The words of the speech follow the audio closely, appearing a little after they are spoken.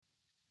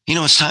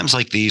It's times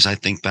like these I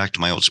think back to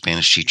my old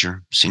Spanish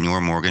teacher,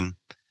 Senor Morgan,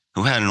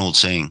 who had an old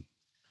saying,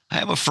 I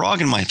have a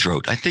frog in my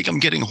throat. I think I'm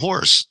getting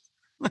hoarse.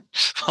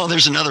 Well,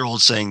 there's another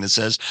old saying that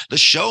says, the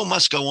show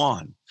must go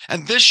on.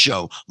 And this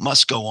show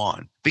must go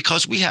on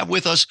because we have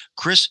with us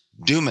Chris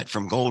Dumit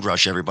from Gold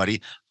Rush,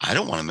 everybody. I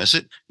don't want to miss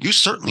it. You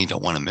certainly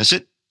don't want to miss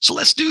it. So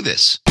let's do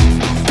this.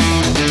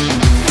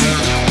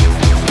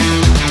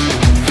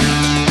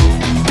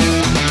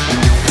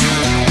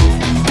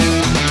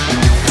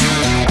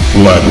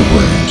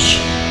 Blabberbrains.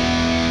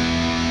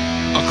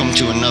 Welcome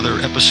to another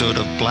episode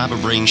of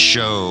Blabberbrains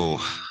Show.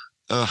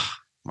 Ugh,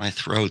 my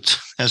throat.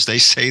 As they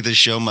say, the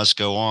show must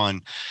go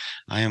on.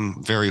 I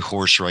am very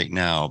hoarse right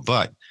now,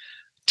 but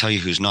tell you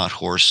who's not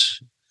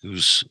hoarse,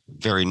 who's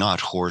very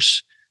not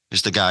hoarse,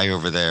 is the guy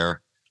over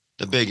there,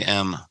 the big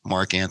M,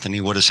 Mark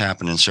Anthony. What is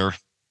happening, sir?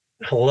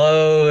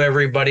 Hello,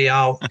 everybody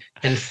out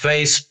in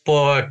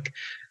Facebook,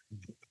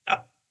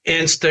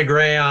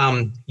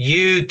 Instagram,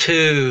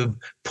 YouTube,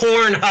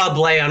 Pornhub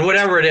land,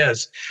 whatever it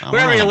is,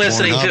 wherever you're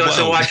listening to us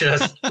and watching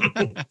us.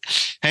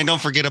 Hey, don't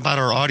forget about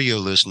our audio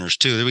listeners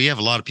too. We have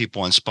a lot of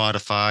people on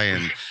Spotify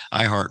and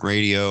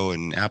iHeartRadio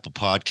and Apple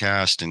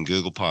Podcast and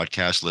Google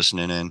Podcast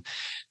listening in.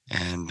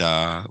 And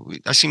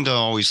I seem to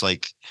always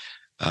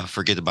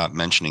forget about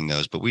mentioning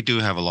those, but we do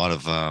have a lot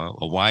of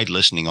a wide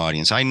listening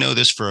audience. I know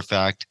this for a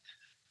fact.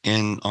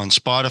 On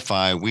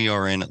Spotify, we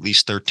are in at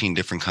least 13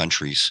 different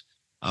countries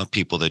of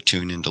people that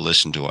tune in to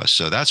listen to us.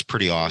 So that's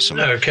pretty awesome.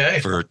 Okay.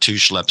 For two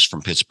schleps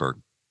from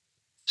Pittsburgh.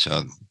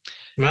 So,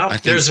 well,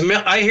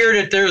 I hear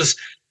that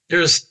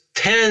there's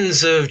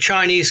tens of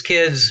Chinese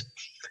kids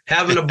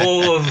having a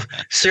bowl of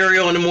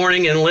cereal in the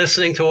morning and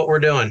listening to what we're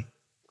doing.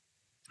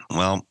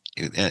 Well,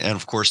 and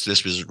of course,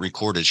 this was a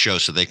recorded show,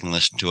 so they can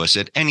listen to us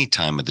at any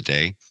time of the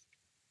day.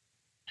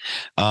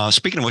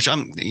 Speaking of which, I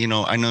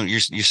know you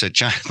said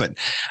China, but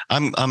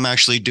I'm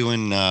actually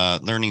doing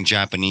learning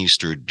Japanese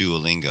through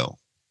Duolingo.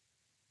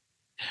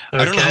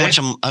 Okay. I don't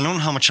know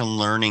how much I'm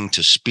learning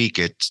to speak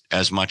it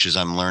as much as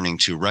I'm learning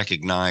to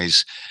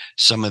recognize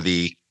some of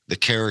the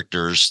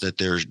characters that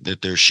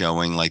they're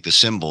showing, like the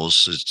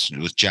symbols. It's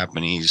with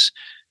Japanese,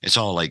 it's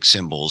all like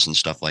symbols and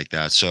stuff like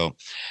that. So,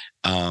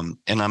 and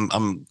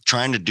I'm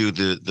trying to do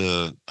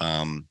the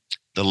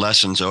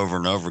lessons over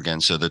and over again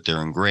so that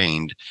they're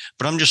ingrained,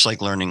 but I'm just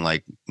like learning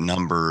like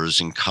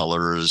numbers and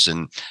colors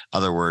and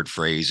other word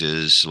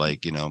phrases,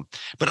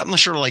 but I'm not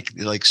sure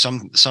like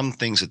some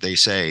things that they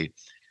say,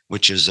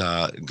 which is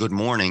good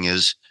morning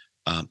is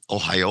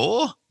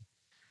Ohayo.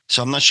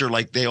 So I'm not sure,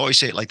 like they always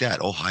say it like that,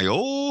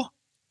 Ohayo.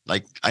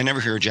 Like I never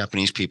hear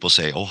Japanese people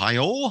say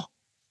Ohayo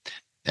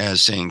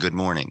as saying good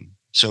morning.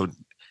 So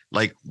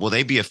like, will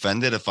they be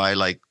offended if I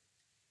like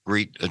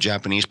greet a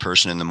Japanese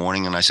person in the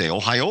morning and I say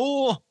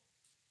Ohayo?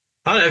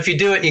 I don't know if you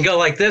do it and you go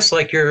like this,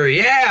 like you're,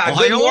 Ohayo!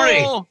 Good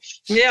morning.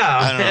 Yeah.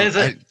 I don't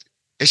know.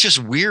 It's just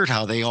weird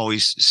how they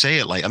always say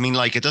it.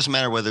 It doesn't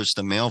matter whether it's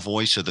the male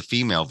voice or the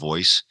female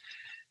voice.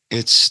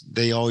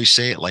 They always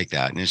say it like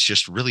that. And it's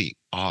just really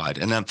odd.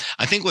 And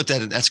I think what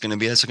that's going to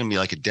be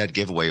like a dead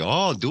giveaway.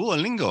 Oh,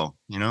 Duolingo,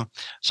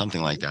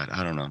 something like that.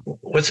 I don't know.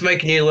 What's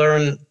making you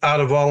learn out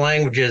of all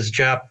languages,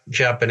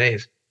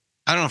 Japanese?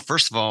 I don't know.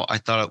 First of all, I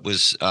thought it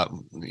was,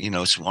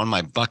 it's on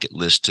my bucket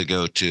list to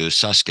go to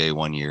Sasuke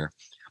one year.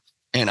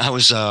 And I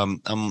was,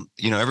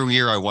 every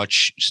year I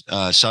watch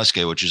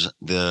Sasuke, which is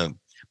the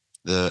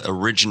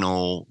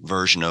original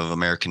version of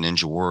American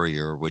Ninja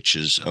Warrior, which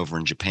is over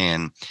in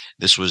Japan.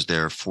 This was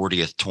their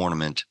 40th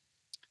tournament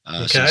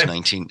since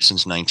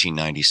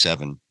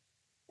 1997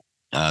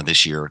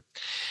 this year.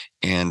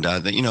 And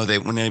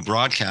when they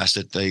broadcast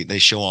it, they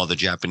show all the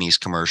Japanese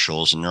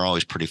commercials, and they're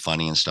always pretty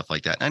funny and stuff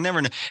like that. And I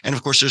never know. And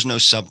of course, there's no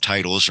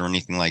subtitles or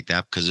anything like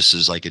that because this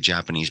is like a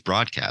Japanese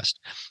broadcast,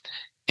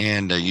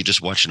 and you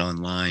just watch it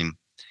online.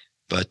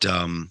 But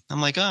I'm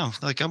like, oh,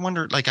 like I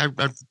wonder, like I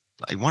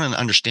want to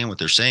understand what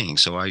they're saying.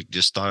 So I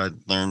just thought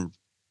I'd learn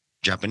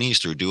Japanese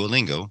through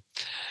Duolingo.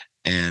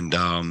 And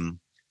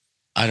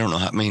I don't know.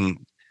 I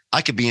mean,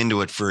 I could be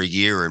into it for a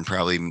year and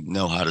probably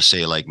know how to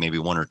say like maybe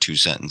one or two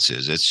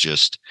sentences. It's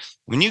just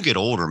when you get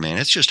older, man,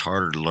 it's just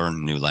harder to learn a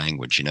new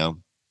language,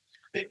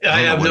 I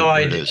have no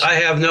idea. I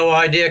have no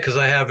idea because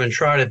I haven't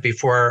tried it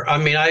before. I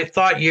mean, I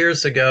thought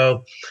years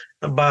ago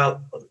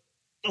about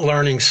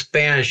learning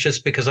Spanish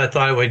just because I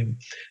thought it would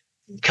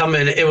come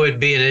in. It would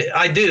be,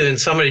 I do in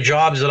so many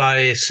jobs that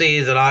I see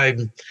that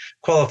I'm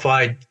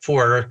qualified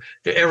for.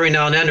 Every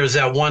now and then there's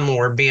that one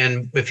where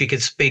if you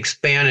could speak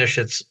Spanish,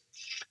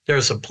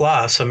 there's a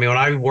plus. I mean, when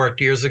I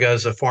worked years ago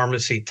as a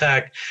pharmacy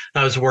tech,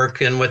 I was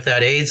working with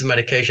that AIDS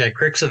medication,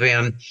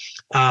 Crixivan,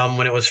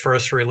 when it was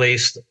first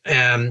released.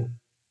 And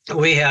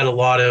we had a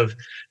lot of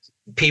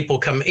people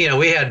come,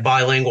 we had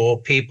bilingual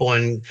people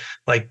and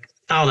like,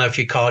 I don't know if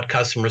you call it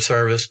customer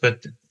service,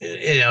 but,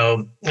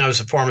 I was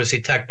a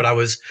pharmacy tech, but I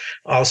was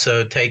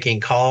also taking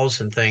calls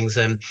and things.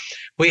 And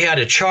we had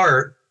a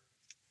chart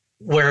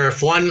where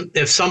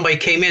if somebody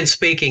came in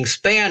speaking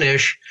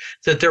Spanish,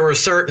 that there were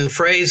certain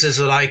phrases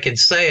that I could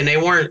say, and they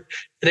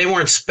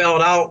weren't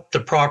spelled out the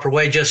proper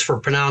way just for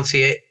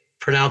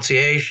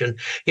pronunciation,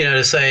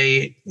 to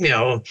say,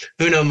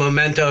 uno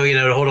momento,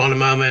 to hold on a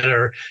moment,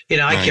 or,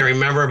 I can't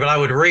remember, but I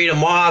would read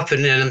them off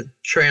and then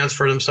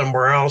transfer them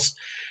somewhere else.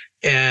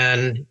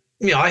 And,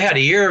 I had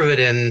a year of it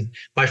in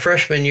my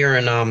freshman year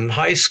in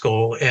high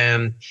school,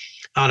 and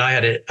I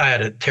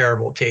had a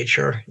terrible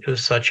teacher. He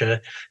was such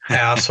a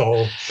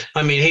asshole.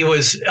 I mean,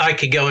 I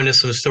could go into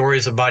some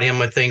stories about him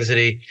with things that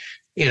he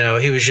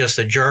was just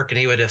a jerk, and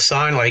he would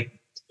assign like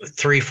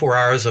 3-4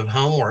 hours of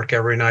homework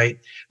every night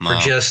for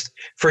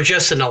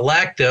just an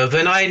elective.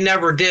 And I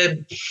never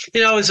did,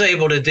 I was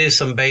able to do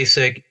some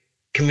basic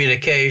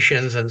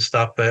communications and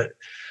stuff, but,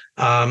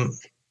 I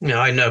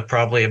know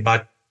probably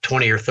about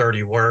 20 or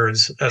 30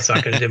 words. That's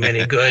not going to do me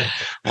any good.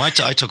 Well,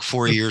 I took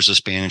 4 years of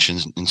Spanish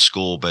in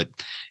school, but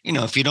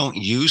if you don't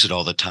use it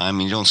all the time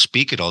and you don't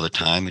speak it all the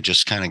time, it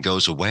just kind of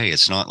goes away.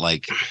 It's not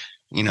like,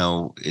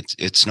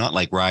 it's not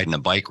like riding a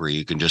bike where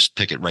you can just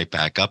pick it right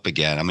back up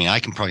again. I mean, I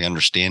can probably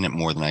understand it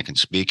more than I can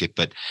speak it.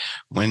 But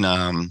when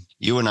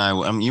you and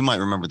I, you might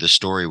remember this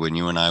story when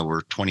you and I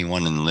were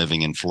 21 and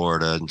living in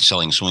Florida and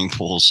selling swimming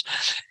pools.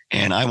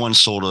 And I once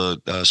sold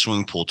a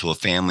swimming pool to a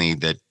family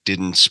that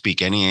didn't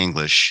speak any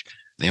English.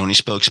 They only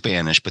spoke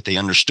Spanish, but they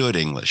understood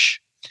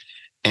English.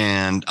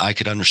 And I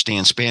could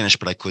understand Spanish,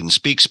 but I couldn't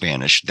speak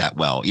Spanish that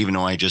well, even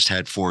though I just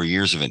had 4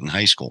 years of it in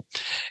high school.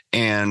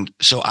 And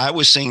so I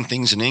was saying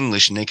things in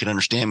English and they could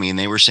understand me, and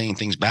they were saying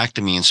things back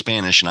to me in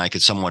Spanish and I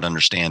could somewhat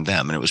understand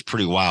them. And it was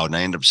pretty wild. And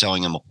I ended up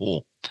selling them a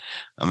pool.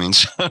 I mean,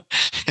 so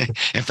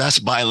if that's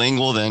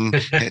bilingual, then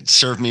it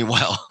served me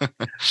well.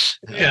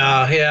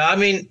 Yeah. I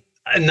mean,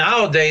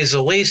 nowadays,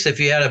 at least if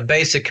you had a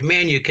basic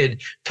command, you could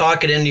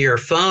talk it into your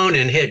phone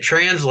and hit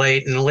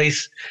translate and at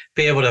least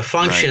be able to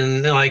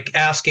function, like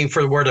asking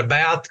for where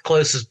the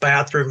closest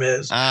bathroom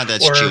is.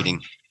 That's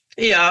cheating.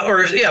 Yeah,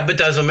 but it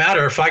doesn't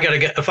matter if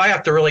I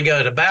have to really go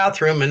to the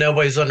bathroom and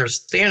nobody's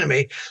understanding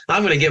me,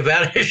 I'm going to give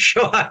that a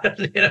shot.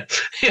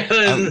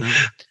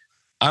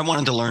 I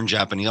wanted to learn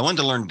Japanese. I wanted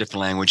to learn a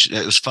different language.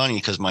 It was funny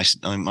because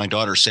my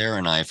daughter Sarah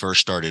and I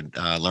first started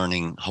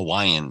learning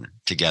Hawaiian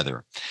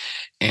together.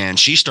 And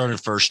she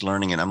started first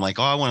learning it. I'm like,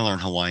 I want to learn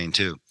Hawaiian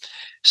too.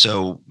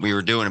 So we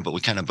were doing it, but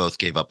we kind of both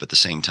gave up at the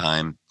same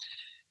time.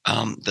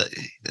 The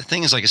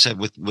thing is, like I said,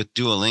 with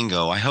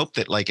Duolingo, I hope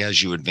that like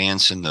as you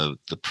advance in the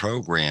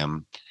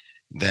program,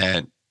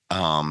 that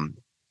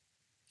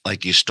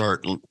like you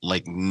start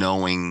like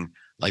knowing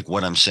like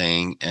what I'm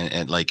saying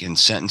and like in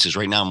sentences.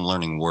 Right now I'm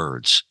learning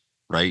words,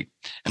 right?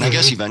 And I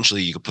guess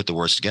eventually you could put the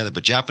words together.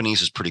 But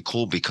Japanese is pretty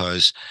cool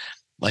because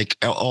like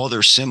all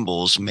their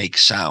symbols make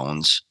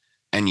sounds,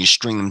 and you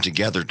string them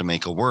together to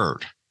make a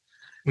word.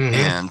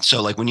 And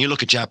so like when you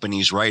look at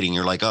Japanese writing,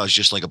 you're like, it's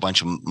just like a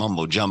bunch of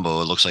mumbo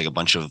jumbo. It looks like a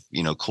bunch of,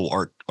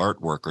 cool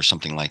artwork or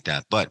something like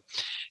that. But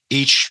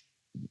each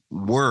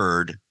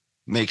word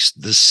makes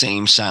the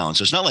same sound.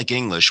 So it's not like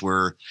English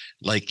where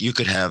like you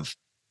could have,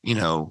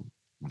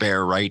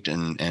 bear, right?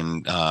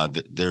 And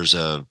there's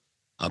a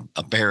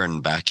bear in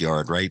the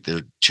backyard, right? There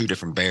are two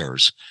different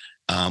bears,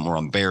 or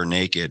I'm bare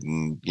naked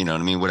and you know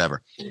what I mean?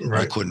 Whatever.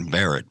 Right. I couldn't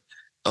bear it.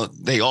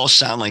 They all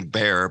sound like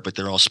bear, but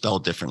they're all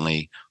spelled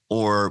differently.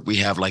 Or we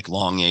have like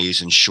long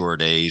A's and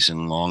short A's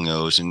and long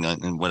O's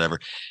and whatever.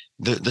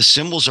 The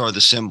symbols are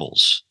the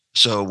symbols.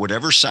 So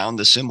whatever sound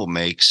the symbol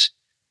makes,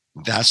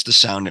 that's the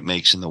sound it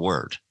makes in the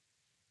word.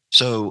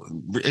 So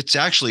it's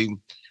actually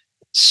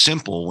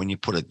simple when you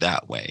put it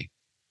that way.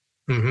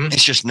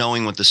 It's just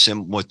knowing what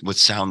what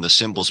sound the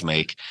symbols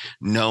make,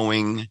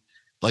 knowing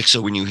like,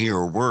 so when you hear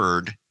a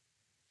word,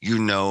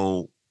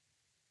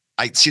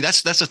 I see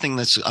that's the thing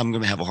I'm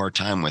going to have a hard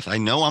time with. I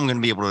know I'm going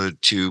to be able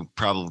to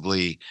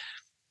probably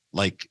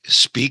like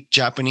speak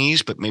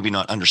Japanese, but maybe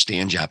not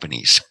understand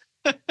Japanese.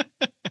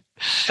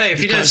 Hey,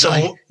 if you did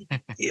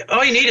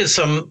all you need is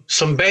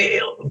some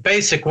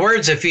basic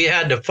words. If you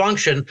had to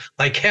function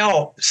like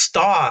help,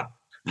 stop,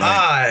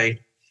 hi.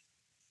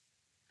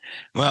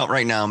 Well,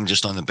 right now I'm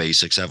just on the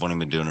basics. I've only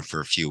been doing it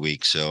for a few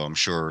weeks, so I'm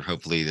sure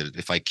hopefully that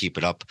if I keep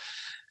it up,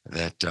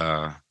 that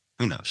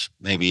who knows?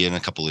 Maybe in a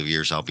couple of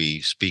years, I'll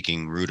be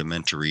speaking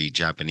rudimentary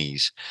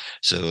Japanese.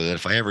 So that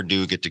if I ever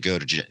do get to go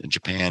to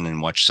Japan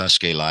and watch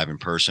Sasuke live in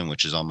person,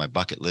 which is on my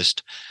bucket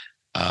list,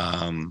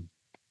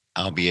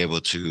 I'll be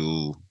able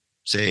to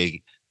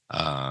say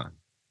hi,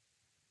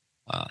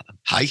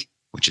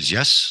 which is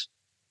yes,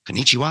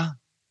 konnichiwa,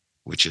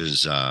 which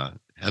is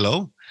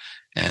hello,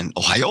 and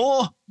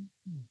ohayo,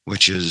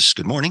 which is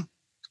good morning,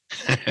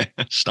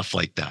 stuff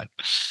like that.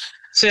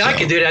 See, I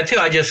can do that too.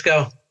 I just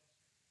go.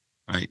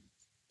 Right.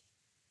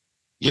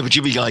 Yeah, but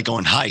you'd be like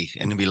going hi,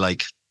 and it'd be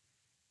like,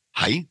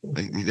 hi.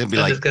 They'd be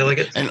like,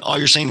 and all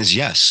you're saying is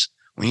yes.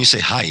 When you say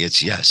hi,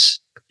 it's yes.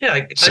 Yeah,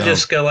 I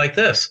just go like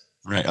this.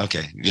 Right.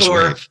 Okay. Just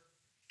wave.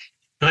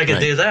 I can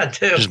do that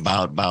too. Just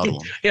bow to them.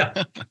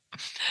 Yeah.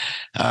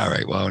 All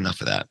right. Well,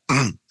 enough of that.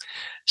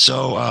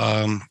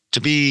 So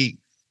to be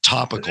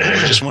topical,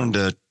 I just wanted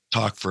to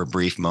talk for a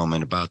brief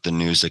moment about the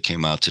news that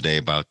came out today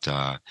about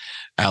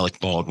Alec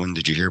Baldwin.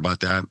 Did you hear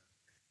about that?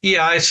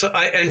 Yeah,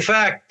 I in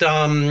fact,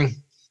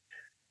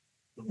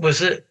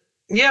 was it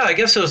Yeah, I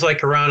guess it was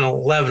like around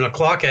 11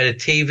 o'clock. I had a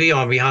TV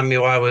on behind me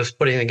while I was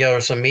putting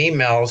together some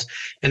emails,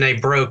 and they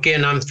broke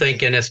in. I'm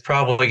thinking it's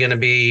probably going to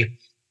be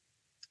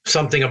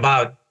something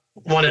about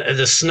one of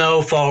the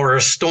snowfall or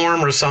a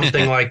storm or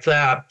something like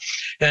that.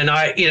 And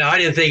I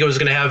didn't think it was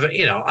going to have,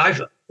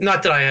 I've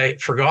not that I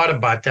forgot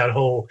about that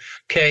whole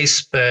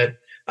case, but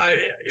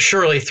I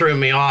surely threw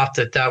me off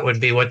that would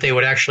be what they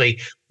would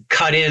actually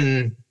cut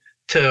in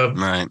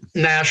to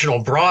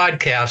national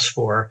broadcasts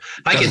for.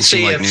 I can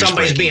see if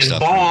somebody's being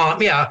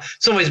bombed. Yeah,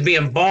 somebody's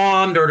being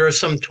bombed, or there's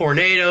some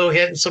tornado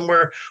hitting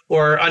somewhere.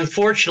 Or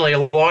unfortunately,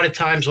 a lot of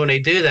times when they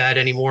do that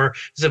anymore,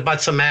 it's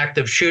about some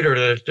active shooter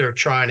that they're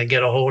trying to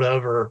get a hold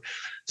of, or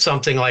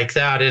something like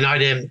that. And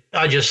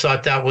I just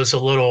thought that was a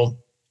little.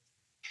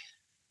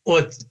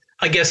 Well,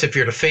 I guess if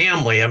you're the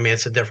family, I mean,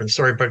 it's a different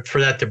story. But for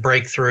that to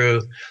break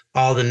through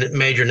all the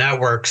major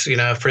networks,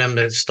 for them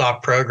to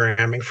stop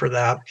programming for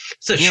that,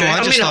 it's a shame.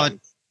 I just thought.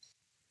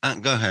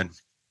 Go ahead.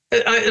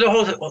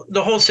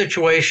 The whole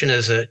situation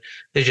is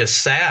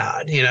just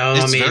sad.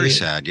 It's very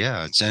sad.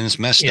 Yeah, it's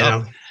messed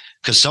up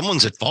because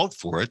someone's at fault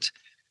for it.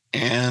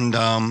 And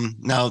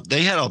now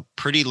they had a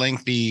pretty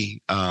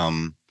lengthy. I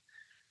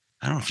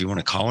don't know if you want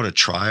to call it a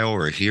trial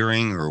or a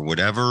hearing or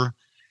whatever.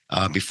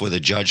 Before the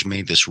judge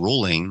made this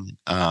ruling.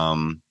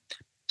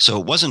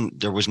 So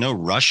there was no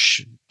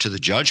rush to the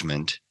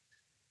judgment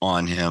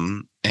on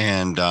him.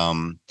 And,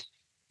 I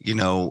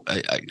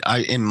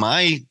in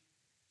my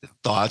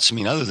thoughts, I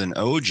mean, other than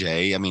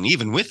OJ, I mean,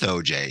 even with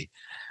OJ,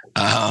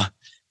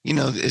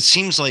 it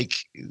seems like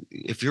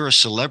if you're a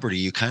celebrity,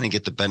 you kind of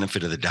get the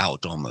benefit of the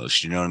doubt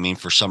almost, you know what I mean?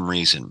 For some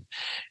reason.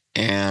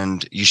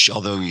 And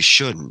although you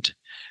shouldn't.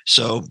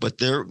 So, but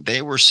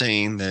they were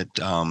saying that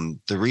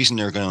the reason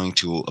they're going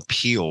to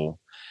appeal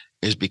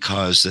is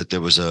because that it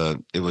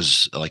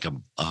was like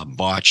a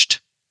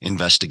botched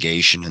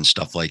investigation and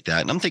stuff like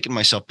that. And I'm thinking to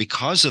myself,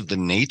 because of the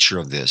nature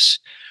of this,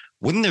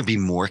 wouldn't there be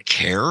more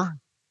care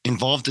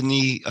involved in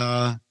the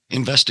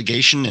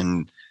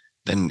investigation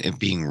than it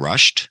being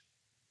rushed?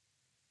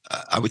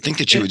 I would think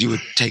that you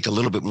would take a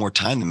little bit more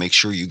time to make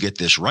sure you get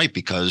this right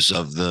because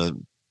of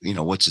the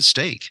what's at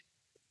stake.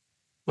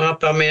 Well,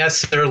 I mean,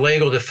 that's their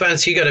legal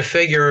defense. You got to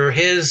figure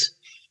his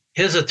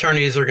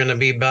attorneys are going to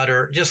be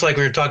better, just like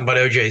we were talking about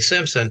O.J.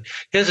 Simpson.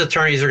 His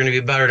attorneys are going to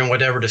be better than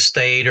whatever the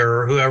state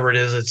or whoever it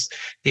is it's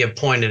the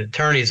appointed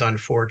attorneys,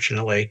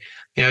 unfortunately.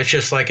 It's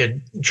just like a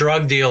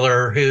drug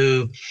dealer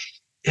who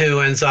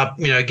ends up,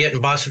 getting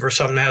busted for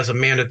something that has a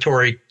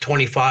mandatory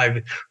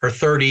 25 or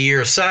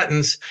 30-year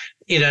sentence.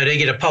 They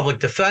get a public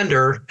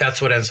defender.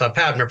 That's what ends up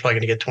happening. They're probably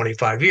going to get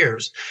 25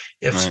 years,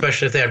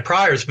 especially if they had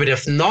priors. But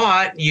if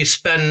not, you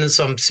spend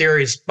some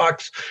serious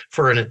bucks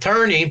for an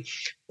attorney,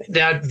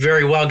 that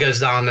very well goes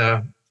down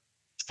to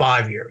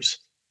 5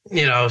 years.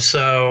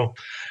 So.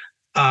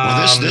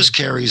 This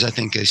carries, I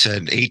think they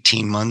said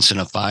 18 months and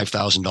a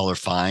 $5,000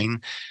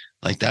 fine.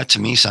 Like that to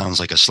me sounds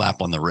like a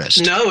slap on the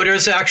wrist. No, there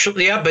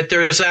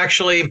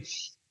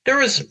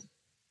was,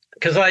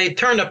 because I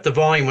turned up the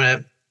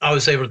volume I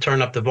was able to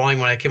turn up the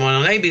volume when I came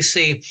on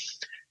ABC.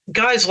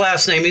 Guy's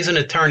last name, he's an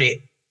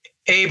attorney.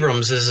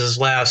 Abrams is his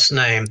last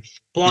name.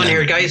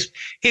 Blonde-haired guy.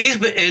 I'm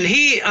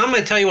going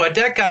to tell you what,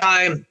 that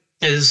guy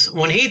is,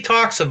 when he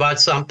talks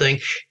about something,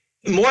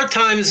 more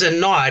times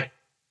than not,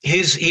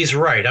 he's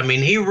right. I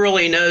mean, he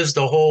really knows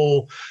the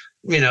whole,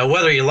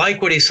 whether you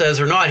like what he says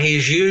or not,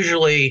 he's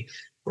usually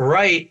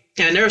right.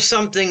 And there's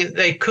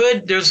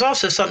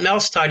also something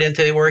else tied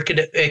into it where it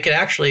could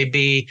actually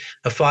be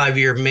a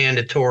 5-year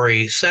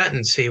mandatory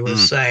sentence, he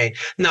was saying.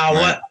 Now,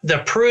 what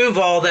to prove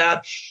all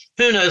that,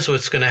 who knows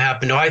what's going to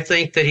happen? Do I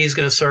think that he's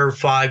going to serve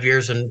 5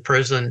 years in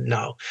prison?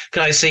 No.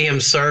 Can I see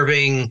him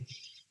serving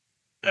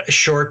a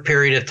short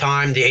period of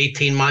time, the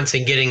 18 months,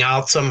 and getting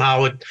out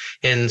somehow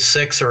in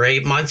 6 or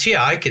 8 months?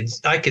 Yeah, I could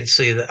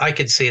see that. I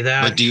could see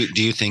that. But do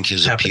you think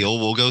his appeal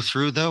will go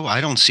through though? I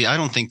don't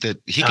think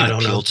that he can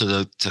appeal to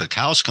the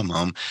cows come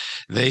home.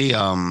 They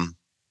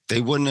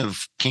wouldn't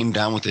have came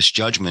down with this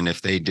judgment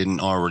if they didn't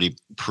already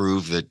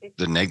prove that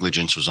the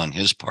negligence was on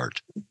his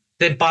part.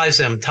 It buys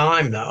them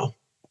time though.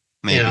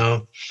 Maybe.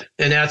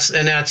 And that's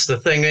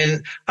the thing.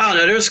 And I don't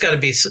know, there's got to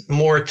be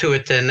more to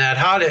it than that.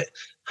 How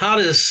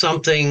does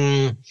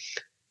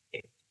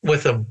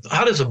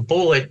a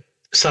bullet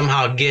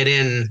somehow get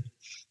in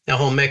the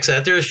whole mix?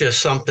 That there's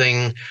just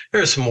something.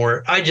 There's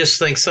more. I just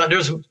think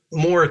there's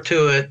more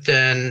to it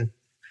than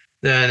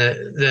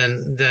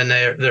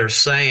they're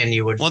saying.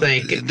 You would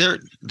think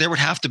there would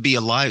have to be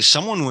a lie.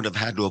 Someone would have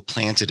had to have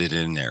planted it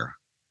in there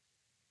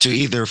to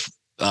either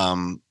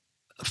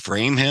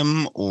frame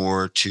him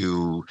or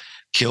to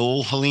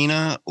kill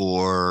Helena,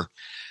 or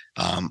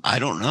I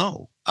don't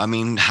know. I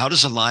mean, how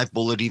does a live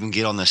bullet even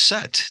get on the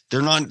set?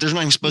 There's not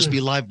even supposed to be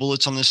live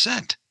bullets on the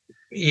set.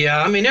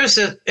 Yeah, I mean, that's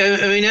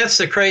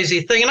the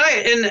crazy thing.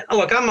 And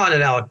look, I'm not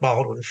an Alec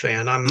Baldwin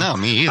fan. No,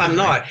 me either. I'm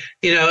not.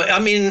 I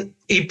mean,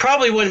 he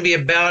probably wouldn't be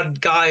a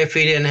bad guy if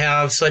he didn't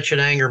have such an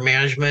anger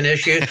management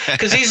issue.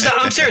 Because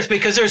I'm serious.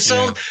 Because there's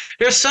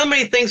so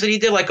many things that he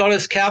did, like all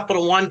his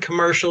Capital One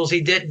commercials.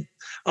 He did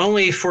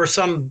only for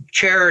some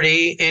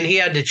charity, and he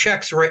had the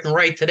checks written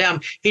right to them.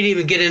 He didn't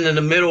even get into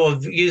the middle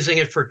of using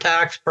it for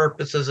tax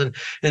purposes and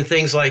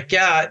things like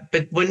that.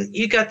 But when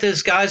you got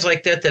these guys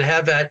like that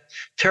have that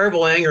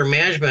terrible anger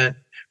management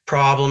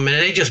problem, and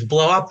they just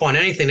blow up on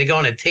anything, they go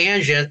on a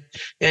tangent,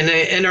 and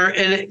they're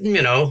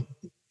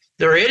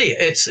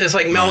idiots. It's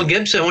like Mel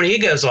Gibson when he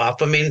goes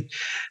off. I mean,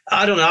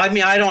 I don't know. I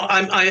mean,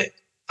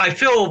 I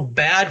feel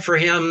bad for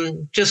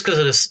him just because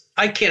of this.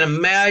 I can't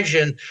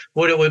imagine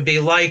what it would be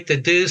like to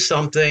do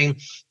something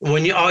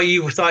when all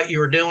you thought you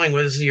were doing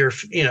was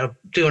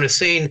doing a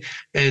scene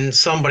and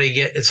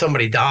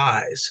somebody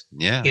dies.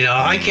 Yeah.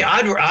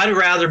 I'd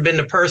rather been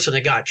the person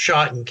that got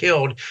shot and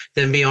killed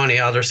than be on the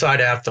other side.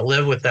 I have to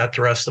live with that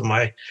the rest of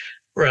my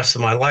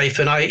life.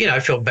 And I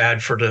feel bad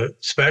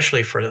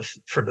especially for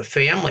the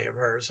family of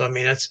hers. I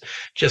mean, it's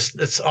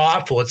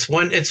awful. It's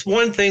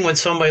one thing when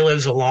somebody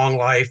lives a long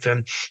life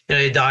and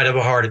they died of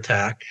a heart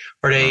attack,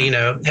 or they,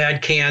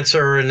 had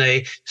cancer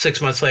and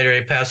 6 months later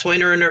they passed away,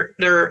 and they're in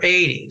their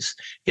 80s,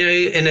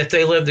 and if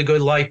they lived a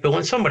good life. But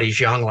when somebody's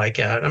young like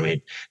that, I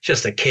mean,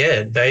 just a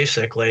kid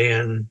basically.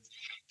 And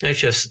it's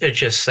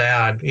just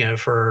sad,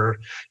 for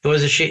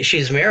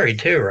she's married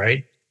too,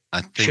 right?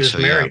 I think she was so,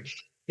 married.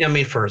 Yeah. I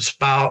mean, for her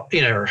spouse,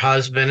 her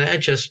husband. I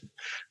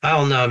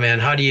don't know, man.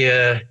 How do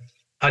you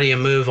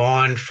move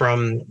on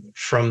from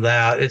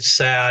that? It's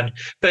sad,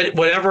 but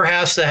whatever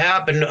has to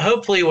happen,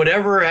 hopefully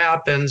whatever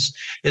happens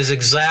is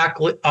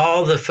exactly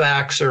all the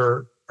facts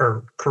are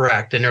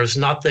correct, and there's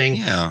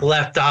nothing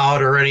left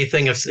out or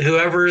anything. If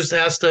whoever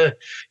has to,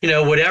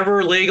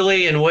 whatever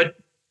legally and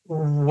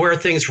where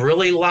things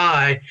really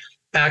lie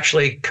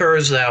actually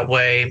occurs that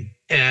way.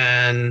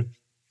 And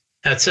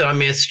that's it. I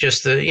mean, it's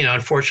just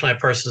unfortunately,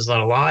 that person's not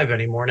alive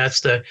anymore. And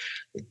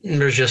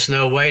there's just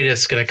no way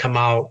that's going to come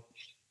out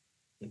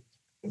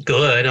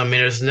good. I mean,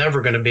 there's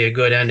never going to be a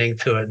good ending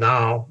to it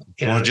now.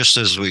 Just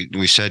as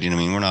we said,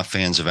 we're not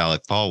fans of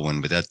Alec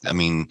Baldwin, but that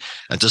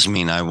doesn't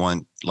mean I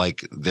want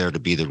there to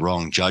be the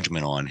wrong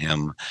judgment on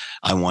him.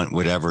 I want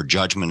whatever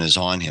judgment is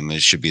on him,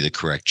 it should be the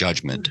correct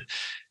judgment.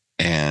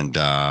 And,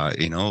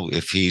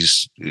 if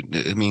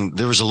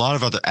there was a lot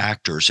of other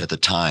actors at the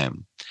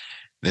time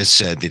that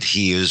said that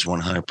he is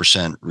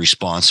 100%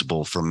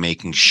 responsible for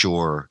making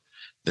sure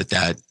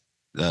that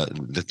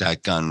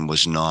gun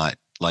was not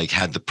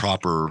had the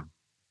proper,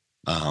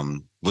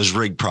 was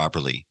rigged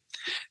properly.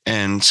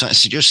 And so it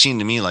just seemed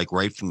to me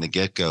right from the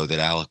get-go that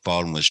Alec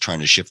Baldwin was trying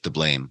to shift the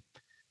blame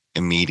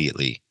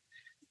immediately.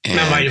 And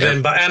that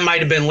might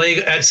have been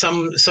legal.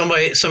 Some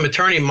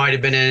attorney might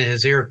have been in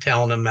his ear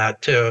telling him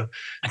that too.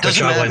 It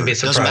doesn't matter. I wouldn't be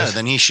surprised. Doesn't matter.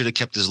 Then he should have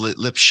kept his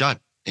lips shut.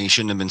 He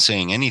shouldn't have been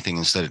saying anything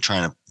instead of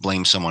trying to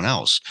blame someone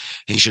else.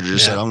 He should have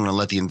just said, I'm going to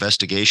let the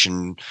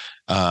investigation,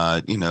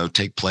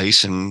 take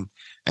place, and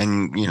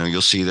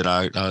you'll see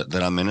that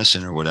I'm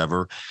innocent or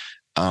whatever.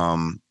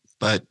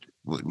 But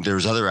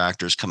there's other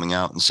actors coming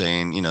out and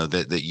saying,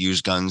 that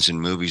use guns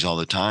in movies all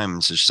the time,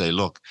 and just say,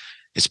 look,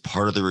 it's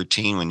part of the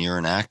routine when you're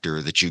an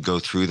actor that you go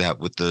through that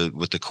with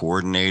the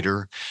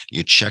coordinator.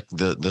 You check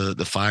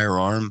the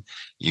firearm,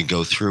 you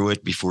go through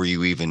it before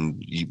you even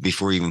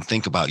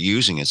think about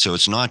using it. So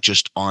it's not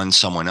just on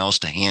someone else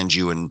to hand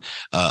you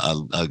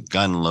a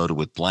gun loaded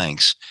with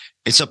blanks.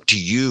 It's up to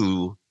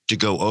you to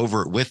go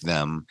over it with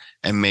them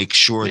and make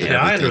sure that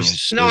everything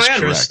is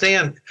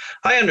correct.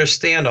 I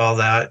understand all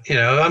that.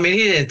 I mean, he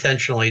didn't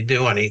intentionally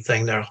do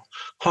anything to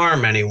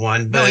harm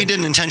anyone. But no, he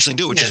didn't intentionally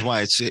do it, which is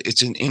why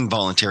it's an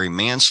involuntary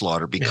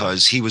manslaughter,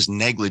 because he was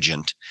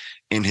negligent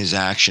in his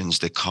actions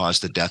that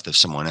caused the death of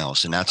someone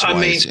else. And that's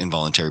why it's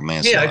involuntary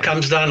manslaughter. Yeah, it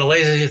comes down to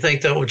lazy. You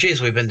think that, well,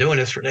 geez, we've been doing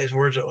this for days.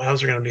 How's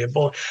there going to be a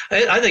bullet?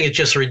 I think it's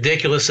just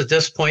ridiculous at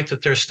this point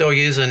that they're still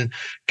using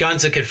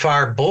guns that could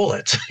fire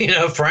bullets,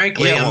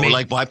 frankly.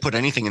 Yeah, why put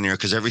anything in there?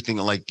 Because everything,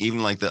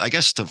 I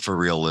guess for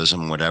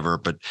realism, whatever.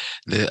 But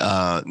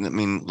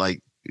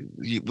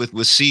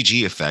with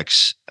CG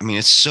effects,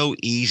 it's so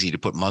easy to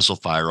put muzzle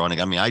fire on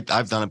it.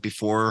 I've done it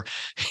before,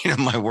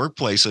 in my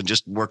workplace, and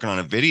just working on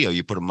a video,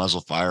 you put a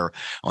muzzle fire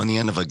on the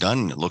end of a gun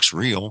and it looks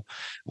real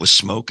with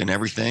smoke and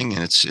everything.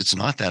 And it's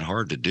not that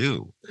hard to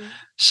do.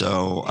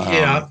 So,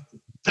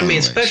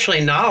 anyways. Especially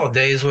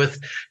nowadays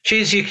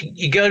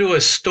you go to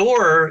a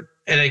store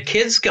and a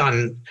kid's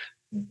gun,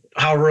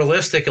 how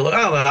realistic it looks.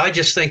 I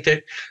just think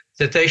that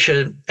they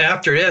should,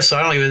 after this,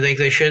 I don't even think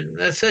they should.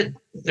 That's it.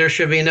 There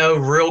should be no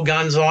real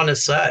guns on the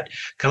set.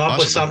 Come up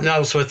with something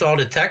else with all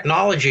the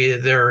technology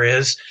that there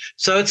is.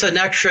 So it's an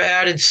extra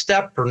added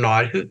step or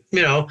not.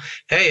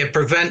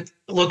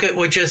 Look at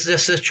what just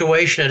this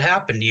situation had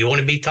happened. Do you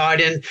want to be tied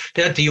in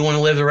that? Do you want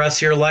to live the rest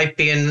of your life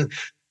being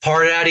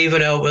part of that,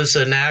 even though it was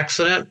an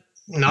accident?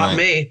 Not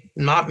me.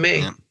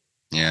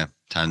 Yeah.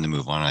 Time to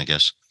move on, I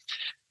guess.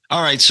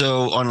 All right.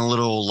 So on a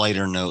little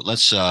lighter note,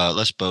 let's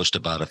boast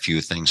about a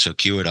few things. So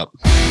cue it up.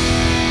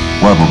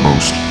 Level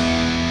boast.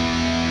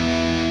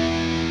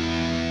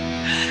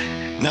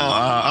 No,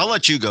 I'll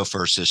let you go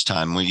first this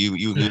time. Well,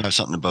 you have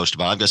something to boast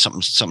about. I've got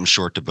something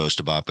short to boast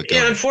about. But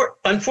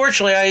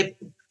unfortunately,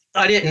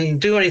 I didn't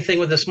do anything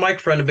with this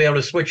microphone to be able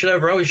to switch it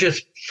over. I was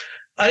just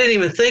I didn't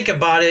even think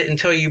about it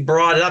until you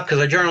brought it up, because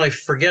I generally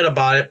forget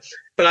about it.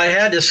 But I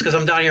had this because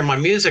I'm down here in my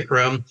music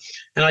room,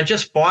 and I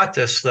just bought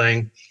this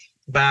thing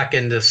back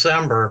in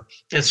December.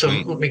 And so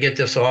let me get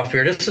this off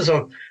here. This is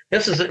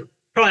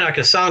probably not going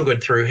to sound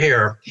good through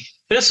here.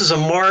 This is a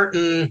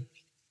Martin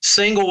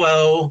single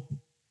O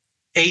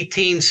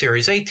 18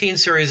 series. 18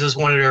 series is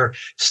one of their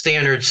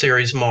standard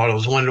series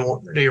models, one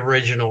of the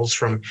originals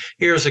from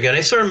years ago.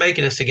 They started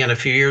making this again a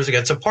few years ago.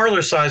 It's a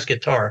parlor size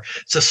guitar.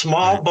 It's a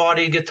small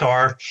body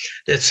guitar.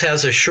 It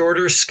has a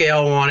shorter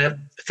scale on it.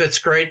 Fits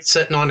great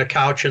sitting on the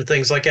couch and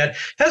things like that. It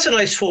has a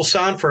nice full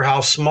sound for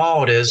how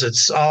small it is.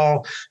 It's all,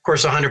 of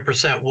course,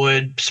 100%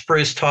 wood,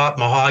 spruce top,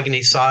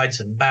 mahogany sides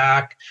and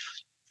back.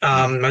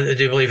 I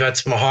do believe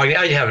that's mahogany.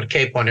 I have a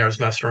cape on there. I was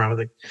messing around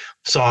with the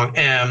song.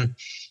 And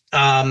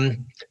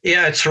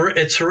yeah,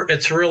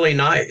 it's really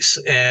nice.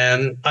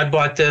 And I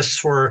bought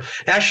this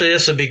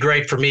this would be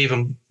great for me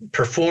even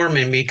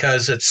performing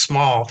because it's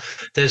small.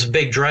 There's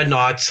big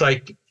dreadnoughts.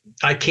 Like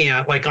I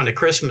can't, like on the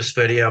Christmas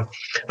video,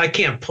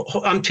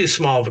 I'm too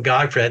small of a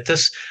guy for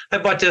that. I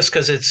bought this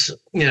because it's,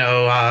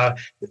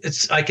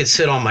 I could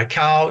sit on my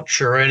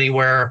couch or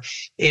anywhere,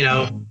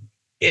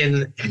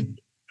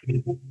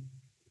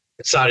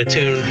 it's out of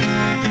tune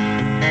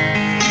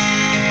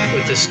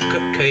with this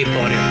cape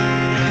on it.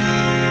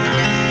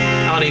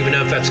 I don't even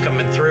know if that's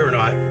coming through or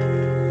not.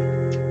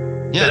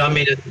 Yeah. But I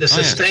mean, the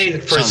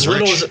sustain for as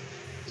little as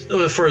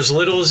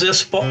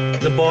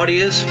the body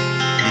is.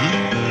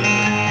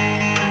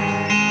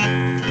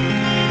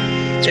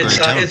 It's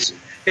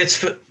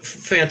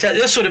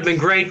fantastic. This would have been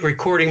great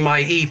recording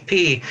my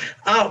EP.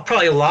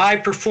 Probably a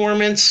live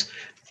performance.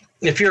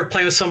 If you're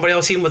playing with somebody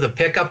else, even with a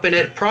pickup in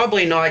it,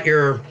 probably not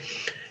your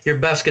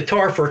best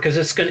guitar because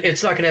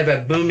it's not gonna have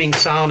that booming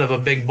sound of a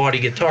big body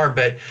guitar.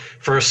 But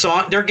for a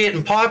song, they're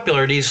getting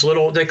popular. These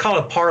they call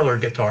it parlor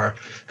guitar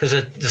because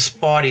this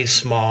body's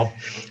small.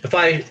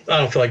 I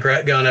don't feel like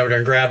going over there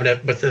and grabbing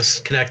it with this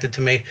connected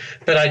to me,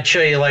 but I'd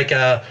show you like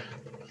a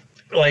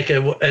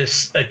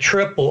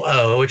triple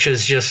O, which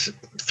is just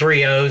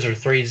 3 O's or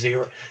 3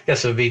 0. I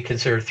guess it would be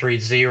considered 3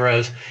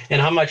 zeros.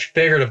 And how much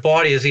bigger the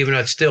body is, even though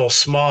it's still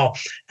small.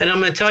 And I'm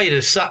going to tell you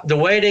this: the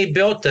way they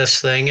built this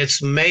thing,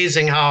 it's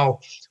amazing how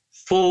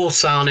full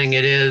sounding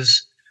it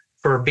is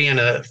for being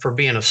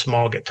a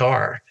small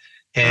guitar.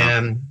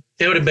 And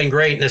it would have been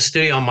great in the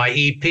studio on my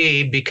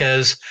EP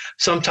because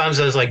sometimes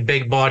those like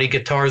big body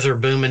guitars are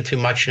booming too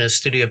much and the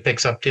studio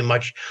picks up too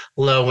much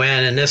low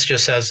end, and this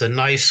just has a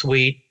nice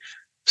sweet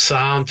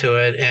sound to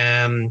it.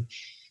 And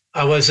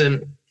I was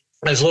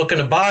looking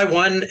to buy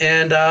one,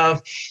 and I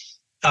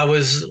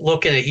was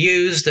looking at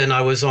used, and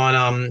I was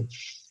on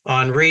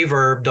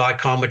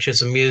reverb.com, which is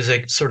the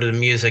music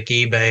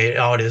eBay.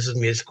 All it is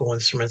musical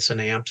instruments and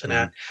amps and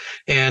that.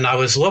 And I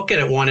was looking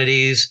at one of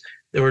these.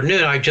 They were new,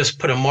 and I just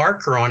put a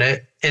marker on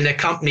it, and the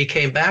company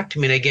came back to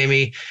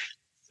me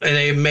and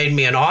they made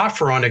me an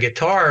offer on a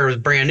guitar. It was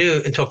brand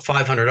new and took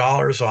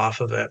 $500 off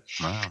of it.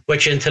 Wow.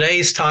 Which in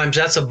today's times,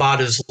 that's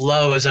about as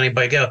low as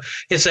anybody go.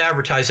 It's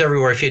advertised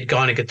everywhere. If you'd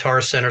gone to Guitar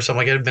Center or something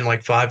like it, it'd been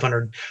like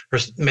 500 or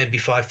maybe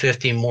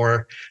 550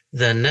 more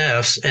than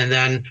this. And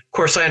then, of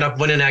course, I ended up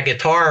winning that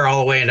guitar all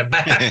the way in the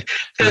back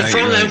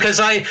them because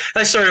I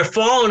started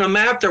following them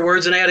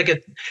afterwards, and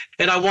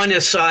I won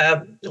this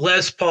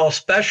Les Paul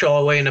Special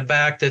all the way in the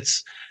back.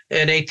 That's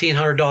an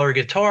 $1,800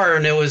 guitar.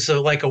 And it was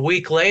like a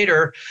week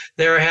later,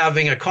 they're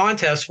having a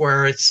contest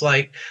where it's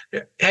like,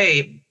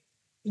 hey,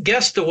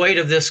 guess the weight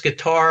of this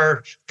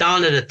guitar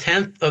down to the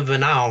 1/10 of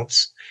an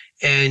ounce,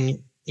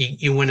 and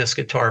you win this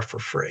guitar for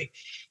free.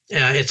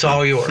 It's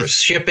all yours.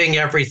 Shipping,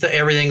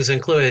 everything's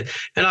included.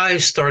 And I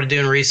started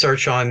doing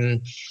research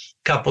on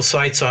couple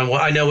sites on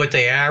I know what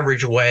they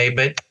average weigh,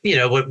 but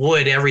with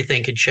wood,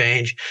 everything could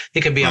change.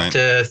 It could be up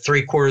to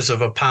 3/4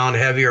 of a pound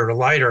heavier or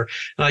lighter.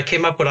 And I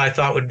came up with what I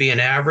thought would be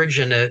an average,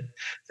 and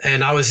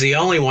I was the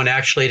only one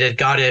actually that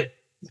got it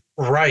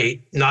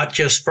right, not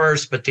just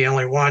first, but the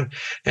only one.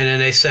 And then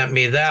they sent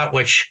me that,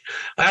 which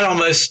I'd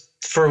almost,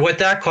 for what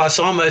that costs,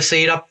 almost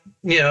ate up,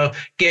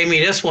 gave me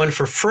this one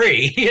for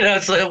free,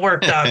 so it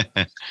worked out.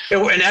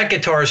 And that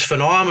guitar is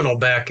phenomenal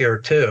back here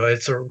too.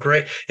 It's a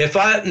great,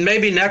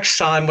 maybe next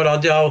time what I'll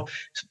do, I'll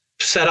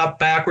set up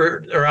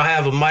backward, or I'll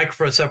have a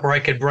microphone set where I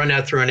could run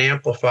that through an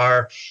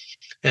amplifier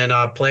and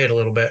play it a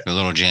little bit. A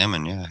little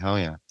jamming. Yeah. Hell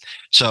yeah.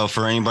 So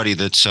for anybody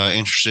that's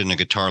interested in a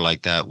guitar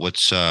like that,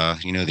 what's, the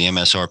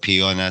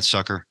MSRP on that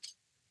sucker?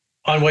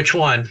 On which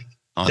one?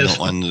 On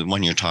the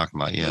one you're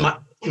talking about. Yeah.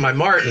 My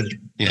Martin.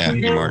 Yeah.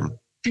 Your Martin.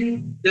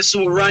 This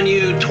will run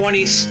you about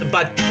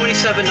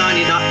 $27.99.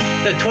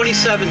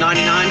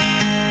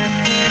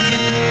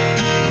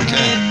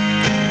 Okay.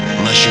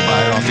 Unless you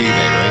buy it off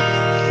eBay, right?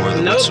 Or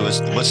nope.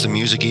 What's the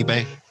music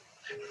eBay?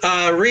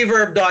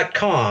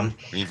 Reverb.com.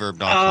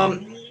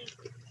 Reverb.com.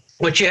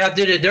 What you have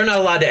to do, they're not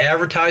allowed to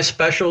advertise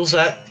specials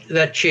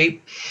that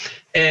cheap,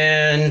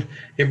 and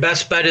your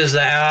best bet is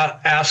to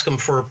ask them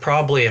for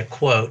probably a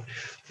quote.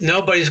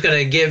 Nobody's going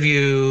to give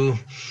you.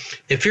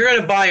 If you're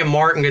going to buy a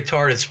Martin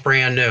guitar that's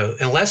brand new,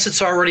 unless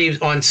it's already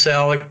on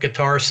sale at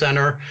Guitar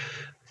Center,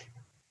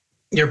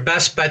 your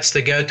best bet's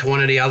to go to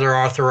one of the other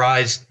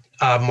authorized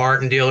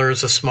Martin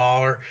dealers, a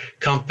smaller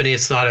company.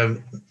 It's not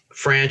a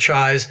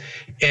franchise,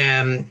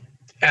 and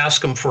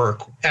ask them for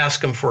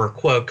a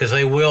quote, because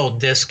they will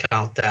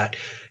discount that.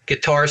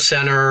 Guitar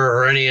Center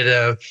or any of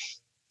the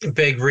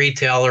big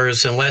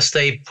retailers, unless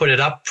they put it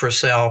up for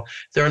sale,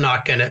 they're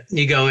not going to,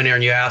 you go in there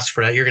and you ask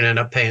for that, you're going to end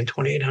up paying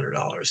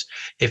 $2,800.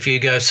 If you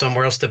go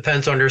somewhere else,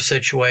 depends on their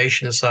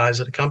situation, the size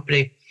of the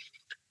company.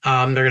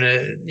 They're going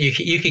to,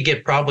 you could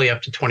get probably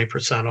up to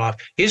 20% off.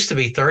 It used to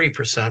be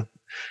 30%,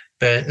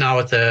 but now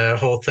with the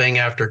whole thing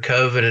after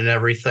COVID and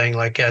everything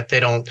like that,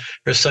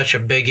 there's such a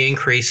big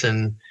increase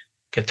in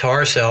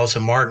guitar sales,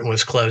 and Martin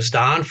was closed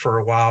down for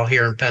a while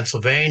here in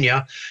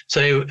Pennsylvania.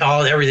 So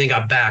everything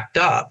got backed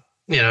up.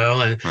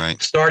 And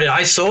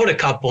I sold a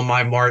couple of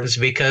my Martins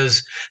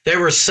because they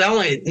were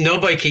selling,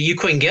 you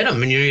couldn't get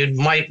them, and you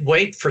might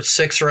wait for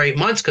 6 or 8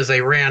 months because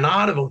they ran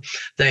out of them,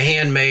 the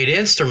handmade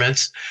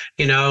instruments,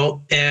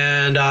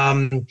 and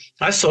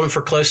I sold them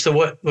for close to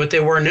what they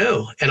were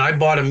new. And I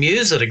bought them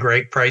used at a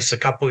great price a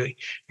couple of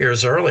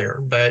years earlier.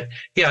 But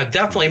yeah,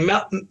 definitely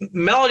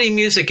Melody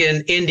Music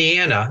in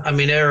Indiana. I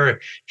mean, they're a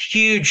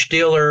huge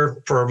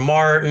dealer for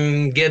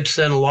Martin,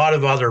 Gibson, a lot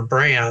of other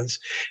brands,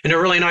 and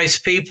they're really nice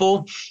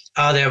people.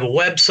 They have a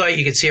website.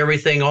 You can see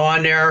everything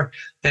on there.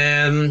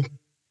 And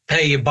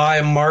hey, you buy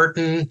a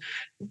Martin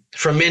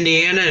from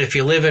Indiana. If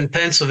you live in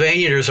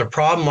Pennsylvania, there's a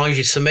problem. As long as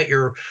you submit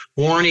your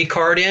warranty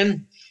card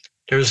in,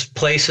 there's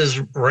places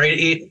right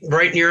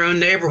in your own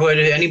neighborhood.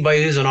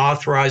 Anybody who's an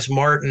authorized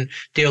Martin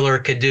dealer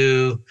could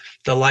do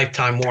the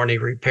lifetime warranty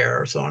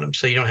repairs on them.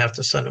 So you don't have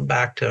to send them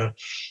back to,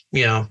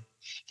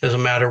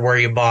 doesn't matter where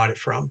you bought it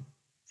from.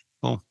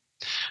 Cool.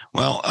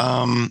 Well,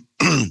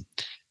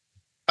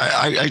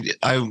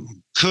 I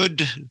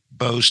could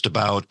boast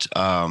about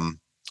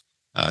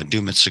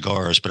Dumet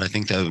Cigars, but I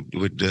think that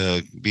would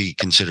be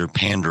considered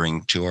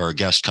pandering to our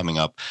guest coming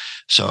up.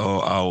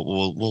 So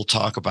we'll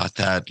talk about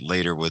that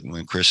later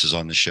when Chris is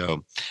on the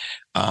show.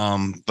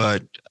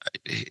 But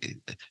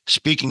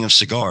speaking of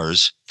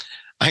cigars,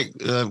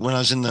 when I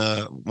was in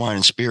the Wine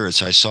and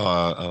Spirits, I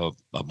saw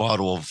a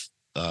bottle of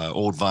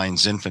Old Vine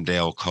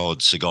Zinfandel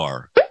called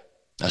Cigar.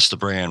 That's the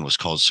brand, was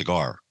called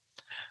Cigar.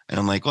 And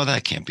I'm like, well,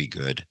 that can't be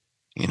good,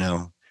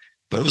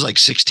 but it was like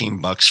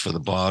 $16 for the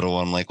bottle.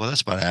 I'm like, well,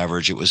 that's about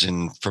average. It was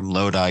from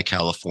Lodi,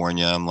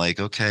 California. I'm like,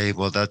 okay,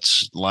 well,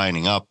 that's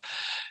lining up.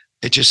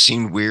 It just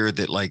seemed weird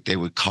that like they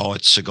would call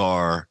it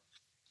Cigar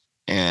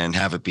and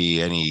have it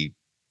be any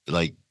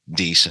like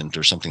decent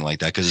or something like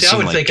that. Cause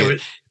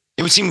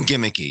it would seem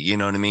gimmicky, you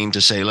know what I mean?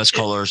 To say, let's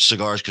call our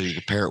cigars because you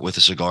can pair it with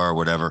a cigar or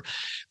whatever.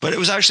 But it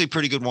was actually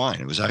pretty good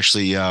wine. It was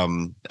actually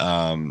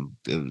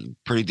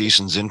pretty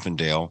decent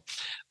Zinfandel.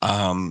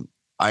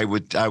 I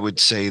would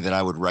say that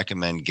I would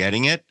recommend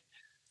getting it.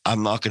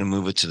 I'm not going to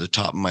move it to the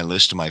top of my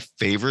list of my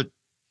favorite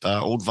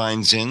Old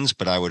Vine Zins,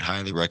 but I would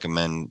highly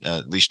recommend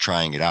at least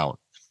trying it out.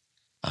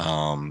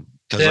 Does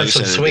it have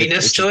some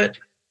sweetness to it?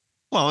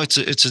 Well, it's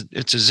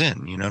a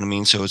Zin, you know what I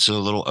mean? So it's a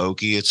little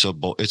oaky. It's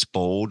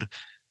bold.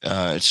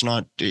 It's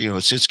not,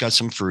 it's got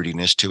some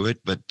fruitiness to it,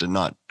 but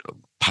not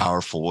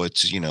powerful.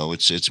 It's,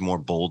 it's more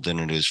bold than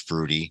it is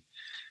fruity.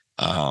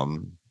 I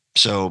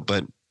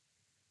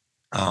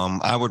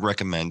would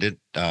recommend it.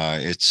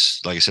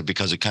 It's like I said,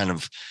 because it kind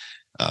of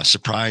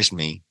surprised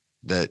me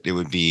that it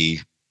would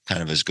be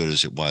kind of as good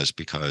as it was,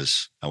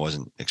 because I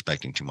wasn't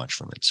expecting too much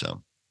from it.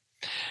 So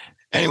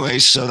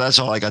anyways, so that's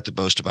all I got to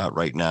boast about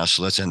right now.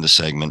 So let's end the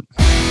segment.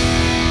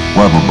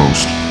 Level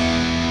boast.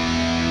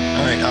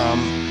 All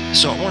right.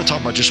 So I want to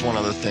talk about just one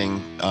other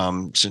thing.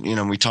 So,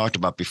 we talked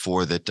about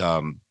before that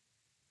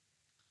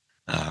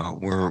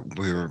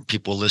we're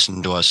people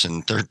listen to us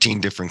in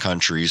 13 different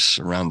countries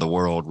around the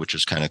world, which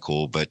is kind of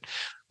cool, but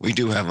we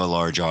do have a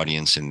large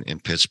audience in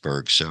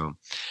Pittsburgh. So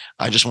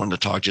I just wanted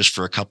to talk just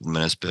for a couple of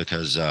minutes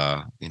because,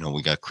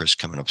 we got Chris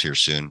coming up here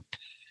soon,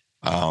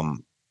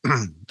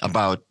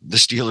 about the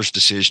Steelers'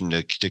 decision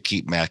to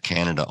keep Matt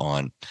Canada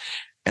on.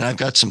 And I've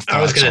got some thoughts.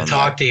 I was going to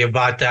talk to you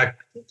about that.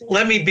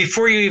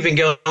 Before you even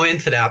go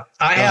into that,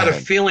 I had a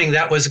feeling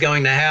that was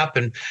going to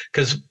happen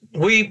because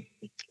we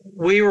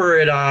were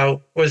at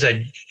is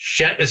it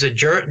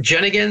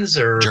Jernigans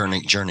or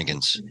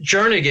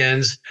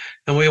Jernigans,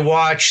 and we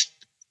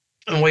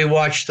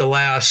watched the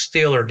last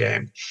Steeler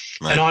game.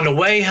 Right. And on the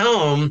way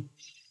home,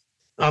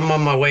 I'm on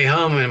my way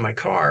home in my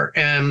car,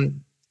 and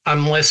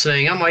I'm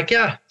listening. I'm like,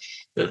 yeah,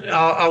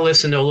 I'll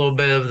listen to a little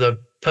bit of the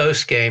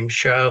post-game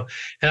show.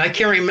 And I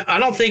can't remember, I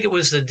don't think it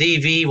was the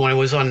DV when it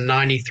was on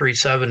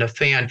 93.7 The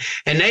Fan.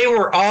 And they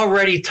were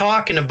already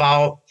talking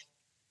about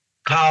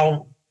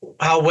how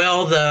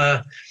well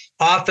the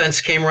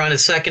offense came around the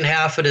second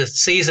half of the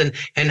season,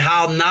 and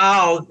how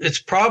now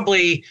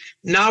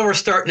we're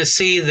starting to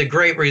see the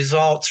great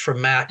results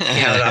from Matt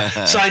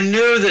Canada. So I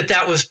knew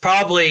that was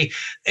probably,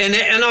 I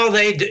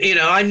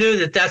knew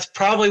that that's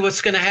probably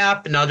what's going to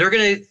happen. Now they're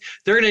going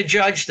to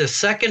judge the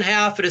second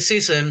half of the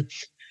season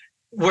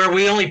where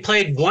we only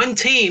played one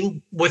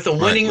team with a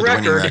winning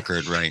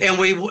record, right. And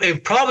we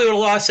probably would have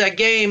lost that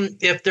game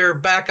if their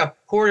backup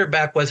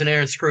quarterback wasn't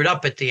there and screwed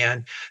up at the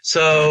end.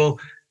 So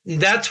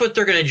that's what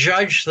they're going to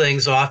judge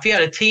things off. Yeah,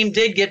 the team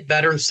did get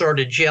better and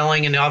started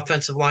gelling, and the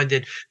offensive line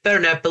did better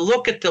than that. But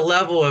look at the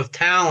level of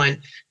talent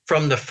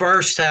from the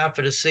first half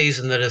of the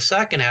season to the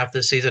second half of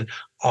the season.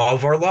 All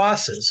of our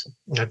losses.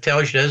 That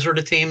tells you those are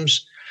the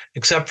teams,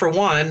 except for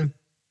one.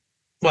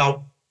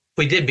 Well,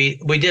 we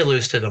did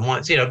lose to them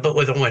once, but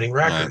with a winning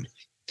record. Right.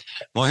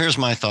 Well, here's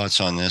my thoughts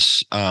on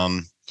this.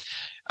 When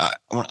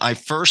I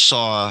first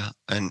saw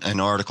an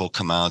article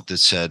come out that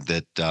said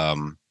that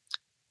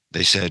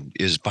they said,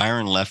 is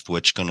Byron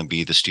Leftwich going to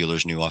be the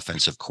Steelers' new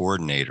offensive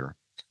coordinator?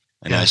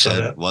 And I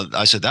said,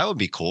 that would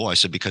be cool. I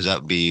said, because that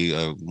would be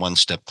one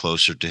step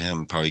closer to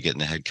him probably getting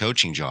the head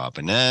coaching job.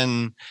 And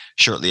then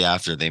shortly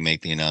after, they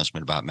make the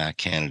announcement about Matt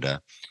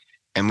Canada.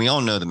 And we all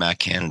know that Matt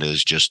Canada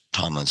is just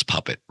Tomlin's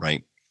puppet,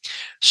 right?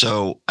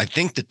 So I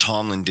think that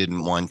Tomlin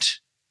didn't want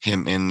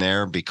him in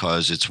there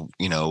because it's,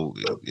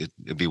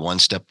 it'd be one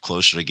step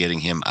closer to getting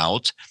him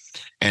out.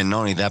 And not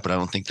only that, but I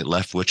don't think that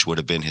Leftwich would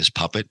have been his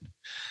puppet.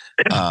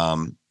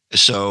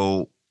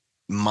 So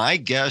my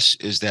guess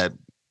is that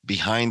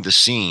behind the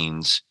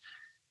scenes,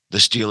 the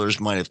Steelers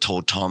might have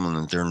told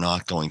Tomlin that they're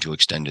not going to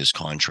extend his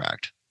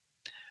contract.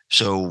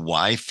 So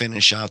why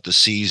finish out the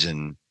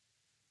season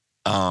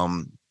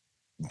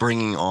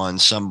bringing on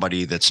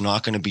somebody that's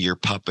not going to be your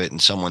puppet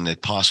and someone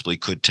that possibly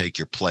could take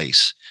your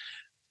place?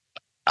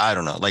 I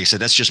don't know. Like I said,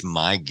 that's just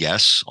my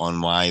guess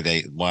on why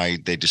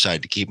they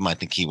decided to keep him. I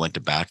think he went to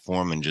bat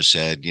for him and just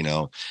said,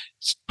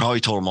 probably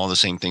told him all the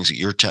same things that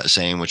you're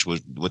saying, which was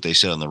what they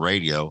said on the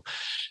radio.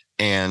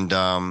 And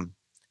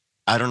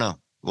I don't know.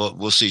 Well,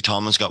 we'll see.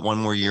 Tomlin's got one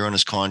more year on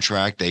his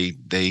contract. I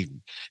think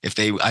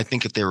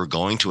if they were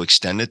going to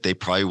extend it, they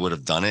probably would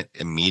have done it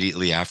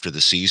immediately after the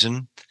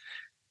season.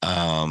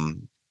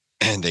 And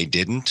they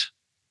didn't.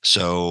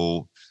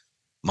 So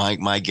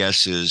my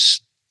guess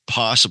is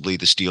possibly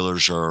the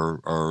Steelers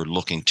are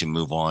looking to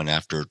move on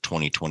after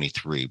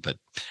 2023, but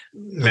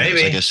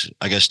maybe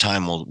I guess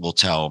time will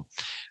tell.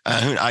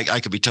 I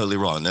could be totally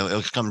wrong.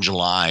 It'll come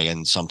July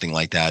and something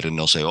like that, and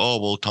they'll say, "Oh,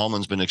 well,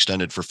 Tomlin's been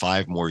extended for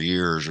 5 more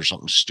years" or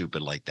something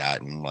stupid like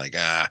that, and like,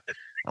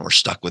 we're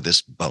stuck with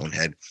this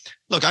bonehead.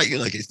 Look,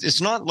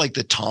 it's not like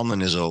that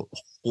Tomlin is a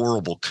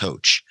horrible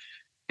coach.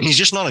 And he's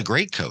just not a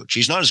great coach.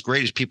 He's not as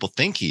great as people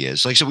think he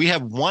is. Like, so we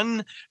have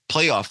one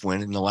playoff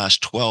win in the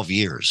last 12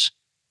 years.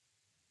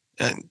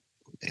 And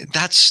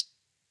that's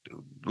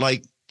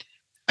like,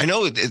 I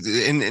know,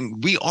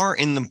 and we are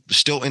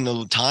still in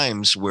the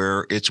times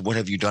where it's, what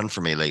have you done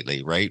for me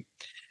lately? Right.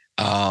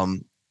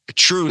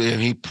 True.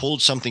 He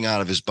pulled something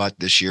out of his butt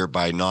this year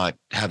by not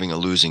having a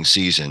losing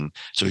season.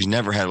 So he's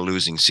never had a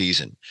losing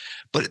season,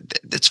 but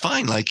that's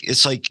fine. Like,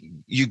 it's like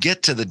you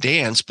get to the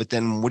dance, but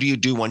then what do you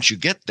do once you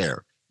get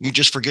there? You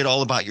just forget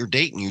all about your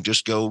date and you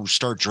just go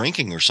start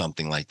drinking or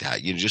something like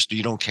that.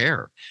 You don't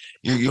care.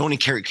 You only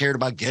cared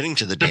about getting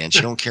to the dance.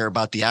 You don't care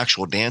about the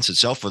actual dance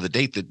itself or the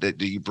date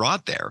that you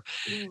brought there.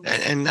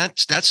 And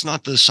that's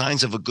not the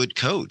signs of a good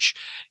coach.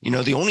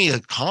 The only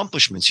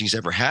accomplishments he's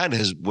ever had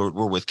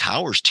were with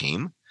Cowher's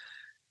team.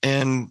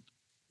 And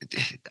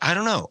I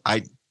don't know.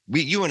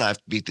 You and I have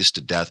beat this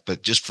to death,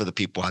 but just for the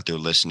people out there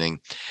listening,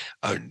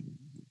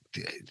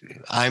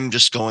 I'm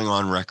just going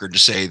on record to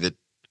say that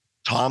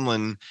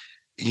Tomlin,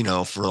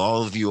 for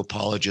all of you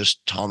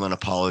Tomlin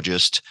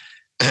apologists,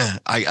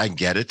 I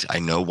get it. I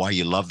know why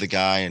you love the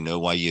guy. I know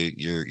why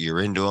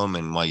you're into him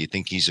and why you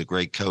think he's a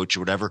great coach or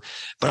whatever.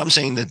 But I'm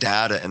saying the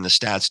data and the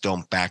stats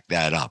don't back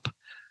that up.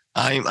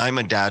 I'm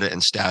a data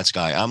and stats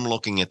guy. I'm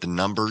looking at the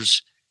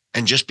numbers,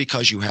 and just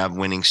because you have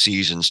winning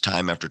seasons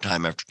time after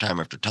time after time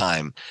after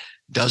time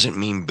doesn't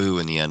mean boo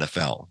in the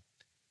NFL.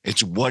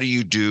 It's what do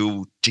you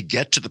do to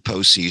get to the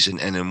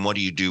postseason, and then what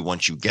do you do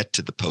once you get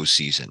to the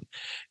postseason?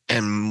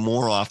 And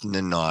more often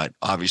than not,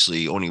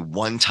 obviously, only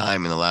one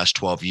time in the last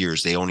 12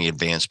 years, they only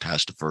advanced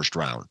past the first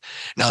round.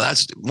 Now,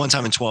 that's one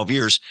time in 12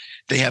 years,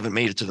 they haven't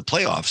made it to the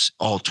playoffs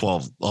all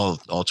 12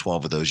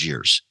 of those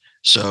years.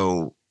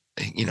 So,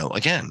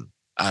 again,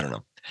 I don't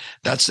know.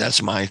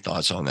 That's my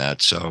thoughts on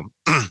that. So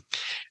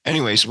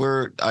anyways,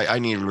 I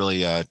need to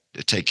really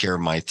take care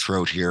of my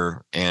throat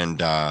here.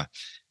 And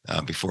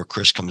before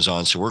Chris comes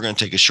on. So we're going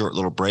to take a short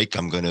little break.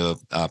 I'm going to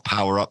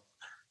power up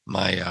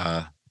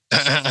my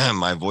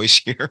my voice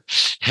here,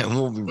 and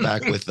we'll be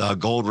back with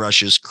Gold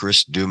Rush's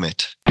Chris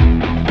Dumit.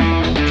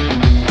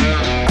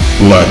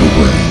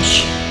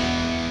 Blabberbrains.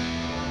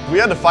 We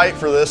had to fight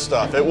for this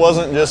stuff. It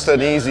wasn't just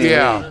an easy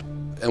lead.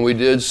 And we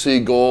did see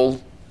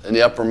gold in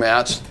the upper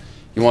mats.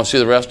 You want to see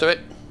the rest of it?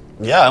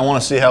 Yeah, I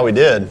want to see how we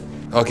did.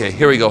 Okay,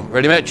 here we go.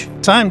 Ready, Mitch?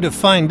 Time to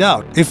find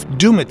out if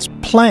Dumit's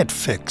plant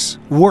fix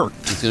worked.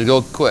 It's going to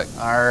go quick.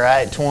 All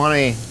right,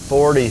 20,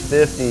 40,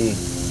 50,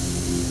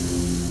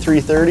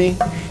 330,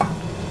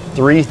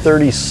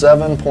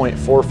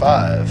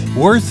 337.45.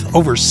 Worth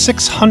over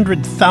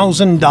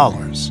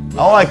 $600,000.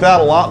 I like that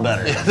a lot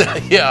better.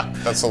 Yeah.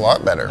 That's a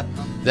lot better.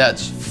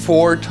 That's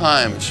 4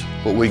 times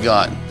what we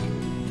got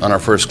on our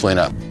first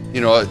cleanup. You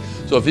know,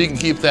 so if you can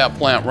keep that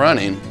plant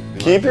running.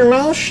 Keep your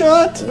mouth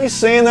shut. Be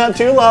saying that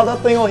too loud.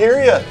 That thing will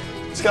hear you.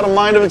 It's got a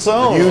mind of its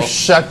own. You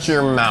shut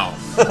your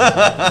mouth.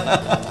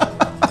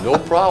 No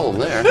problem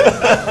there.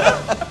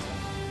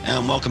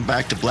 And welcome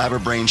back to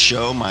Blabberbrain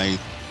Show. My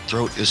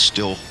throat is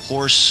still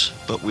hoarse,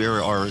 but we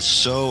are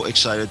so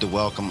excited to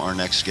welcome our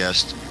next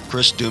guest,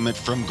 Chris Dumit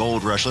from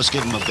Gold Rush. Let's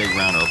give him a big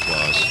round of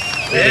applause.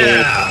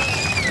 Yeah.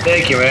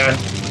 Thank you, man.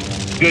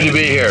 Good to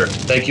be here.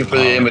 Thank you for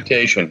the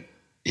invitation.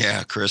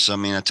 Yeah, Chris, I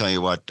mean, I tell you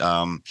what,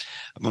 I've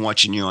been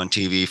watching you on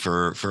TV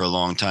for a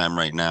long time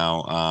right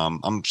now.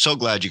 I'm so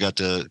glad you got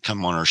to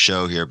come on our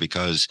show here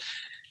because,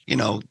 you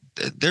know,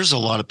 there's a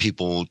lot of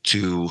people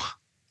to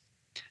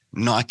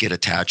not get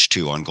attached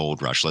to on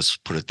Gold Rush. Let's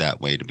put it that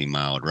way, to be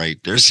mild, right?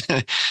 There's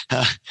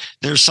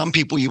some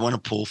people you want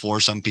to pull for,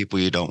 some people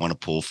you don't want to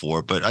pull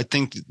for, but I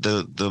think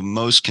the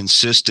most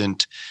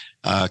consistent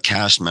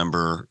cast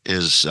member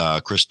is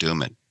Chris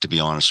Dumit, to be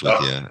honest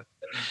with you.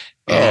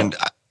 And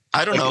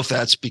I don't know if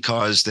that's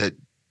because that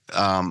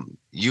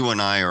you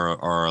and I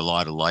are a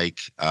lot alike.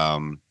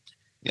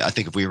 I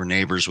think if we were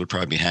neighbors, we'd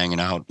probably be hanging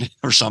out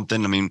or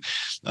something. I mean,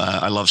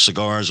 I love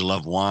cigars. I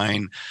love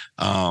wine.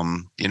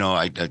 You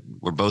know,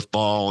 we're both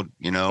bald.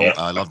 You know,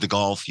 I love the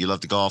golf. You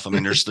love the golf. I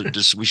mean, there's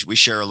we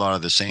share a lot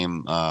of the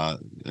same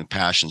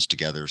passions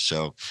together.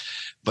 So,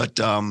 but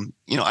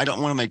you know, I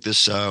don't want to make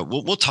this.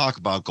 We'll talk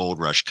about Gold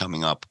Rush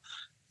coming up.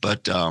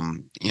 But,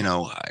 you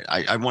know,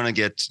 I want to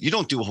get, you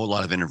don't do a whole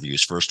lot of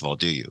interviews, first of all,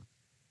 do you?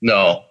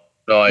 No,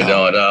 I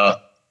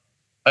don't.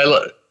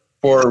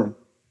 For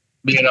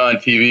being on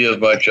TV as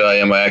much as I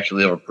am, I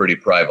actually have a pretty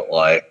private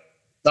life.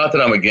 Not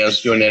that I'm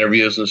against doing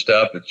interviews and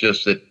stuff. It's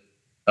just that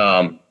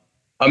I'm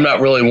not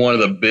really one of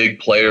the big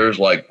players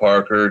like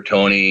Parker,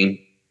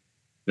 Tony,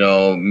 you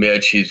know,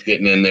 Mitch, he's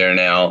getting in there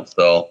now.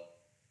 So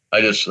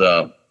I just,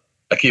 I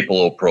keep a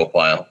little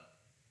profile.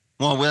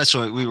 Well, that's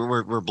why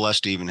we're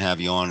blessed to even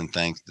have you on, and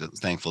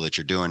thankful that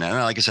you're doing that.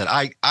 And like I said,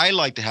 I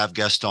like to have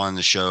guests on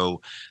the show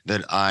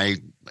that I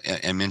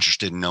am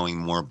interested in knowing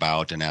more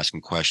about and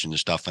asking questions and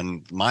stuff.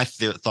 And my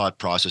thought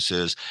process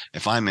is,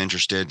 if I'm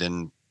interested,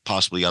 then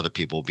possibly other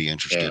people will be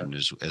interested in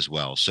as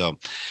well. So,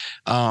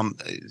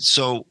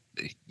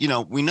 you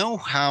know, we know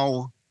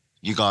how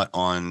you got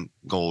on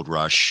Gold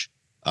Rush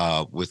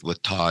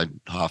with Todd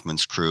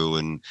Hoffman's crew,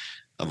 and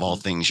of all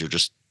things, you're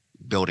just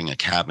building a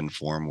cabin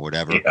for him or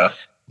whatever. Yeah.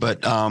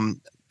 But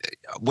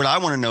what I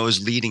want to know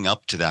is, leading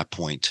up to that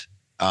point,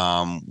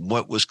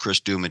 what was Chris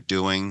Dumit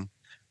doing?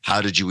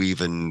 How did you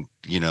even,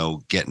 you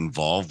know, get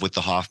involved with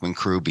the Hoffman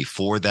crew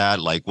before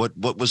that? Like, what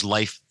was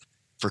life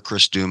for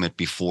Chris Dumit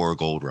before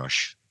Gold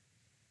Rush?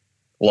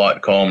 A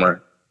lot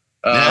calmer.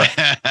 Well,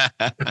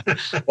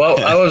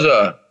 I was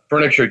a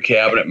furniture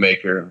cabinet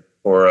maker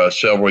for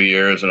several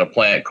years and a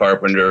plant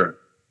carpenter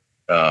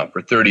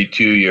for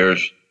 32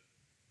 years.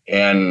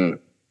 And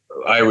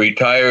I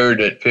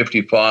retired at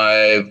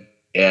 55,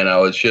 and I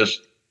was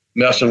just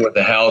messing with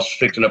the house,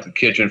 fixing up the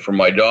kitchen for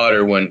my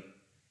daughter, when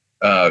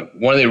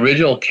one of the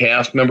original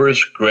cast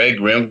members, Greg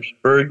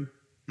Rimsberg,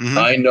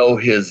 I know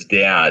his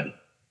dad.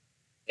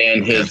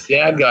 And his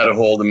dad got a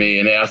hold of me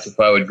and asked if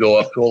I would go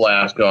up to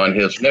Alaska on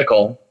his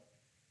nickel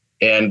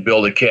and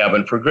build a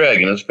cabin for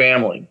Greg and his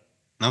family.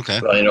 Okay.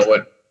 So, you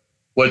know,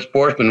 what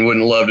sportsman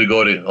wouldn't love to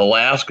go to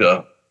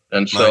Alaska?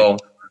 And so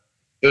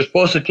it was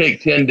supposed to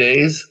take 10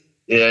 days.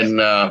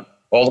 And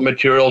all the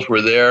materials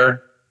were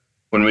there.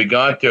 When we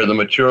got there, the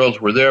materials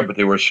were there, but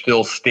they were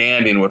still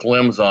standing with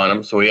limbs on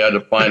them. So we had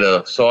to find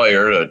a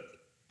sawyer to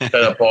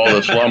set up all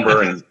this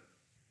lumber. And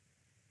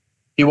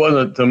he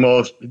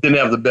didn't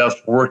have the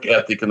best work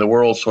ethic in the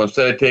world. So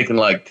instead of taking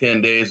like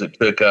 10 days, it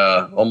took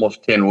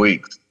almost 10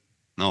 weeks.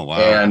 Oh, wow.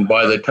 And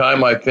by the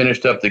time I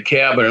finished up the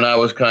cabin, and I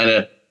was kind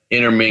of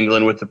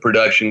intermingling with the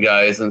production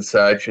guys and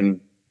such, and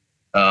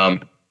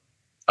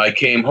I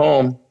came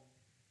home.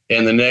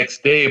 And the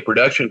next day,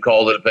 production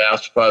called it,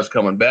 asked if I was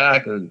coming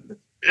back. And,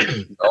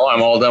 oh,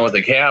 I'm all done with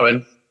the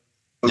cabin.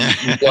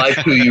 You like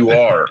who you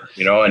are,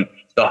 you know, and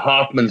the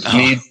Hoffmans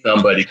need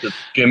somebody, because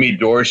Jimmy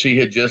Dorsey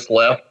had just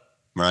left.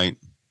 Right.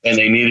 And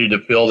they needed to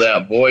fill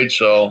that void.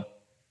 So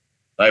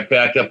I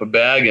packed up a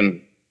bag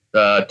and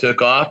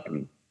took off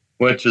and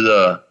went to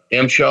the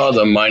MSHA,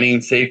 the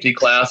mining safety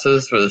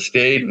classes for the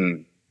state,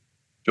 and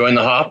joined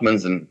the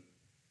Hoffmans. And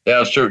that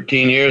was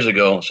 13 years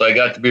ago. So I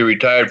got to be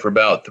retired for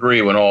about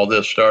 3 when all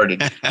this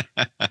started.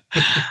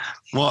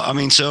 Well, I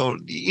mean, so,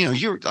 you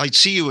know, I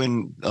see you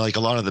in like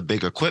a lot of the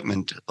big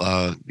equipment,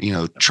 you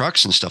know,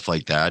 trucks and stuff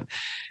like that.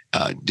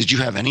 Did you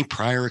have any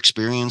prior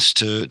experience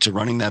to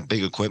running that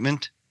big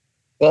equipment?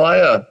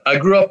 Well, I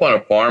grew up on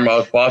a farm. I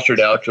was fostered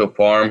out to a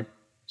farm.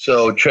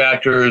 So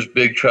tractors,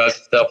 big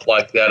trucks, stuff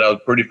like that, I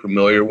was pretty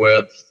familiar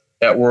with.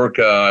 At work,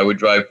 I would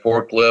drive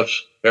forklifts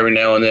every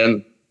now and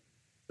then.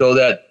 So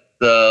that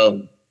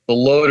the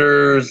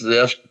loaders,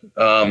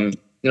 you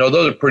know,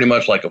 those are pretty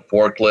much like a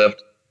forklift.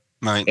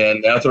 Right.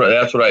 And that's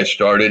what I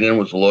started in,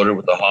 was a loader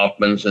with the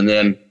Hoffmans. And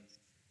then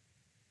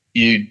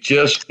you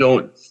just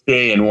don't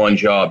stay in one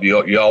job.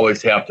 You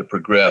always have to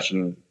progress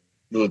and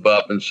move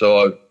up. And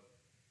so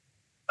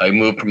I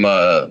moved from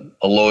a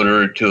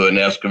loader to an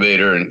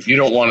excavator, and you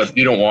don't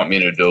want me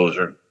in a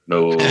dozer.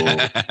 No,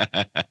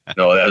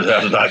 no,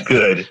 that's not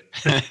good.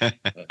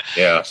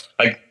 Yeah,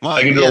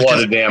 I can do a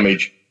lot of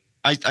damage.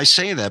 I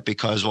say that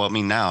because, well, I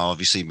mean, now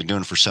obviously you've been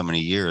doing it for so many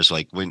years.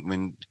 Like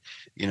when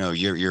you know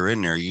you're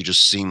in there, you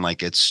just seem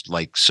like it's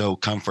like so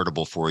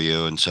comfortable for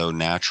you and so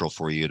natural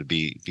for you to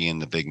be in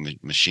the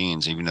big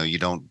machines, even though you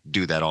don't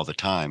do that all the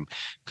time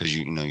because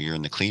you know you're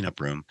in the cleanup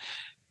room.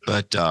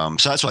 But so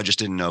that's why I just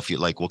didn't know if you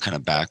like what kind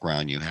of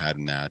background you had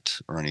in that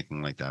or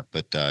anything like that.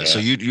 But so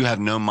you have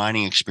no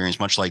mining experience,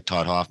 much like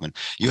Todd Hoffman.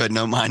 You had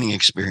no mining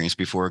experience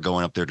before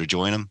going up there to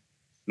join him.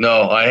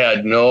 No, I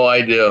had no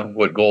idea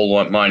what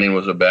gold mining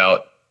was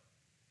about.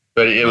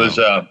 But it was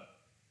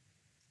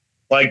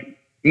like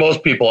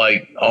most people,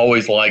 I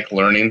always like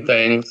learning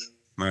things.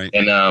 Right.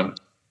 And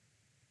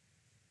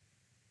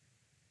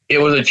it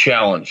was a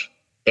challenge.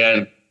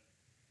 And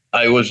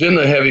I was in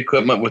the heavy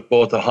equipment with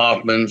both the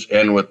Hoffmans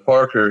and with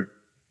Parker,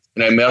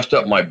 and I messed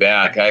up my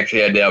back. I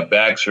actually had to have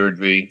back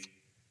surgery,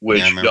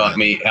 which got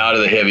me out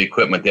of the heavy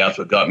equipment. That's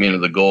what got me into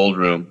the gold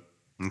room.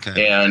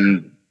 Okay.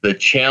 And the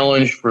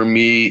challenge for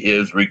me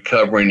is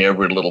recovering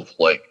every little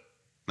flake.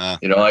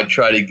 You know, I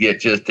try to get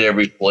just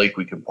every flake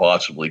we can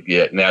possibly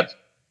get, and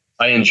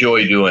I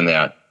enjoy doing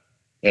that.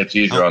 It's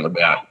easier on the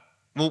back.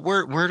 Well,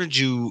 where did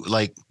you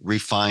like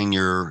refine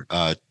your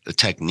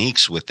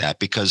techniques with that?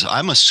 Because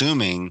I'm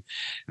assuming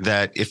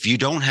that if you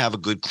don't have a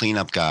good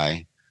cleanup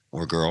guy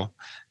or girl,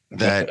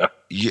 that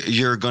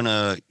you're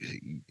gonna.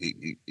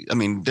 I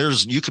mean,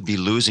 you could be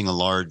losing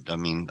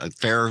a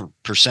fair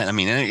percent. I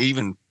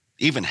mean,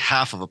 even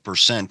half of a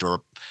percent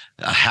or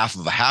a half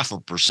of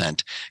a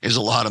percent is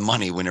a lot of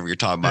money whenever you're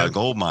talking about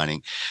gold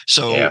mining.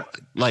 So,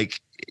 like,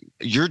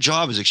 your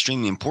job is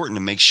extremely important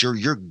to make sure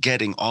you're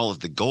getting all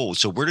of the gold.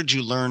 So where did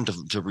you learn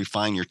to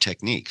refine your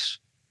techniques?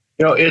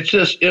 You know,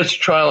 it's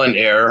trial and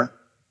error.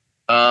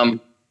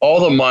 All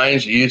the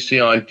mines that you see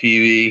on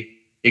TV,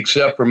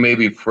 except for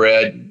maybe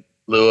Fred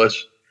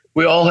Lewis,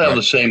 we all have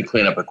the same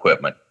cleanup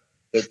equipment.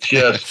 It's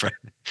just,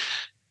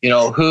 you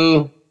know,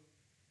 who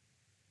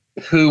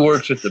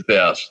works it the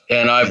best.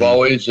 And I've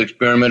always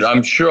experimented.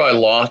 I'm sure I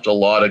lost a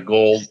lot of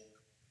gold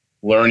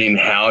learning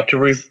how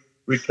to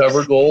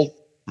recover gold.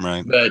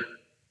 Right. But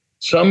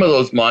some of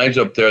those mines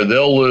up there,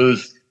 they'll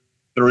lose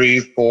 3,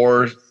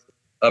 4,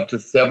 up to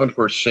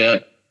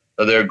 7%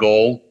 of their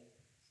gold.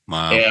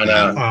 Wow. And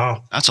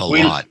wow, that's a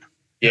lot.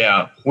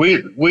 Yeah, we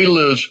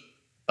lose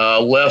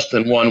less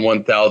than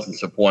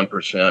 1/1000th of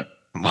 1%.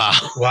 Wow.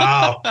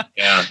 Wow.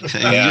 Yeah.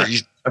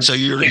 So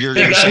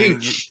you're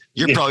saying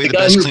you're probably the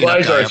best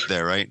cleanup guy up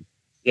there, right?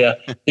 Yeah.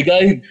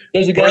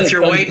 There's a guy worth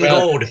your weight in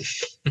gold.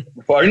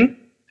 Pardon?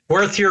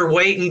 Worth your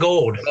weight in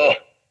gold.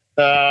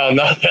 Oh,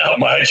 not that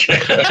much.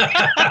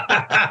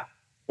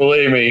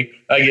 Believe me,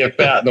 I get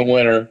fat in the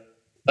winter.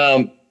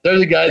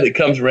 There's a guy that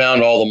comes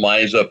around all the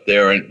mines up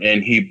there,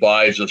 and he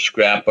buys a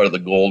scrap out of the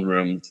gold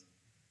rooms,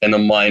 and the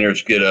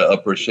miners get a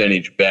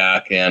percentage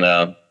back. And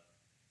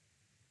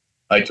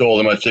I told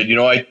him, I said, you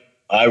know,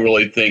 I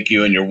really think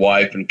you and your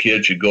wife and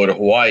kids should go to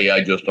Hawaii.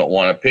 I just don't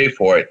want to pay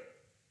for it.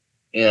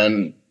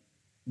 And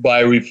by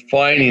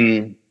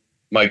refining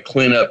my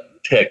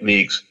cleanup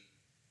techniques,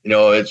 you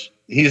know,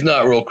 he's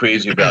not real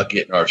crazy about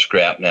getting our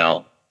scrap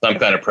now. I'm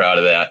kind of proud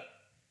of that.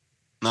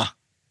 No,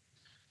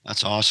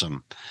 that's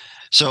awesome.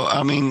 So,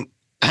 I mean,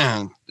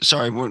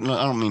 sorry, I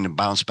don't mean to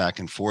bounce back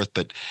and forth,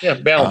 but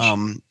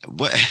bounce.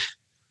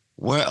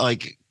 What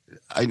like,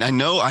 I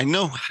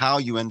know how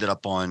you ended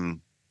up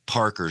on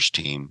Parker's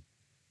team,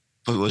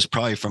 but it was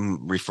probably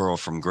from referral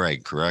from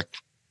Greg,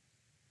 correct?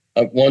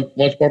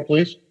 Once more,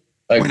 please.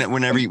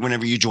 Whenever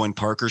you joined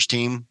Parker's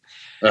team,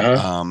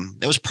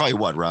 it was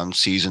probably around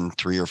season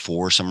 3 or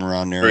 4, somewhere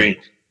around there. 3.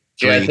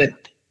 Yeah, I think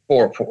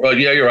 4. Well,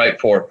 yeah, you're right.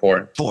 4.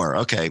 4.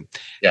 Okay.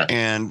 Yeah.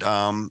 And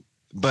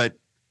but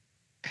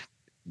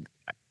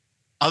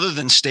other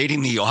than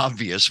stating the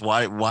obvious,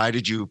 why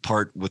did you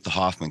part with the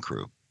Hoffman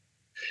crew?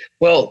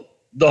 Well,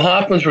 the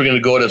Hoffmans were going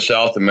to go to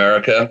South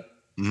America,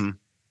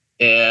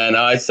 and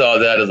I saw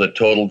that as a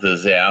total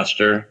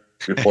disaster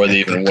before they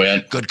even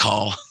went. Good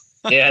call.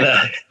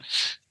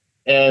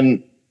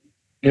 And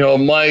you know,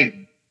 my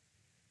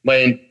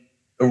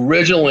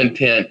original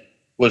intent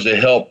was to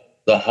help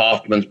the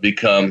Hoffmans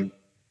become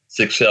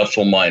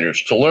successful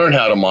miners, to learn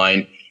how to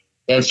mine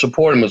and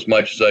support them as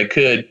much as I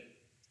could.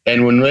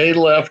 And when they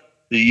left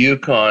the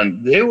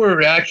Yukon, they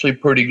were actually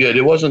pretty good.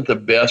 It wasn't the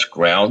best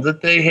ground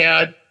that they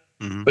had,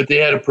 but they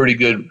had a pretty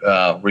good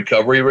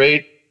recovery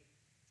rate.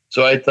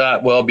 So I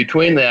thought, well,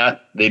 between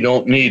that, they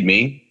don't need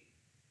me.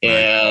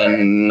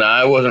 And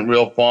I wasn't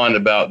real fond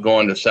about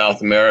going to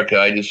South America.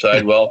 I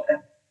decided, well,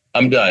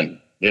 I'm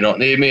done. They don't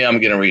need me.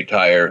 I'm going to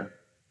retire.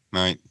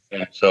 Right.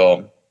 And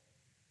so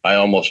I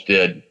almost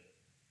did.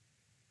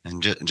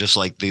 And just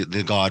like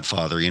the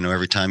Godfather, you know,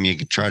 every time you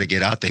try to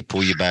get out, they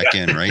pull you back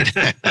in, right?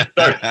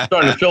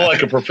 Starting to feel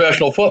like a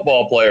professional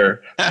football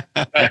player.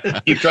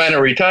 I keep trying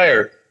to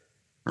retire.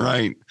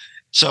 Right.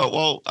 So,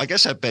 well, I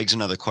guess that begs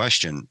another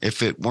question.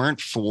 If it weren't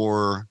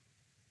for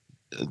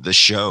the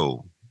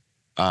show,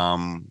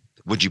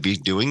 would you be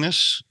doing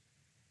this?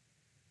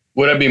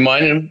 Would I be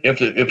minding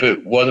if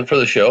it wasn't for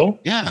the show?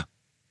 Yeah.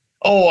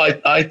 Oh,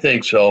 I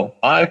think so.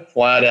 I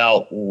flat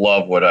out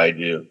love what I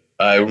do.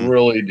 I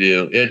really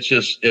do.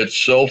 It's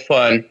so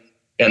fun.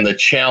 And the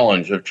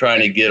challenge of trying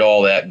to get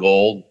all that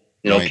gold,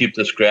 keep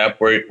the scrap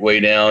way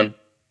down.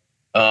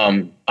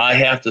 I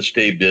have to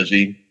stay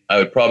busy. I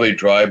would probably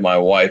drive my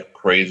wife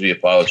crazy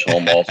if I was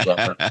home all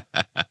summer.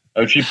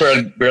 She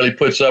barely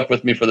puts up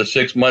with me for the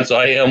 6 months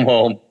I am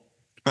home.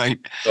 Right.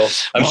 So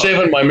I'm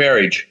saving my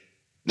marriage.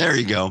 There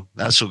you go.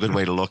 That's a good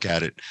way to look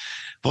at it.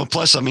 Well,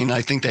 plus, I mean,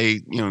 I think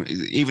they,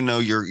 even though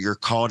you're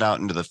called out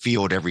into the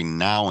field every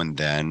now and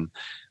then,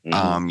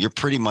 you're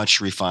pretty much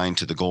refined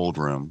to the gold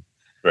room.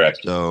 Correct.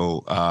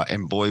 So,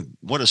 and boy,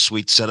 what a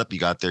sweet setup you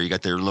got there. You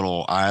got their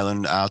little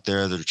island out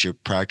there that you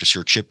practice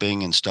your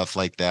chipping and stuff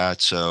like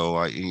that.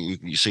 So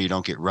you say you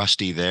don't get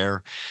rusty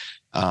there.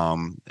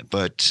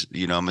 But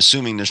I'm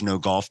assuming there's no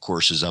golf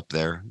courses up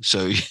there.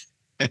 So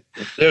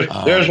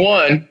there's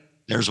one.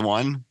 There's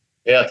one.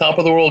 Yeah, top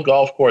of the world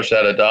golf course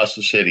out of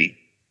Dawson City.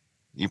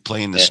 You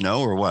play in the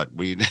snow or what?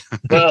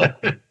 Well,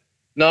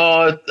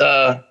 no,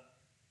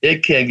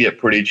 it can get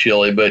pretty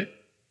chilly, but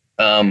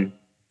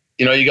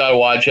you got to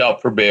watch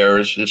out for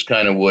bears. It's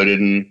kind of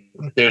wooded, and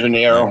there's an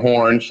air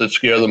horns that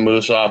scare the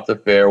moose off the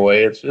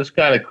fairway. It's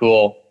kind of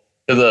cool.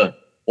 The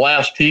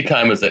last tee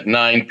time is at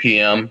 9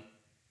 p.m.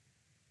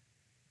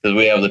 because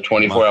we have the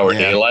 24-hour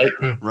daylight.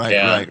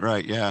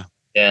 Right, yeah.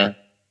 Yeah,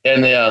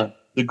 and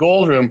the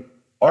gold room.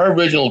 Our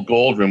original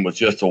gold room was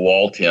just a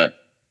wall tent,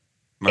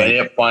 and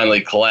it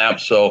finally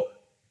collapsed. So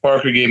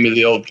Parker gave me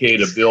the okay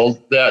to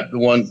build that,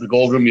 the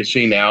gold room you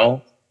see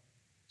now.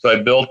 So I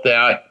built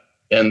that,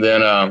 and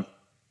then I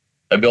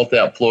built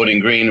that floating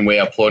green, and we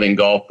have floating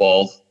golf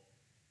balls.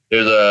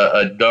 There's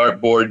a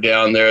dart board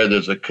down there.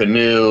 There's a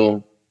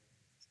canoe,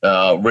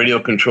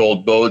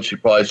 radio-controlled boats. You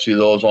probably see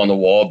those on the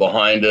wall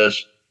behind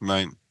us.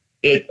 Right.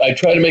 I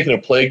try to make it a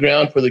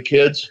playground for the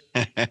kids,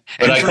 but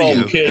I call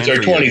them kids.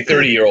 They're 20,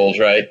 30-year-olds,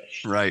 right?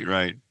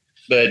 Right.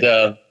 But,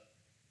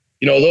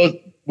 those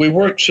we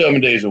work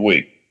 7 days a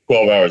week,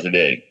 12 hours a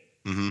day.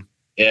 Mm-hmm.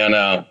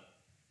 And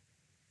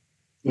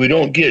we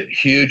don't get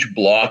huge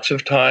blocks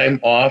of time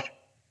off.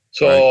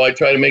 So I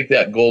try to make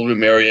that gold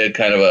room area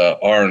kind of a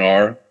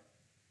R&R.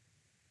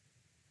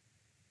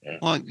 Yeah.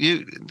 Well,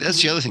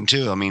 that's the other thing,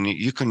 too. I mean,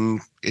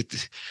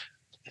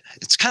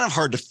 it's kind of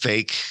hard to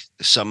fake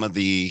some of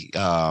the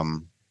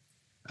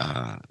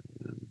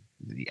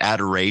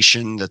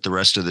adoration that the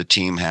rest of the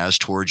team has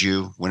towards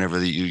you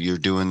whenever you're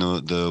doing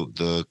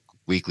the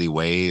weekly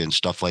weigh and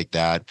stuff like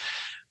that.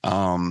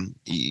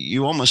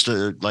 You almost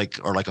are like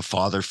a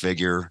father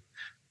figure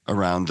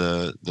around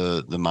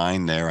the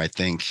mine there, I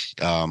think.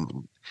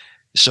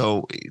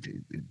 So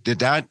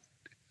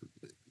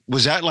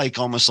was that like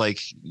almost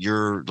like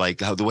you're like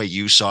how the way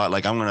you saw it?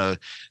 Like, I'm going to,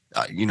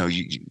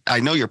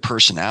 I know your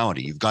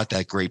personality. You've got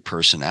that great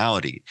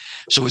personality.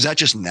 So is that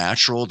just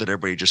natural that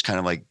everybody just kind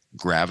of like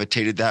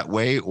gravitated that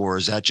way? Or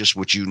is that just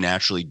what you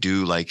naturally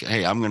do? Like,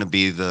 hey, I'm going to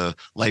be the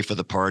life of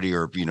the party,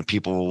 or,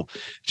 people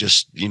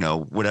just,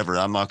 whatever.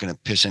 I'm not going to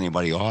piss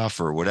anybody off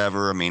or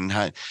whatever. I mean,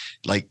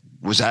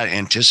 was that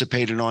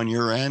anticipated on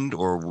your end,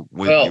 or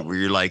were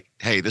you like,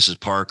 hey, this is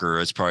Parker,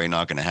 it's probably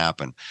not going to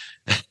happen?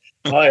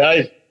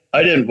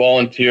 I didn't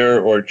volunteer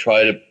or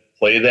try to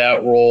play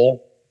that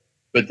role.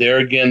 But there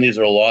again, these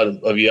are a lot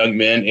of young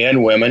men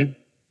and women.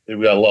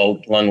 We've got a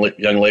lot of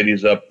young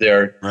ladies up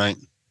there. Right.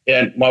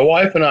 And my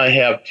wife and I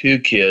have 2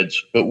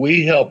 kids, but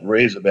we helped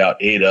raise about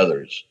 8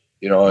 others,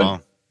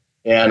 Wow.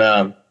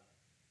 And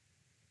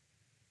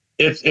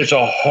it's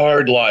a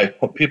hard life.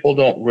 People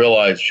don't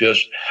realize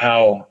just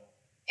how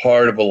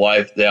hard of a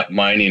life that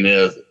mining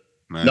is.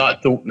 Right.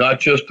 Not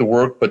just the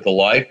work, but the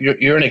life.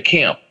 You're in a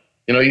camp.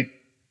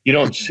 You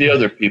don't see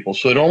other people.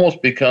 So it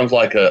almost becomes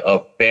like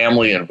a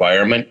family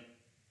environment.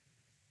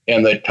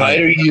 And the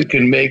tighter you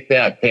can make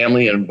that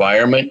family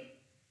environment,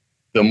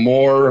 the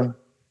more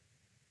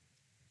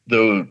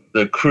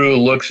the crew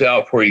looks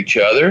out for each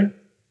other,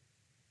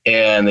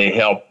 and they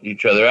help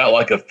each other out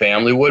like a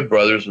family would,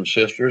 brothers and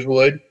sisters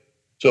would.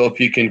 So if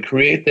you can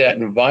create that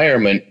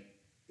environment,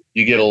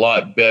 you get a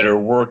lot better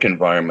work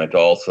environment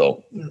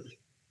also.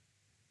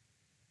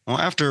 Well,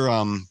 after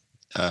and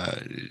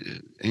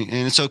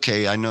it's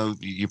okay. I know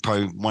you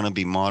probably want to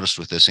be modest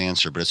with this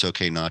answer, but it's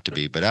okay not to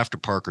be. But after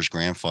Parker's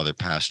grandfather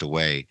passed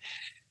away,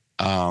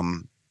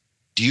 do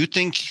you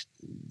think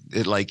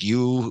it like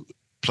you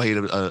played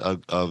a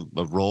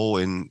role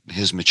in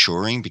his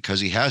maturing, because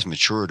he has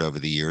matured over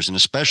the years, and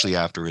especially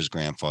after his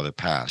grandfather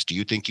passed? Do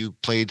you think you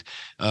played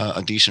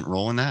a decent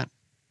role in that?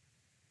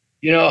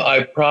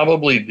 I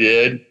probably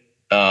did.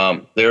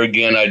 There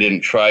again, I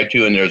didn't try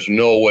to, and there's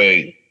no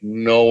way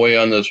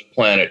on this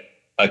planet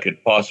I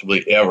could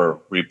possibly ever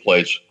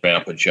replace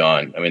Grandpa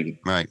John. I mean,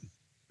 right.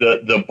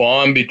 The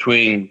bond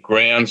between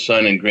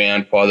grandson and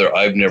grandfather,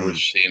 I've never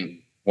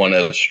seen one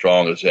as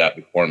strong as that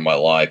before in my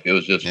life. It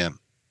was just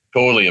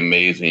totally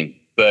amazing.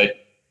 But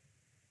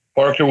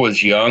Parker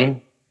was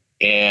young,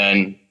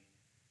 and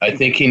I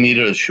think he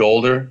needed a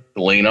shoulder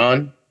to lean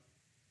on.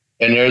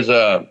 And there's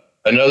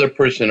another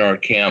person in our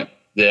camp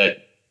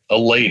a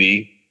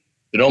lady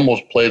that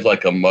almost plays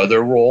like a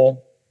mother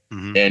role.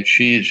 Mm-hmm. And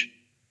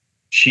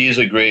she's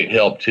a great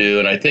help too.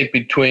 And I think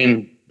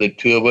between the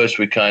two of us,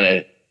 we kind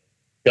of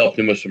helped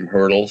him with some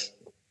hurdles.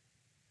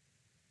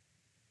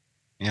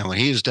 Yeah, well,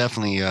 he's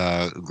definitely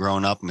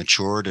grown up,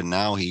 matured, and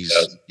now he's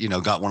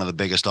got one of the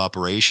biggest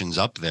operations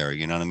up there.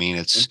 You know what I mean?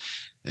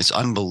 It's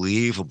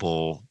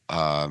unbelievable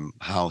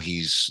how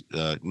he's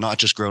not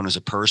just grown as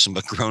a person,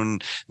 but grown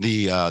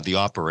the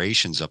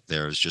operations up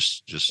there is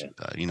just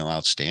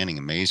outstanding,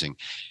 amazing.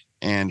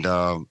 And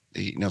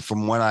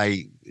from what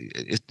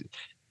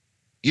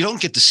you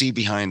don't get to see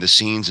behind the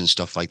scenes and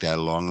stuff like that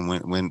along.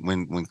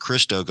 When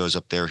Christo goes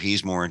up there,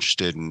 he's more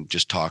interested in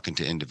just talking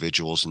to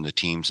individuals and the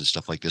teams and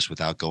stuff like this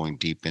without going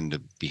deep into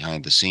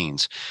behind the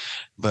scenes.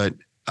 But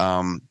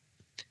the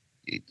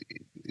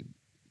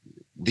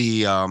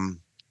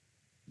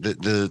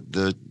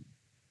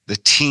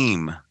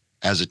team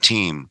as a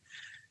team,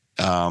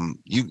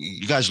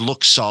 you guys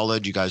look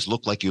solid. You guys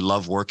look like you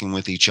love working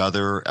with each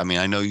other. I mean,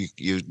 I know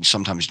you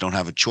sometimes don't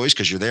have a choice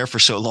because you're there for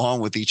so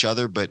long with each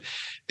other, but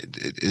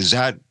is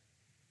that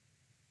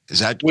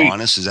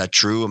honest? Is that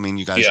true? I mean,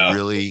 you guys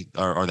really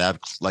are that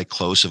like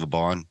close of a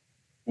bond?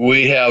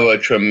 We have a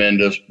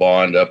tremendous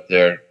bond up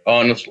there.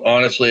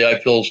 Honestly, I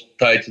feel as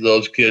tight to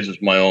those kids as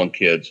my own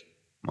kids.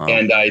 Wow.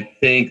 And I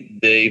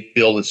think they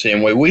feel the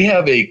same way. We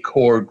have a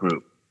core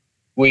group.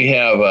 We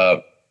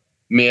have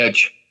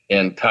Mitch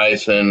and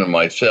Tyson and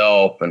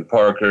myself and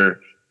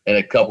Parker and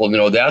a couple,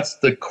 that's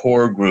the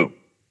core group.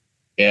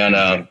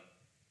 And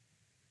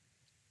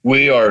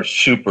we are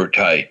super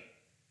tight.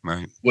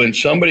 Right. When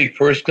somebody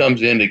first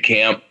comes into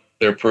camp,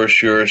 their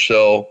first year or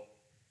so,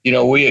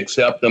 we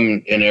accept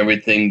them and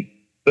everything,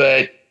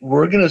 but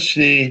we're going to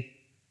see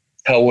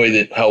how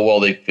well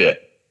they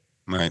fit.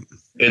 Right.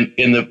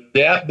 In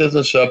that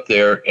business up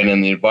there and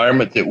in the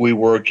environment that we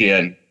work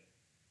in,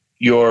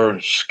 your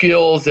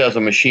skills as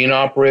a machine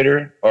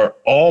operator are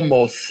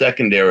almost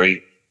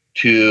secondary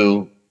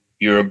to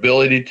your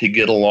ability to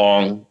get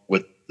along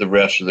with the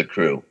rest of the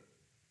crew.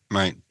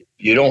 Right.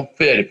 You don't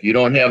fit. If you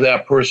don't have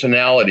that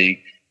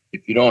personality,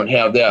 if you don't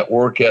have that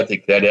work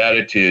ethic, that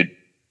attitude,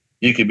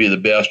 you could be the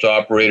best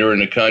operator in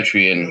the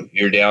country and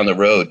you're down the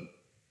road.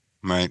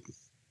 Right.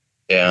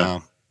 Yeah.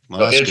 Wow.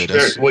 Well, that's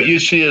good. What you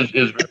see is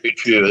very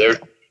true. They're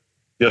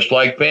just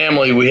like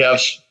family. We have,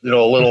 a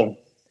little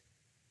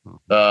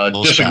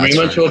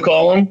disagreements, we'll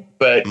call them,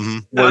 but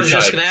I was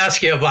just going to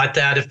ask you about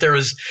that. If there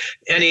was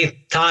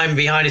any time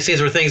behind the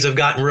scenes where things have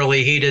gotten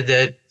really heated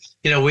that,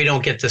 we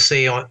don't get to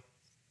see on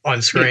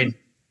screen.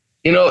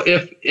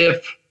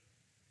 If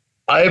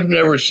I've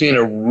never seen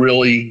a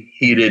really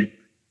heated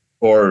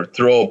or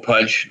throw a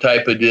punch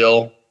type of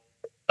deal.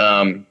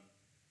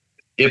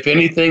 If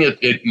anything,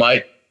 it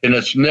might, and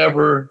it's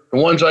never, the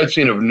ones I've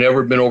seen have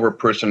never been over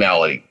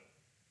personality.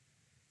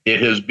 It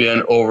has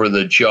been over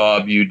the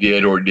job you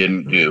did or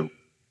didn't do.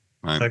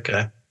 Right.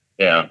 Okay.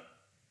 Yeah.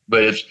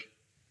 But it's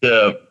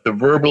the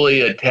verbally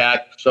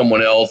attack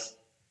someone else.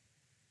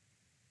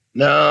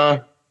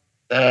 No,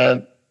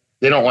 they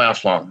don't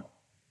last long.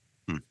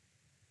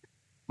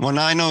 Well,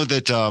 now I know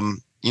that,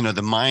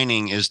 the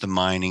mining is the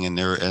mining and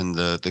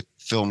the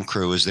film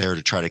crew is there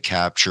to try to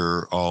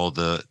capture all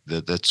the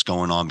that's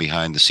going on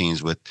behind the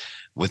scenes with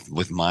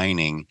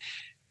mining.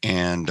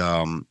 And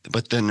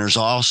but then there's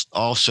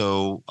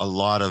also a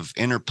lot of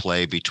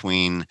interplay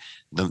between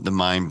the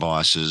mine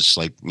bosses,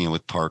 like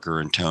with Parker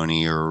and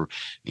Tony, or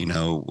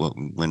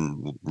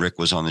when Rick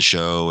was on the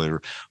show,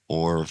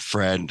 or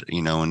Fred,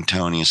 and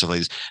Tony and stuff like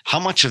this.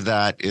 How much of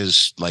that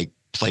is like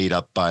played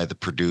up by the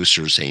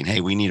producers saying,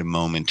 "Hey, we need a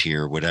moment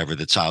here," whatever,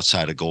 that's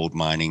outside of gold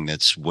mining,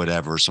 that's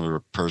whatever, some sort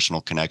of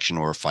personal connection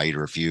or a fight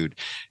or a feud?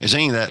 Is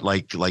any of that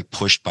like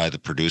pushed by the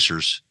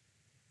producers?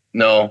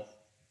 No,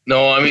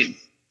 I mean.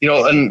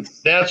 And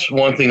that's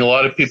one thing. A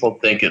lot of people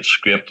think it's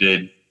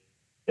scripted,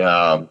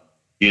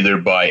 either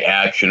by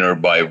action or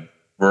by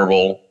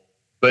verbal,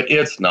 but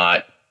it's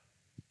not.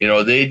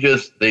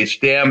 They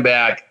stand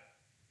back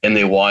and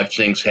they watch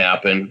things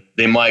happen.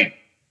 They might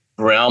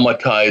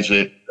dramatize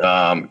it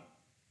on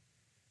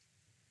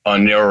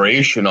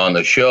narration on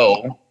the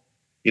show.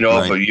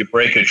 Right. If you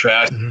break a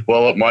track,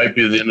 well, it might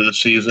be the end of the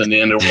season, the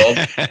end of the world.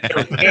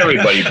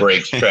 Everybody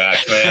breaks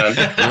tracks, man.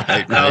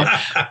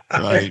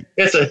 Right.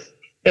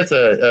 It's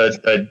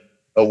a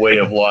way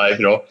of life,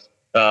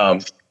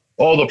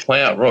 all the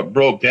plant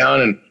broke down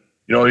and,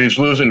 he's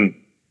losing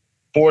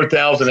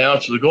 4,000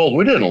 ounces of gold.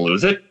 We didn't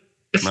lose it.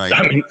 Right.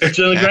 I mean, it's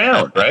in the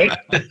ground, right?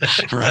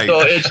 Right.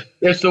 So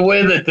it's the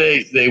way that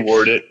they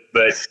word it,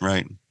 but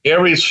right.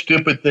 Every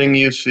stupid thing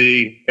you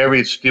see,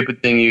 every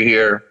stupid thing you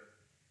hear,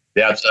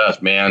 that's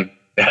us, man.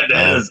 That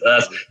is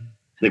us.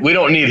 We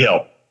don't need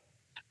help.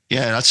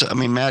 Yeah,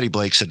 Matty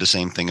Blake said the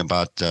same thing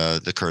about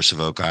the Curse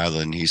of Oak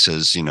Island. He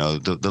says,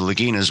 the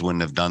Laginas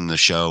wouldn't have done the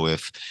show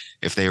if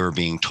they were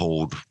being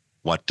told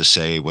what to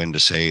say, when to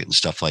say it, and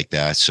stuff like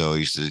that. So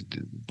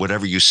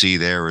whatever you see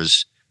there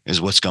is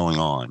what's going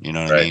on. You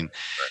know what I mean?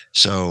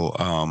 So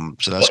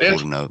that's cool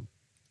to know.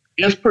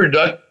 It's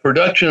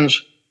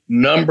production's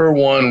number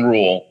one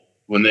rule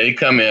when they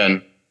come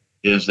in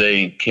is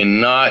they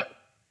cannot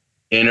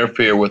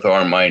interfere with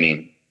our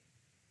mining.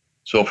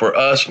 So for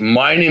us,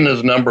 mining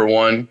is number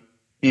one,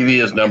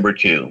 TV is number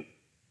two.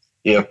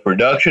 If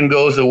production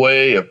goes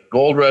away, if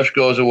Gold Rush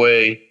goes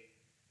away,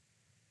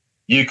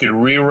 you could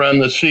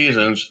rerun the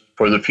seasons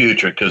for the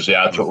future, because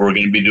that's what we're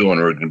going to be doing.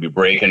 We're going to be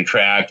breaking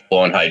tracks,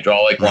 blowing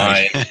hydraulic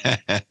lines,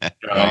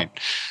 right.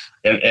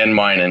 and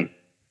mining.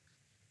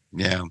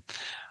 Yeah.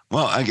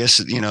 Well, I guess,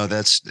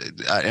 that's,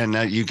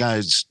 and you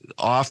guys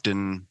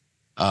often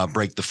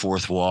break the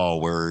fourth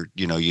wall where,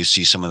 you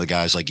see some of the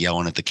guys like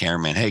yelling at the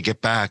cameraman, hey,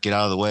 get back, get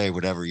out of the way,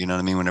 whatever, you know what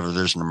I mean? Whenever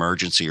there's an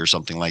emergency or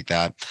something like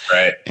that.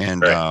 Right.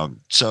 And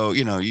so,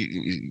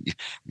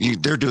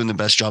 they're doing the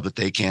best job that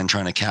they can,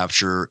 trying to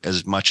capture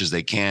as much as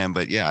they can.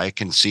 But yeah, I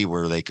can see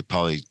where they could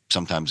probably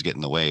sometimes get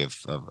in the way of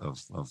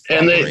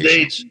and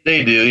they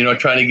do,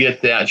 trying to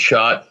get that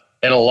shot.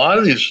 And a lot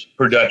of these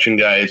production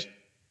guys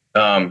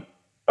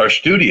are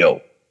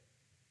studio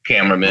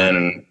cameramen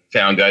and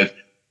sound guys.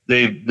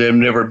 They've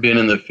never been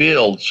in the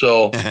field.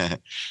 So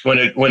when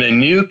a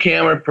new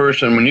camera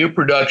person, when new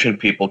production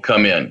people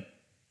come in,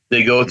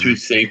 they go through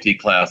safety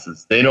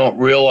classes. They don't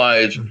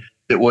realize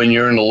that when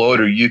you're in the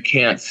loader, you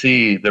can't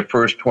see the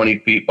first 20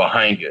 feet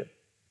behind you.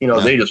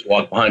 They just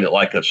walk behind it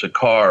like a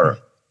Sakar.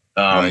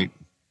 Right.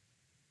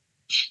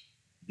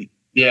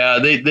 Yeah,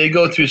 they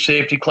go through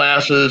safety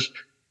classes.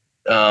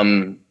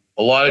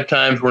 A lot of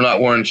times we're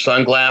not wearing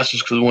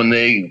sunglasses because when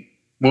they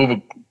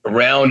move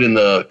around in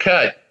the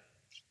cut,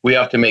 we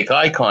have to make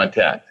eye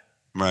contact.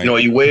 Right.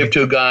 You wave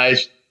to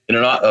guys, and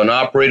an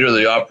operator,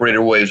 the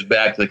operator waves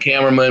back to the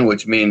cameraman,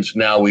 which means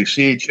now we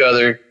see each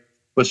other.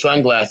 With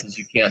sunglasses,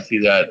 you can't see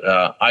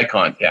that eye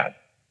contact.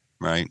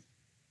 Right.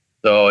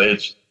 So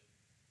it's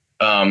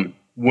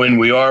when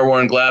we are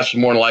wearing glasses,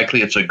 more than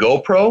likely it's a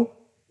GoPro.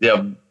 They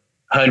have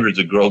hundreds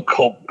of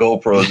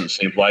GoPros, it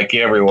seems like,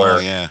 everywhere. Oh,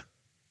 yeah.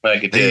 I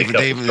could tell you a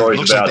couple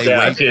stories about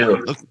that,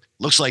 too.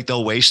 Looks like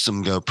they'll waste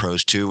some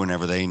GoPros, too,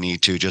 whenever they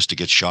need to, just to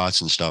get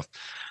shots and stuff.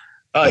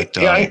 I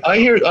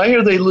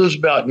hear they lose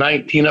about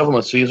 19 of them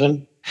a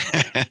season.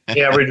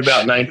 They average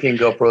about 19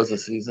 GoPros a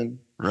season.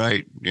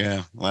 Right.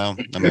 Yeah. Well,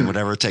 I mean,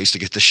 whatever it takes to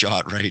get the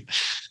shot, right?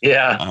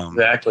 Yeah,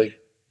 exactly.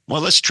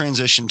 Well, let's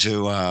transition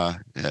to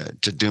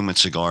Doom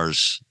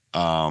Cigars.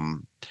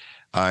 I'm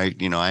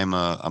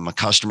a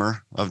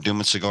customer of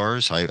Doom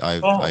Cigars. I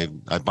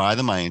buy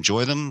them. I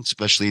enjoy them,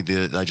 especially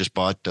I just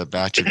bought a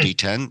batch of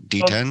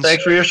D10s. Well,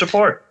 thanks for your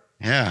support.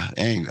 Yeah.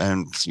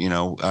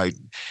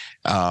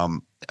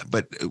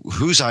 But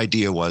whose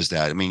idea was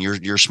that? I mean,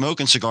 you're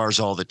smoking cigars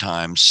all the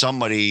time.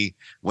 Somebody,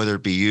 whether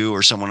it be you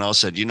or someone else,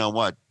 said, you know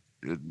what,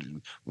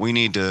 we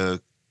need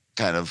to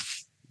kind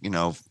of,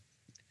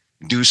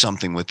 do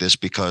something with this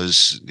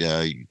because,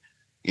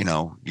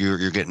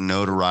 you're getting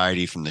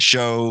notoriety from the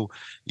show.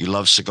 You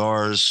love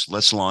cigars.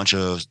 Let's launch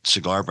a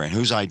cigar brand.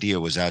 Whose idea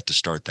was that to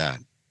start that?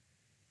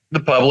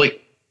 The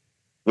public.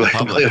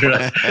 Believe it or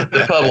not.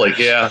 The public,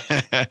 yeah.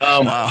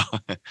 Wow.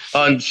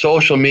 On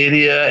social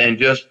media and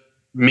just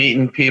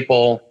meeting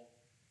people.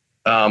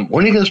 When are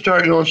you going to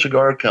start your own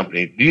cigar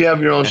company? Do you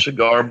have your own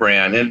cigar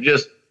brand? And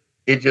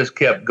it just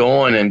kept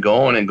going and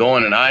going and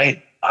going. And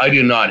I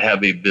do not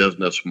have a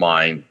business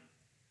mind.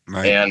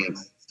 Right. And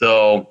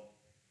so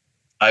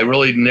I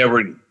really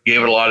never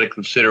gave it a lot of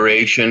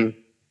consideration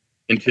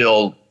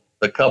until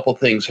a couple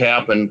things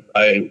happened.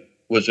 I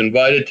was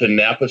invited to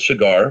Napa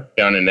Cigar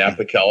down in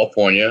Napa,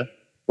 California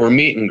for a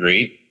meet and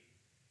greet.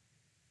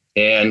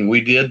 And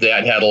we did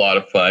that, had a lot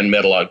of fun,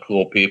 met a lot of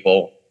cool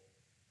people.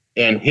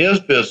 And his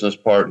business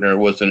partner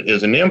is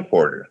an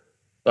importer.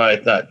 So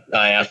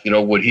I asked,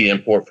 would he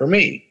import for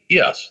me?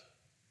 Yes.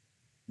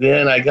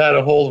 Then I got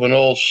a hold of an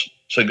old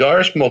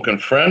cigar smoking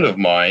friend of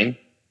mine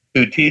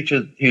who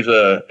teaches, he's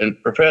a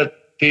professor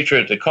teacher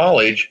at the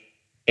college,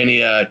 and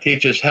he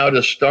teaches how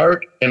to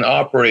start and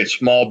operate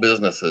small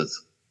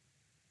businesses.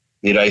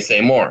 Need I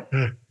say more?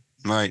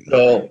 Right.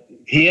 So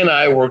he and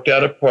I worked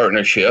out a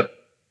partnership,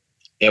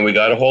 and we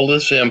got a hold of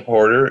this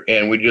importer,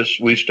 and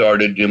we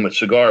started Doom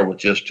Cigar with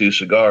just 2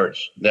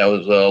 cigars. That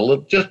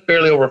was just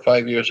barely over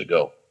 5 years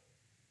ago.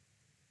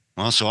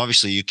 Well, so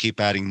obviously you keep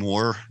adding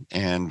more,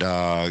 and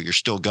you're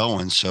still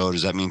going. So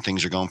does that mean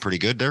things are going pretty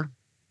good there?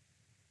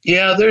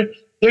 Yeah,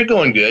 they're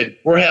going good.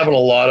 We're having a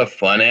lot of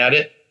fun at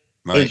it.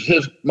 Right.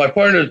 My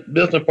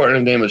business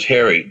partner's name is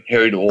Harry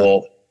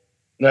DeWolf.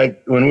 And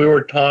when we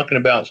were talking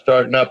about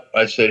starting up,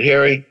 I said,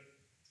 Harry,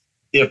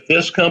 if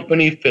this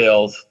company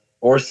fails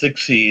or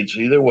succeeds,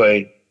 either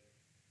way,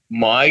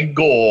 my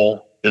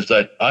goal is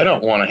that I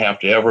don't want to have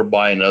to ever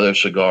buy another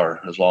cigar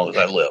as long as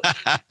I live.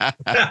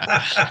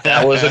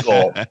 That was a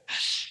goal.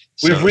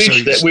 We've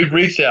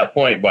reached that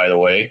point, by the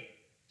way.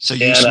 So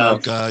you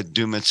smoke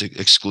Doomits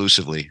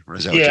exclusively, or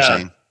is that what you're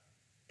saying?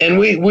 And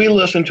we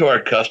listen to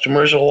our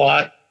customers a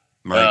lot,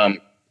 right.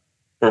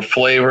 For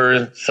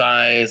flavor,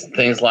 size,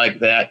 things like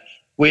that.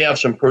 We have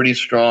some pretty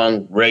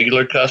strong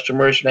regular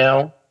customers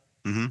now.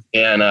 Mm-hmm.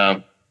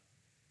 And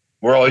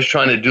we're always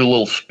trying to do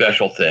little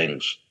special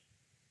things.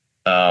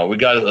 We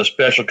got a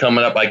special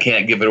coming up. I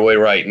can't give it away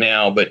right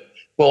now, but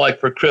like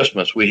for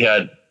Christmas, we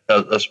had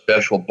a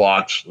special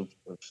box of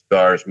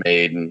cigars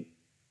made and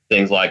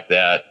things like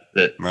that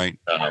Right.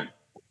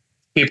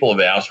 People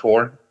have asked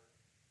for.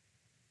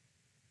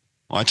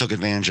 Well, I took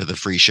advantage of the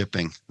free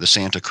shipping, the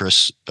Santa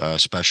Chris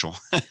special.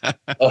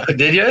 Oh,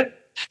 did you?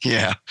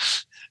 Yeah.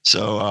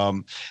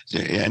 So,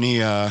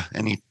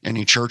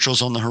 any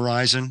Churchills on the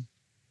horizon?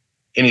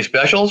 Any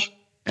specials?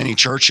 Any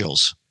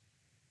Churchills?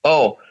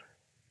 Oh,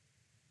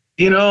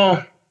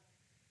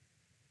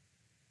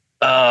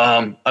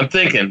 I'm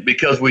thinking,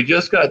 because we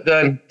just got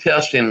done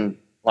testing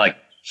like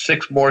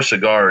 6 more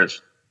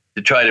cigars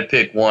to try to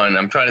pick one.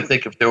 I'm trying to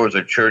think if there was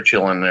a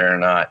Churchill in there or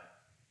not.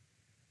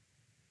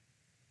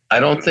 I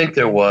don't think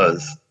there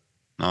was.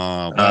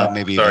 Well,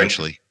 maybe sorry.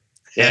 eventually.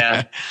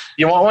 Yeah.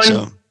 You want one?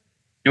 So,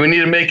 Do we need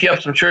to make you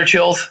up some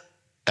Churchills?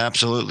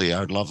 absolutely, I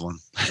would love one.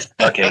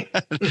 Okay.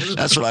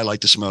 That's what I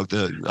like to smoke.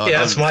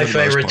 That's my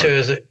favorite too.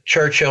 Is it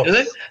Churchill?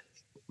 Is it?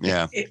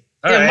 Yeah.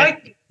 All Yeah,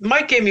 right.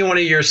 Mike gave me one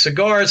of your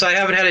cigars. I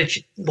haven't had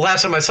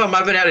last time I saw him, I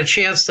haven't had a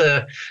chance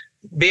to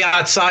be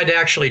outside to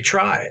actually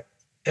try it.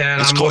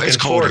 And It's I'm cold. looking It's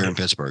cold forward here to in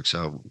Pittsburgh,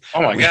 so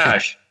Oh my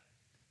gosh.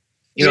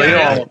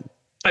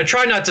 I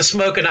try not to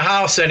smoke in the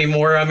house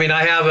anymore. I mean,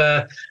 I have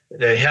the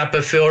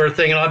HEPA filter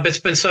thing, and it's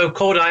been so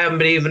cold I haven't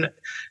been even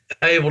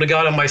able to go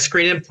out on my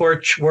screen-in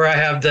porch where I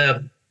have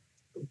the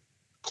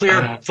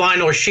clear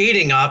vinyl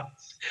sheeting up.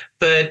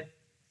 But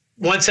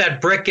once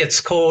that brick gets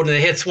cold and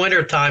it hits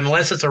wintertime,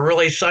 unless it's a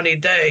really sunny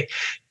day,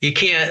 you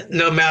can't,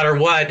 no matter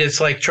what, it's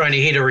like trying to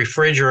heat a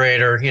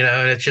refrigerator,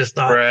 and it's just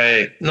not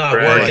Right.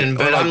 working.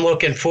 But I'm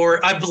looking forward.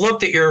 I've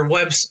looked at your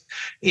webs,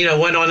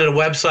 went onto the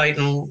website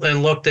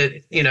and looked at,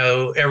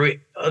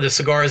 every the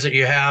cigars that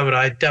you have, and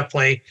I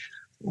definitely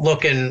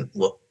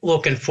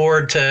looking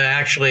forward to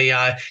actually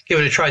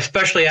giving it a try,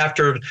 especially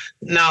after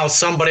now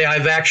somebody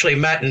I've actually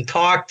met and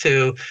talked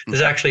to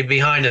is actually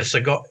behind a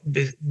cigar.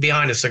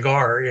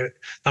 I'm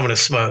going to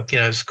smoke.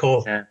 It's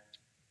cool. Yeah.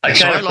 I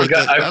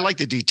forgot. like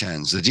the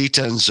D10s. The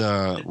D10s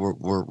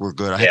were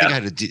good. I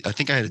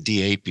think I had a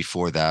D8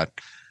 before that.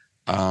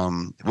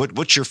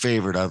 What's your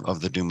favorite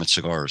of the Dumet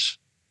cigars?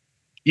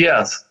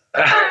 Yes.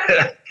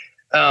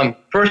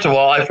 First of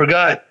all, I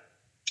forgot.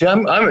 See,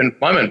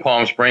 I'm in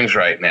Palm Springs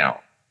right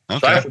now. Okay.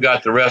 So I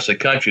forgot the rest of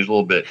the country is a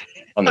little bit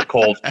on the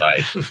cold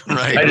side.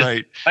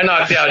 Right. I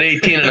knocked out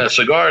 18 in a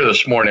cigar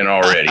this morning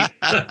already.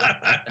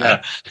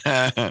 But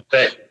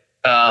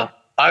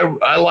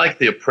I like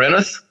the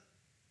Apprentice.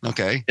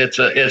 Okay. It's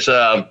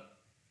a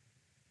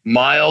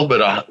mild,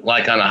 but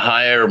like on a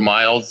higher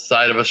mild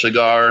side of a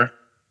cigar.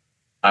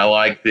 I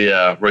like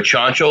the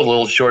Rechancho,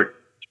 little short,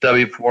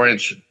 stubby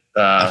 4-inch.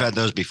 I've had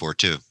those before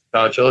too.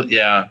 Rechancho,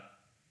 yeah,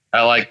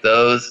 I like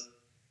those.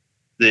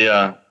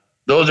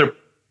 Those are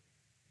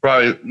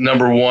probably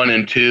number 1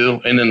 and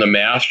 2, and then the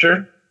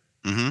Master,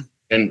 and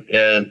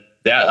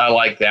that I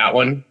like that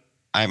one.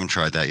 I haven't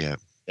tried that yet.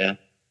 Yeah,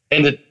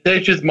 and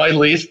it's just my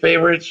least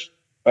favorites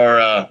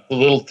are the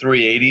little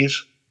 380s,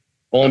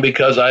 only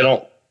because I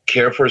don't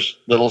care for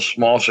little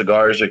small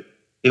cigars.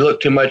 They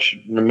look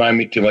remind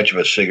me too much of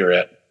a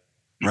cigarette.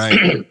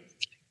 Right.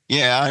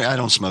 Yeah, I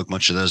don't smoke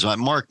much of those.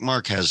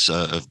 Mark has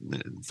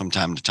from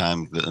time to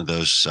time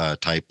those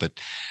type, but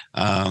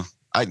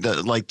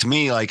to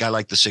me, I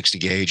like the 60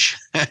 gauge,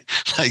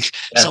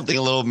 something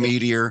a little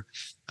meatier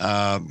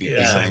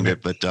behind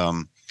it. But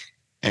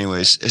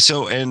anyways,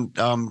 so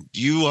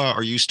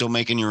are you still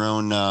making your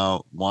own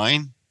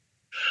wine?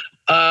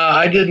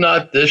 I did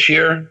not this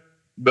year,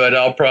 but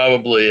I'll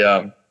probably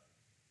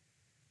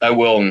I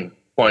will in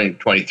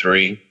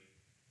 2023.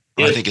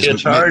 I think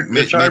it's hard.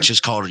 Mitch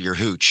has called it your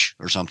hooch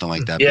or something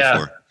like that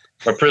before.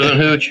 A prison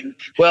hooch.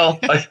 Well,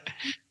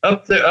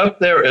 up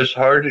there is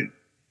hard.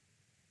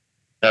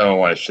 I don't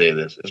want to say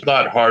this. It's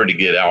not hard to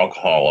get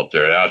alcohol up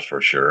there. That's for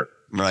sure.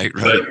 Right.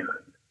 But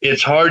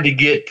it's hard to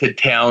get to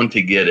town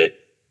to get it,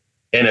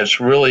 and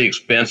it's really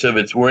expensive.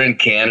 We're in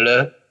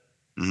Canada,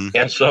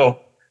 and so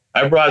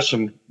I brought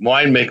some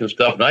winemaking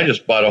stuff, and I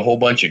just bought a whole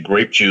bunch of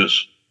grape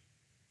juice,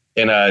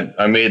 and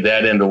I made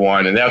that into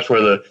wine, and that's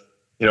where the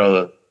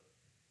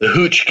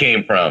hooch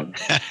came from.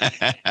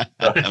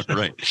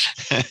 Right.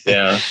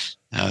 Yeah.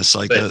 It's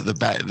like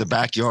the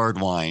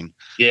backyard wine.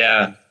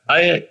 Yeah.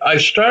 I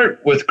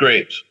start with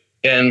grapes,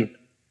 and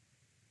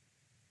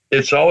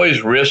it's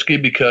always risky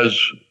because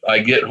I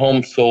get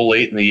home so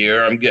late in the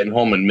year. I'm getting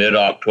home in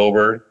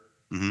mid-October,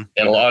 and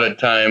a lot of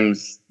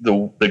times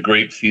the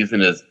grape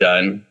season is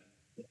done.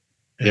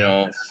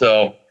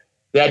 So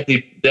that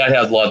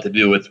has a lot to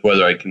do with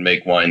whether I can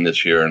make wine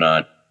this year or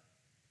not.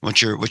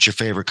 What's your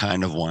favorite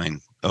kind of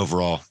wine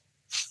overall?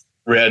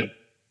 Red.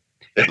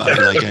 Any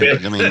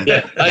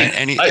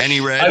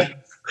red?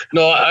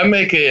 I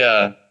make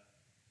a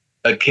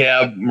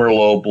Cab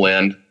Merlot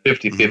blend,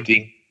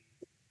 50-50.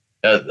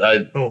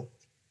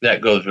 That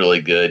goes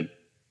really good.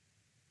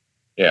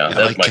 Yeah,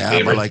 that's my Cab.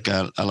 favorite.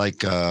 I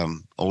like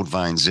Old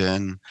Vine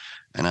Zin,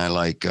 and I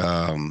like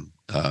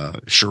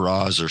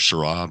Shiraz or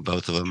Syrah,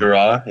 both of them.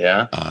 Syrah,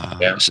 yeah.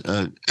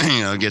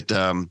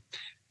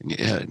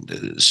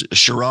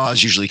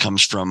 Shiraz usually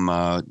comes from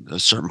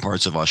certain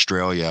parts of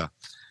Australia,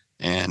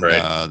 and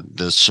Right.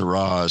 the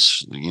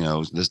Syrahs,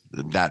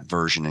 that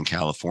version in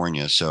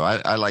California. So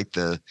I like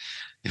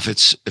if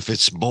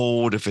it's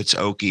bold, if it's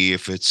oaky,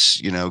 if it's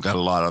got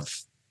a lot of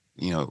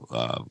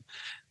uh,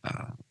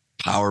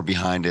 power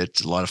behind it,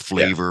 a lot of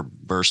flavor,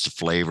 burst of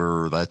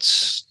flavor.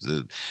 That's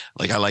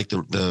I like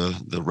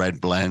the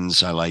red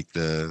blends. I like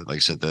like I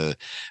said,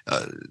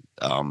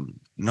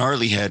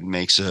 Gnarly Head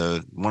makes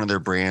one of their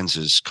brands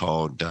is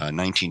called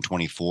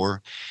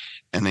 1924,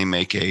 and they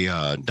make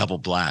a double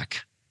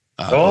black.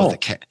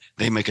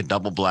 They make a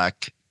double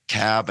black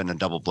cab and a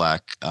double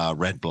black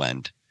red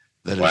blend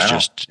that is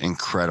just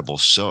incredible.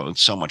 So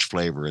much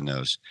flavor in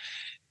those.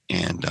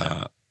 And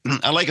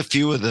I like a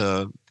few of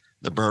the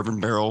bourbon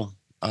barrel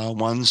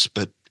ones,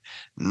 but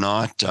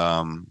not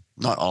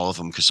all of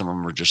them, because some of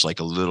them are just like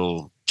a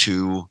little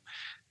too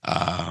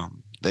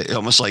they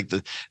almost like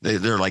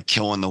they're like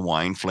killing the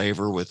wine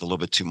flavor with a little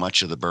bit too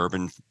much of the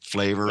bourbon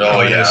flavor. Oh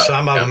yeah,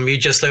 some of them you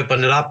just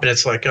open it up and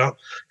it's like, oh.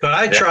 But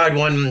I tried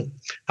one,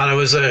 and it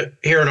was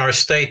here in our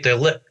state.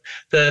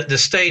 The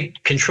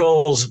state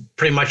controls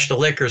pretty much the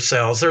liquor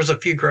sales. There's a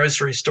few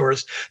grocery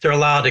stores they're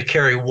allowed to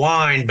carry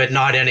wine, but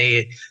not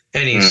any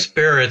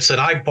spirits.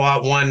 And I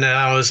bought one, and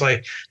I was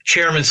like,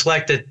 chairman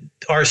selected.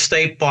 Our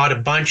state bought a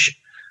bunch,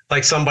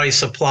 like somebody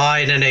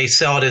supplied, and they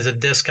sell it as a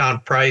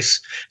discount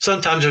price.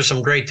 Sometimes there's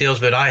some great deals,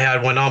 but I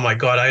had one. Oh my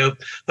God. I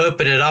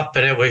opened it up,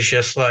 and it was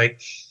just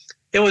like,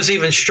 it was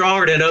even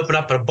stronger than open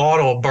up a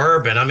bottle of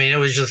bourbon. I mean, it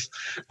was just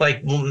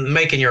like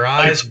making your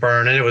eyes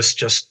burn, and it was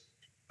just.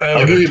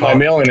 I'll give you my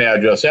mailing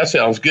address. That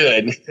sounds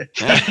good.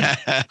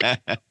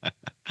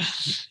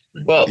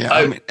 Well,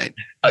 yeah,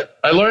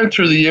 I learned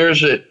through the years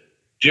that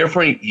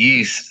different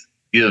yeast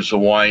gives the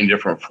wine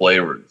different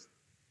flavors.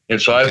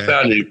 And so I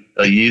found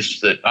a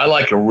yeast that I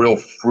like, a real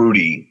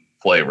fruity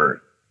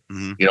flavor,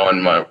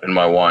 in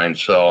my wine.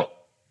 So,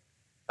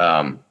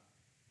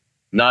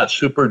 not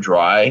super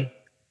dry,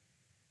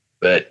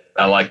 but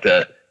I like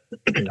that.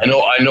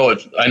 I know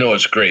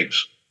it's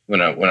grapes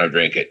when I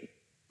drink it.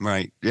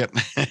 Right. Yep.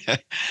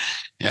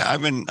 Yeah.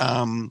 I've been,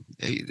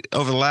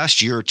 over the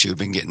last year or two,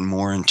 been getting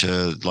more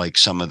into like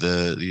some of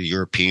the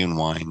European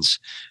wines,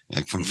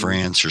 like from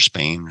France or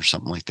Spain or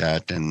something like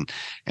that. And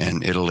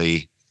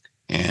Italy.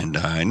 And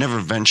I never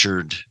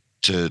ventured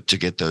to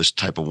get those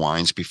type of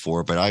wines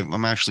before, but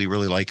I'm actually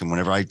really liking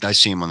whenever I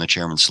see them on the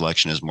chairman's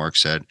selection, as Mark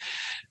said.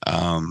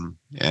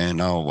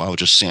 And I'll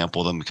just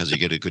sample them because you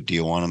get a good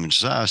deal on them and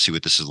just see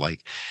what this is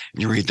like.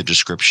 And you read the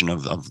description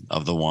of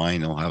the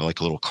wine. They'll have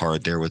like a little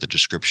card there with a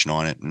description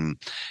on it. And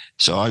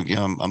so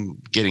I'm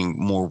getting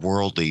more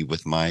worldly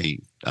with my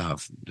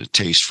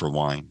taste for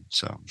wine.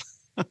 So,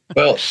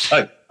 well,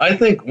 I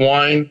think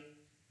wine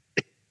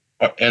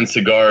and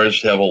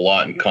cigars have a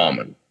lot in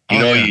common.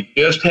 You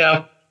just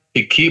have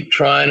to keep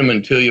trying them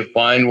until you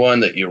find one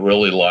that you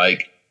really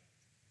like.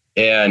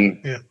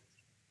 And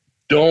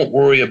don't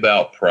worry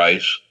about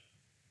price.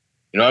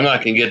 I'm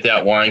not going to get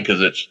that wine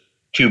because it's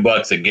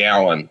 $2 a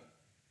gallon.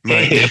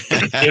 Right. If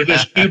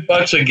it's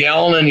 $2 a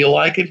gallon and you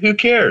like it, who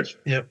cares?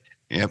 Yep.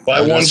 Buy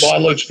one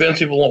bottle of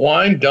expensive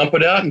wine, dump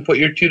it out, and put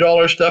your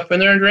 $2 stuff in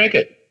there and drink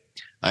it.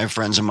 I have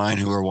friends of mine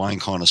who are wine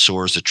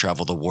connoisseurs that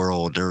travel the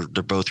world. They're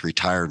both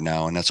retired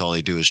now, and that's all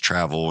they do is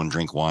travel and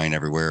drink wine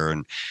everywhere.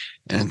 And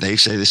they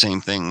say the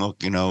same thing. Look,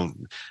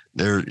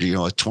 they're a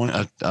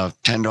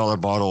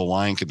 $10 bottle of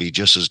wine could be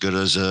just as good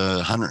as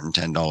a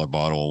 $110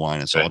 bottle of wine.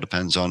 It all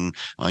depends on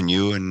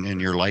you and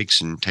your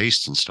likes and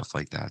tastes and stuff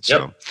like that.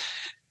 So,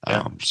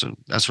 so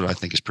that's what I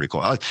think is pretty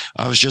cool.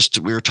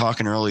 We were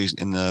talking early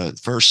in the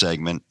first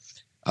segment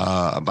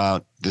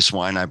about this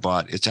wine I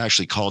bought. It's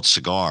actually called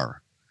Cigar.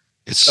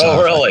 It's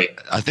really?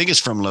 I think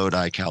it's from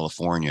Lodi,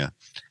 California,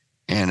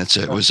 and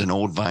it was an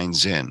Old Vine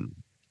Zin,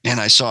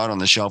 and I saw it on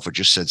the shelf. It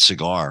just said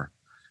Cigar,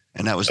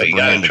 and that was the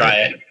brand. You gotta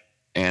try it.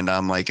 And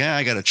I'm like,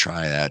 I got to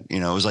try that.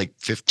 It was like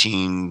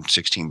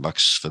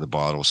 $15-$16 for the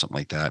bottle, something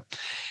like that.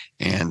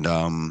 And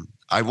to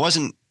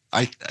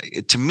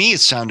me,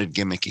 it sounded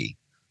gimmicky.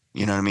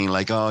 You know what I mean?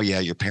 Like, oh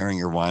yeah, you're pairing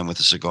your wine with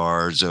a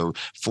cigar. So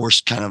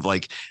kind of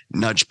like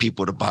nudge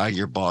people to buy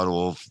your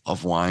bottle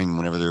of wine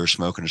whenever they were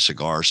smoking a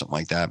cigar or something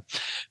like that.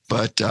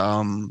 But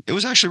it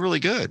was actually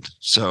really good.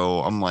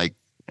 So I'm like,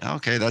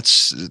 okay,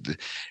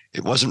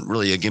 it wasn't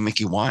really a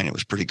gimmicky wine. It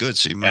was pretty good.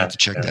 So you might have to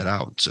check that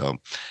out. So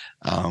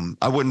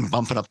I wouldn't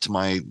bump it up to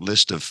my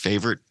list of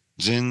favorite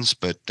Zins,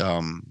 but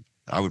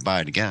I would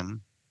buy it again.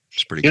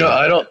 It's pretty good.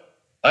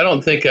 I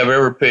don't think I've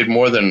ever paid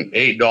more than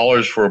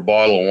 $8 for a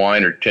bottle of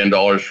wine or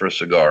 $10 for a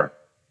cigar.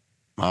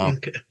 Wow.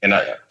 Okay. And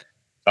I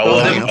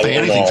don't pay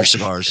anything for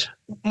cigars.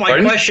 My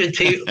question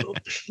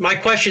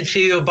to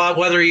you about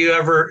whether you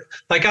ever,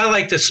 like, I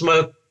like to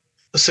smoke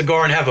a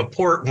cigar and have a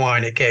port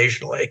wine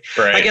occasionally.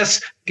 Right. I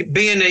guess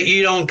being that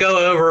you don't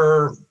go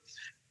over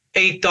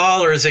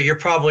 $8, that you're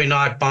probably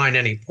not buying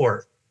any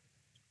port.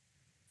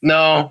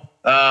 No,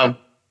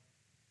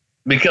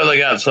 because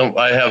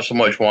I have so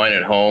much wine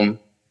at home.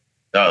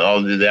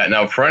 I'll do that.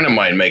 Now, a friend of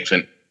mine makes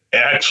an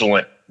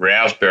excellent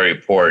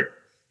raspberry port.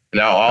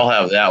 Now, I'll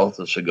have that with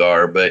a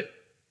cigar, but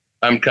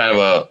I'm kind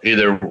of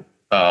either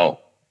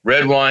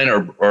red wine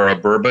or a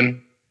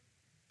bourbon.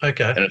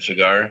 Okay. And a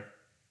cigar.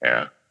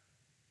 Yeah.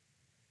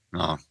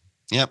 Oh,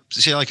 yep.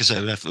 See, like I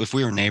said, if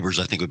we were neighbors,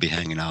 I think we'd be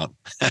hanging out.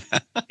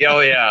 Oh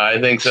yeah, I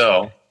think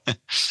so.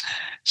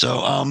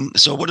 So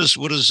what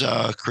does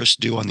Chris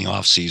do on the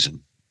off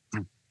season?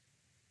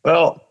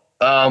 Well,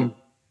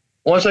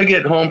 once I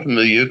get home from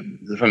the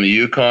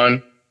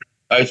Yukon,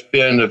 I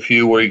spend a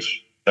few weeks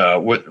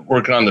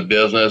working on the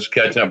business,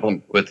 catching up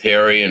with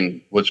Harry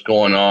and what's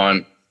going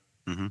on,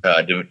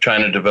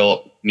 trying to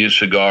develop new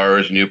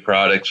cigars, new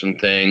products and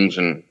things.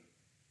 And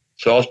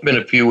so I'll spend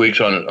a few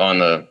weeks on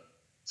the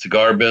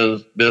cigar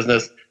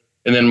business.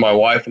 And then my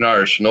wife and I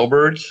are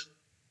snowbirds.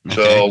 Okay.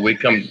 So we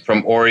come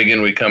from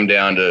Oregon, we come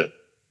down to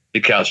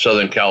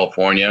Southern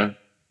California.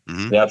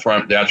 Mm-hmm. That's where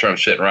I'm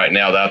sitting right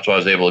now. That's why I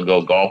was able to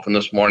go golfing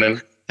this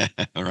morning.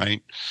 All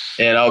right.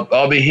 And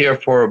I'll be here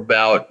for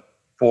about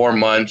 4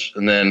 months,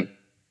 and then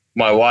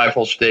my wife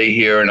will stay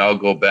here, and I'll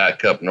go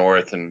back up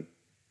north and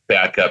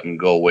back up and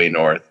go way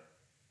north.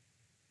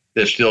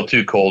 It's still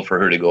too cold for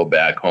her to go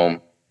back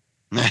home.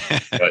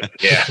 But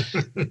yeah.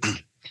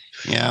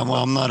 Yeah.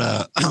 Well, I'm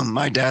not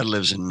my dad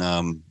lives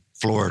in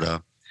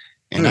Florida,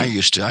 and I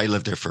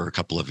lived there for a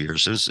couple of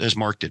years, as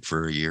Mark did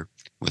for a year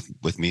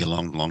with me a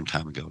long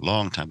time ago.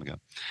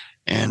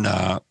 And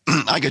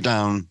I go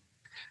down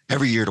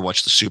every year to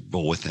watch the Super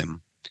Bowl with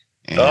him.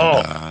 And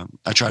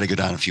I try to go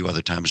down a few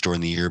other times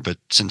during the year, but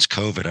since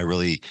COVID, I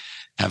really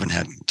haven't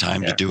had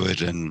time to do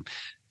it and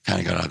kind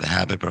of got out of the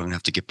habit, but I'm gonna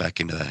have to get back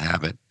into that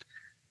habit.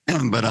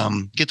 But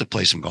get to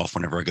play some golf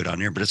whenever I go down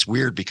here. But it's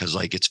weird because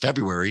like it's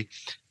February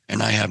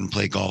and I haven't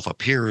played golf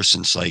up here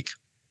since like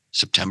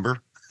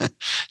September.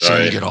 So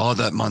you get all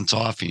that month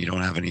off and you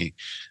don't have any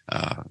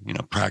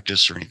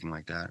practice or anything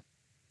like that.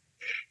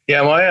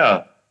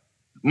 Yeah,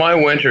 my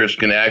winters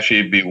can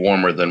actually be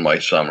warmer than my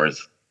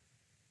summers.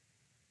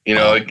 It's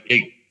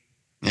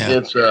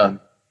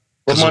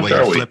what month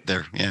are we? Flip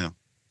there, yeah.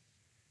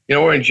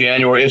 We're in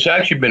January. It's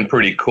actually been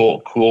pretty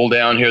cool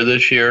down here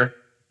this year,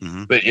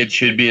 but it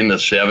should be in the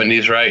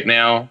 70s right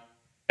now.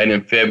 And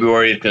in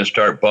February, it's going to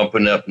start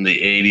bumping up in the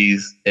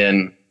 80s,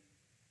 and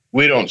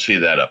we don't see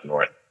that up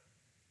north.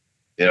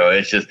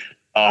 It's just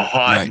a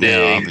hot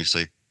day, now,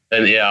 obviously.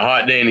 And a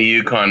hot day in the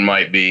Yukon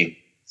might be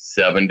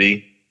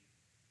 70,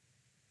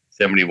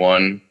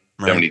 71,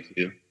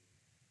 72.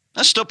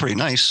 That's still pretty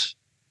nice.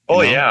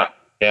 Oh, yeah.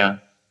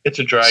 It's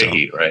a dry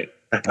heat, right?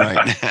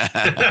 Right.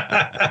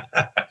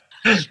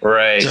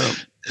 Right.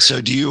 So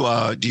do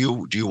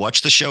you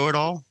watch the show at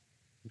all?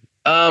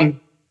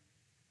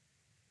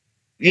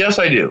 Yes,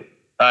 I do.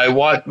 I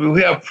watch.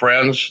 We have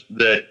friends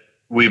that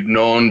we've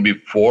known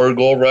before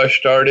Gold Rush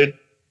started,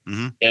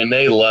 and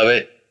they love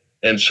it.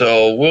 And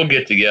so we'll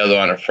get together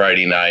on a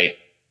Friday night,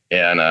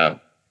 and I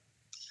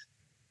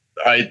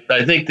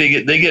think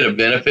they get a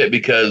benefit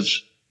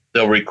because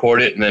they'll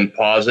record it and then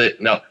pause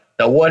it. Now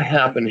what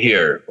happened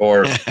here?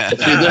 Or see,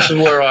 this is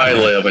where I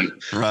live, and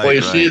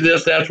see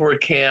this, that's where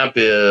camp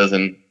is,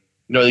 and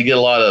they get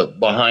a lot of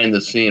behind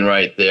the scene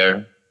right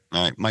there.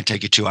 All right, might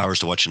take you 2 hours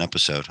to watch an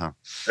episode, huh?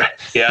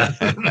 Yeah,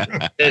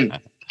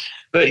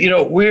 but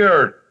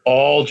we're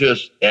all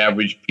just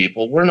average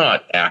people. We're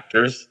not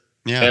actors,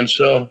 and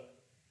so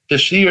to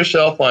see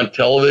yourself on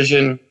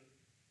television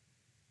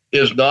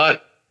is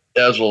not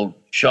as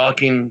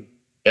shocking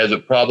as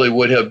it probably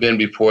would have been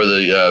before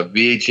the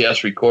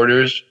VHS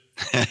recorders.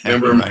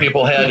 Remember,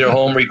 people had their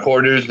home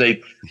recorders.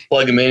 They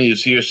plug them in, and you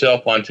see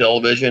yourself on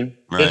television.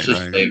 It's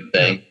the same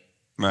thing.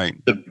 Right.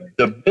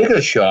 The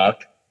biggest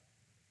shock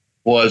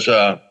was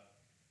about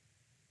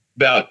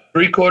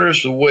 3/4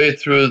 of the way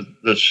through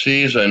the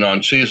season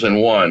on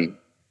season 1,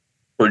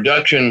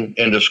 production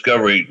and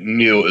Discovery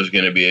knew it was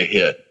going to be a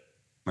hit.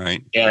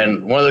 Right.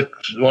 And one of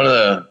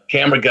the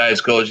camera guys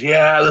goes,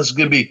 "Yeah, this is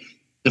going to be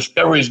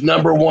Discovery's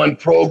 #1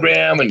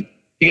 program, and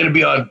you're going to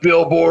be on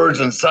billboards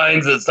and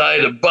signs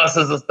outside of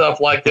buses and stuff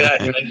like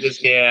that." And I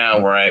just,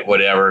 right,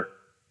 whatever.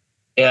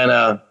 And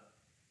I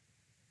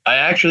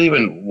actually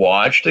even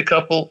watched a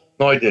couple.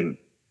 No, I didn't.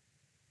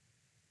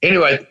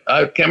 Anyway,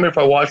 I can't remember if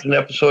I watched an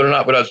episode or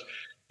not, but I was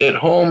at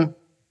home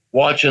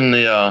watching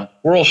the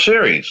World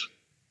Series.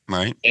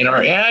 Right. And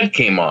our ad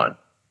came on,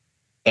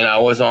 and I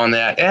was on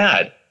that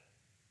ad.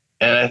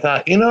 And I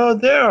thought,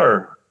 there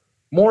are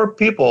more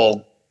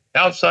people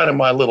outside of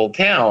my little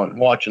town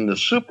watching the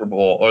Super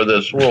Bowl or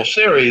this World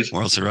Series.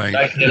 Right.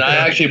 And I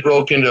actually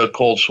broke into a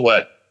cold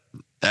sweat.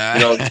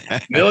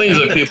 Millions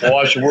of people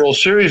watch the World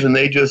Series, and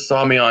they just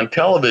saw me on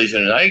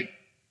television. And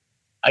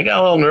I got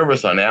a little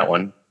nervous on that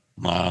one.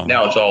 Wow.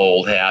 Now it's all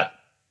old hat.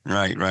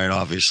 Right,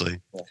 obviously.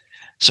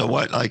 So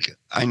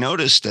I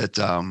noticed that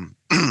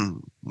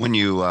when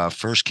you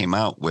first came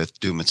out with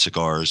Doom It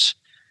Cigars,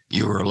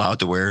 you were allowed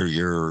to wear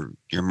your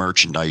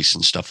merchandise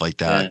and stuff like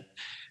that. Yeah.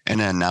 And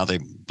then now they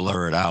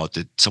blur it out.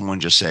 Did someone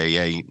just say,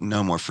 hey,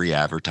 no more free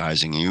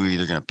advertising? You're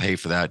either going to pay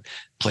for that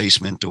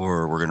placement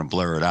or we're going to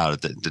blur it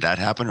out. Did that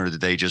happen, or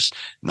did they just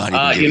not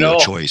even give you a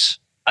choice?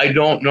 I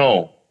don't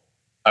know.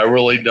 I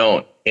really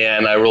don't.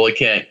 And I really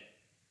can't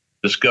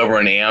discover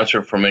an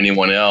answer from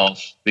anyone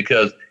else,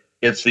 because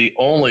it's the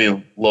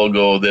only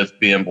logo that's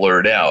being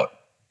blurred out.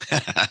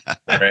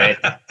 Right.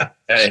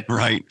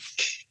 Right.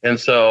 And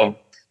so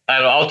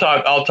I'll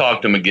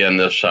talk to him again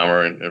this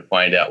summer and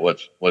find out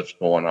what's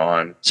going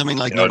on. Something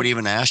like nobody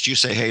even asked you,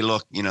 say, hey,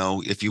 look,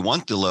 if you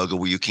want the logo,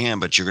 well, you can,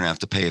 but you're going to have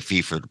to pay a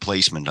fee for the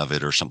placement of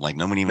it or something. Like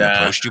nobody even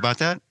approached you about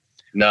that?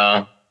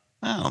 No.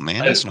 Oh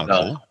man, that's not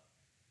cool.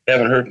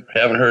 Haven't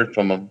heard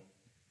from him.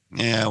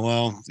 Yeah,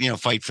 well,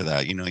 fight for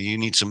that. You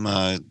need some.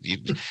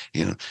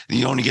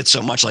 You only get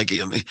so much. Like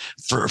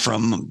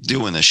from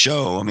doing the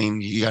show. I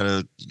mean, you got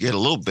to get a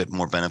little bit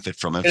more benefit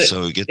from it,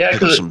 so you get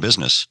pick up some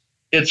business.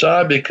 It's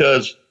odd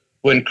because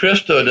when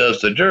Christo does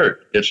the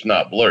dirt, it's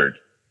not blurred,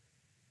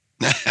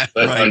 but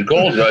right. On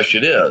Gold Rush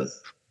it is.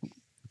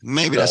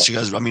 Maybe that's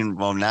because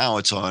now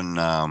it's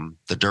on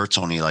the dirt's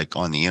only like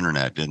on the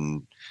internet,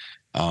 and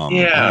I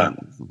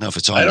don't know if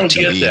it's on the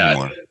TV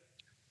anymore.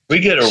 We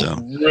get a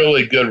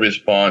really good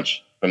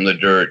response from the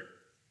dirt.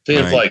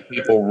 Seems like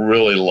people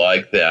really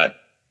like that.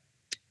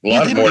 A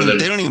lot more than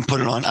they don't even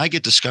put it on. I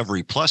get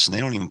Discovery Plus, and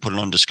they don't even put it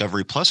on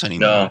Discovery Plus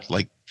anymore. No.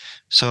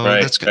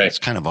 That's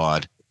kind of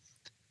odd.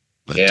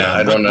 But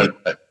I don't know.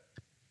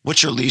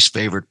 What's your least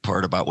favorite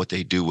part about what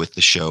they do with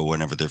the show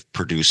whenever they're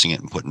producing it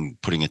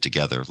and putting it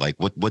together? Like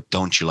what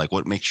don't you like?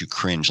 What makes you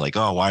cringe? Like,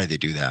 oh, why did they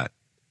do that?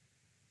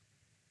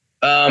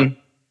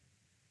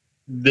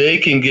 They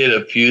can get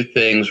a few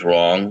things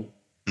wrong.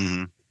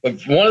 Mm-hmm.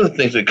 But one of the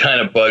things that kind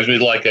of bugs me,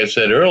 like I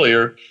said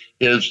earlier,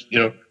 is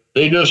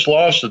they just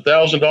lost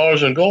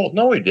 $1,000 in gold.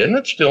 No, we didn't.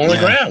 It's still on the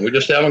ground. We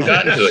just haven't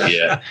gotten to it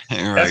yet.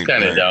 That's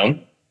kind of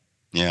dumb.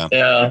 Yeah.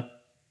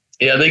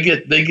 Yeah.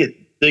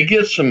 They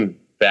get some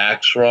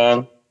facts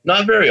wrong.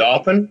 Not very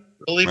often,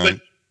 really, but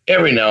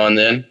every now and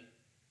then.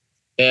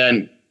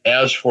 And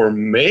as for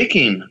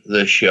making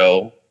the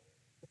show,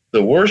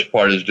 the worst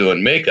part is doing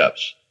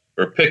makeups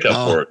or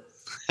pickup work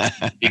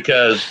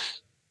because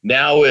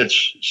now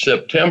it's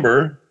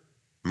September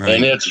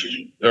and it's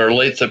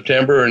late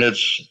September and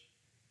it's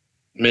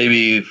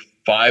maybe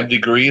 5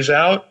 degrees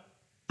out.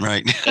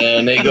 Right.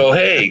 And they go,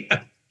 hey,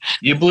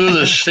 you blew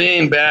the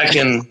scene back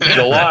in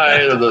July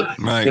or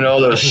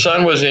the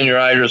sun was in your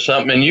eyes or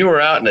something and you were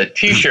out in a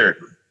t-shirt.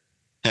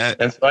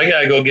 And so I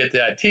got to go get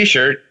that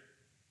t-shirt.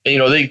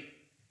 And,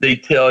 they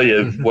tell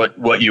you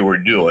what you were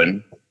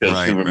doing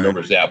because who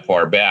remembers that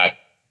far back.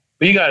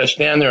 But you got to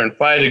stand there in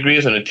 5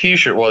 degrees in a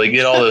t-shirt while they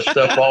get all this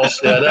stuff all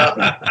set up.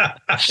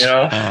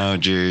 Oh,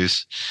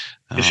 geez.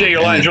 You say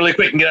your lines really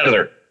quick and get out of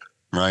there.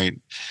 Right.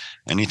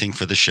 Anything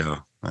for the show.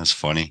 That's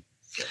funny.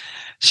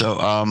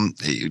 So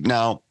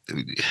now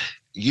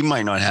you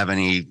might not have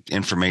any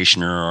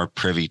information or are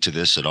privy to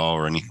this at all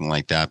or anything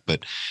like that.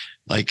 But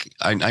like,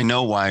 I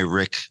know why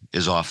Rick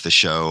is off the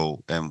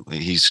show and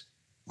he's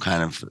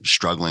kind of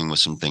struggling with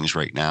some things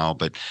right now,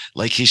 but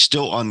like he's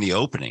still on the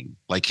opening,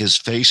 like his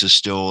face is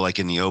still like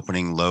in the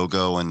opening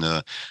logo and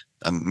the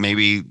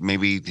maybe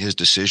his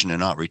decision to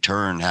not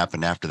return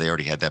happened after they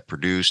already had that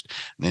produced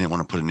and they didn't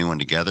want to put a new one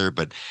together,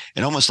 but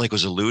it almost like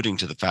was alluding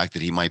to the fact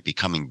that he might be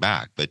coming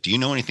back. But do you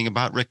know anything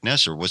about Rick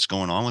Ness or what's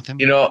going on with him?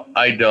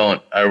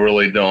 I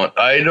really don't.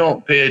 I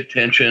don't pay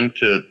attention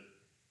to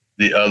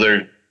the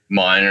other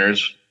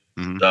miners,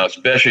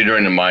 especially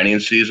during the mining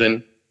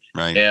season.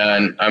 Right.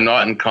 And I'm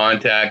not in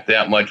contact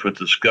that much with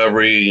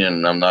Discovery,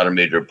 and I'm not a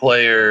major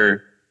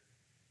player.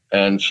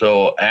 And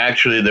so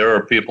actually there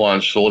are people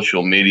on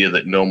social media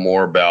that know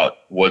more about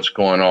what's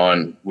going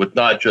on with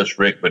not just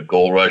Rick, but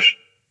Gold Rush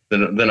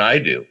than I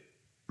do.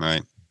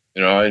 Right.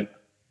 I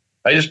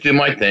just do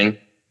my thing.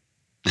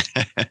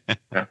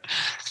 Yeah.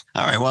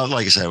 All right. Well,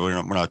 like I said,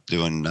 we're not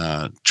doing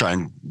try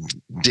and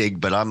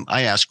dig, but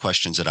I ask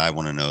questions that I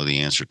want to know the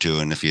answer to,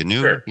 and if you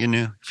knew, you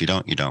knew. If you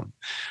don't, you don't.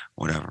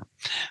 Whatever.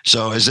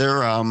 So, is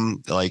there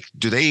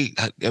do they?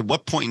 At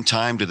what point in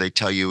time do they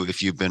tell you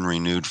if you've been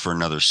renewed for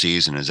another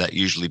season? Is that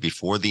usually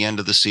before the end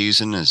of the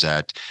season? Is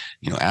that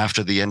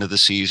after the end of the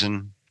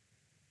season?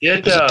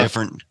 Is it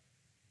different?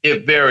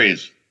 It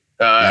varies.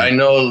 I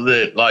know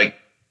that like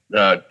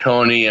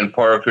Tony and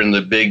Parker and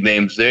the big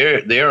names,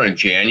 they're in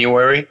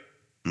January.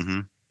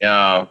 Mm-hmm.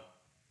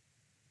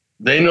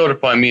 They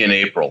notify me in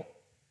April.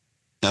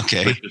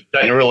 Okay. Which is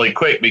cutting really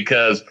quick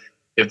because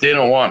if they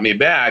don't want me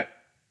back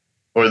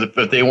or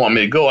if they want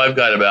me to go, I've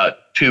got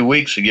about 2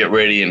 weeks to get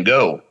ready and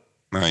go.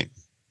 Right.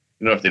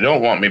 If they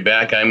don't want me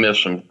back, I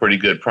miss some pretty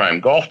good prime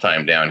golf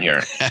time down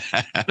here.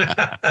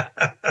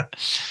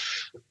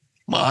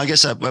 Well, I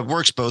guess that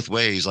works both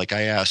ways. Like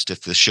I asked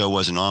if the show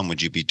wasn't on,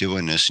 would you be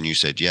doing this? And you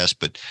said yes.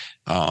 But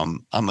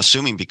I'm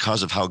assuming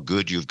because of how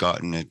good you've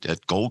gotten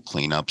at gold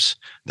cleanups,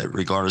 that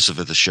regardless of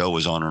if the show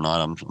was on or not,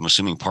 I'm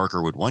assuming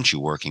Parker would want you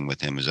working with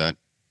him. Is that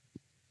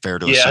fair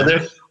to assume?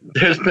 Yeah,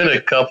 there's been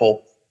a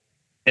couple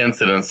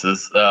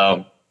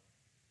incidences.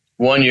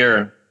 One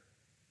year,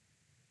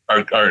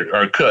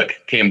 our cook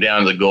came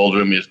down to the gold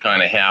room. He was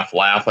kind of half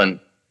laughing.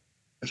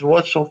 I said,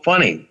 "What's so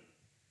funny?"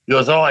 He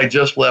goes, "Oh, I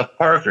just left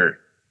Parker."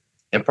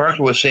 And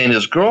Parker was saying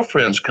his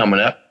girlfriend's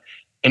coming up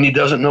and he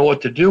doesn't know what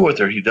to do with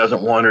her. He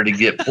doesn't want her to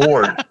get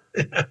bored.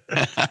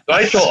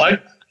 So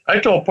I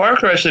told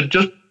Parker, I said,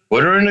 just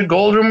put her in the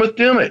gold room with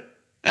Dimmitt.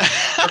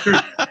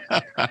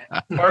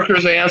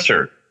 Parker's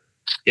answer.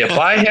 If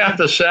I have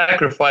to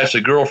sacrifice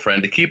a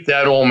girlfriend to keep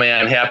that old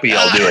man happy,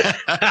 I'll do it.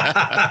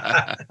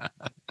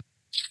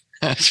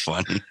 That's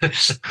funny.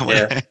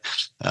 Yeah.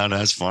 Oh,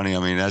 that's funny. I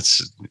mean,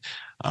 that's,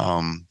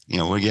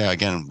 well, yeah,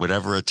 again,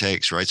 whatever it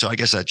takes, right? So I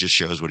guess that just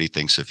shows what he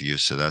thinks of you.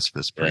 So that's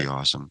pretty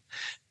awesome.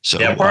 So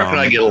yeah, Parker and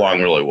I get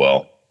along really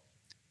well.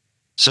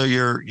 So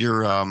you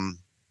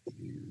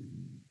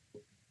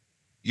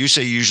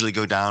say you usually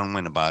go down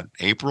when, about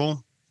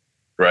April?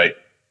 Right.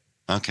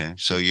 Okay.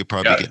 So you're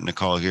probably getting a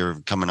call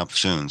here coming up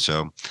soon.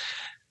 So,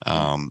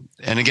 and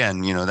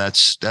again,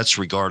 that's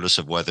regardless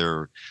of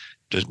whether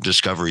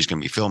Discovery is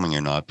going to be filming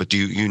or not. But do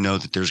you know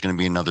that there's going to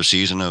be another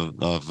season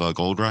of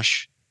Gold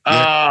Rush?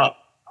 I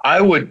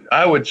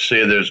would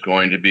say there's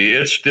going to be.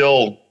 It's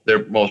still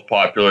their most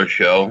popular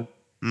show.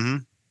 Mm-hmm.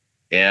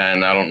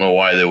 And I don't know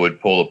why they would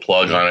pull the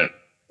plug on it,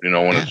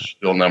 when it's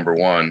still number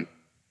one.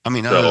 I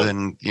mean, other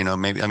than,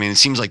 maybe, I mean, it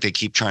seems like they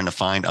keep trying to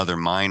find other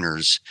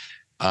minors.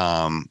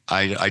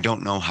 I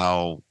don't know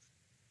how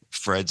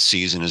Fred's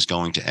season is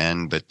going to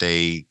end, but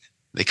they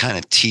kind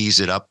of tease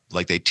it up,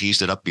 like they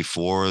teased it up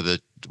before,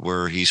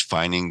 where he's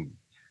finding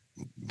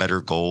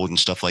better gold and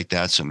stuff like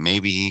that. So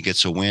maybe he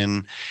gets a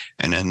win.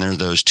 And then there are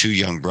those two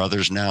young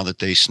brothers now that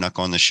they snuck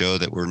on the show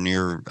that were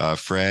near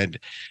Fred.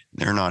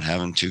 They're not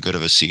having too good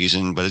of a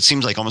season, but it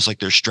seems like almost like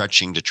they're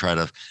stretching to try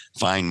to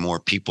find more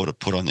people to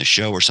put on the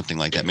show or something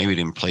like that. Maybe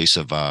in place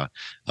of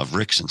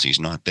Rick, since he's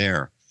not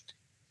there.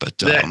 But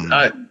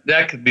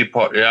that could be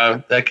part.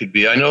 Yeah, that could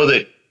be. I know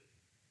that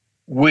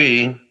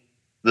we,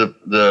 the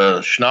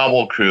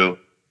Schnabel crew,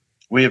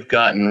 we have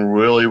gotten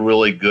really,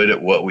 really good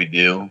at what we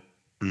do.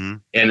 Mm-hmm.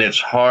 And it's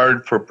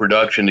hard for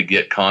production to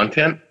get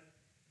content.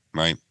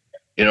 Right.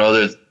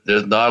 There's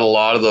not a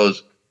lot of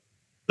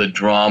the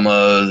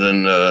dramas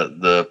and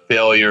the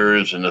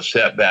failures and the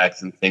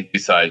setbacks and things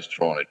besides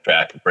throwing a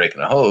track and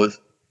breaking a hose.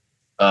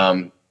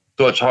 So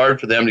it's hard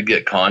for them to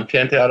get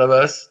content out of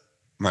us.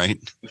 Right.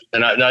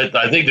 And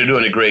I think they're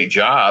doing a great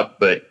job,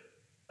 but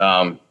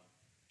I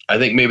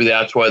think maybe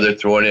that's why they're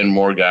throwing in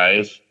more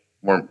guys,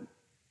 more,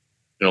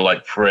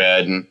 like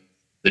Fred and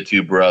the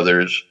two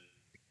brothers.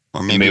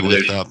 Or maybe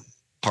with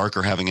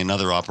Parker having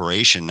another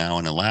operation now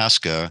in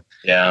Alaska.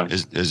 Yeah.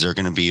 Is there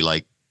going to be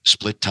like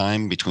split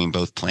time between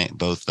both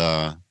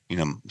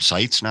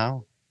sites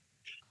now?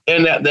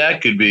 And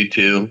that could be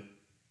too.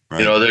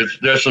 Right.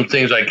 There's some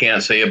things I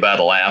can't say about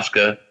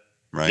Alaska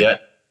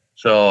yet.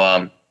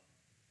 So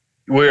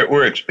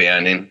we're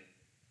expanding,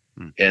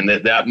 and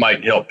that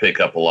might help pick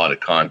up a lot of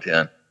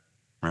content.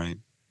 Right.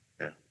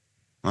 Yeah.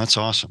 Well, that's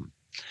awesome.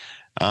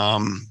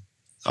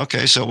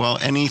 Okay, so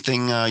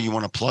anything you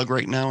want to plug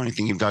right now?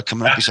 Anything you've got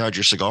coming up besides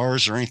your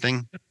cigars or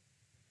anything?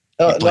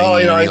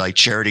 Any like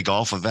charity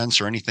golf events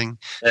or anything?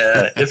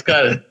 It's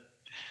kind of,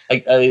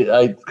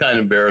 it's kind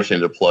of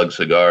embarrassing to plug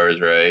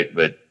cigars, right?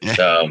 But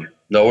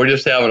no, we're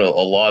just having a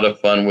lot of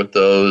fun with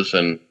those,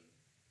 and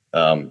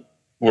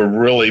we're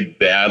really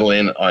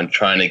battling on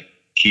trying to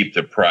keep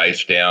the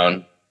price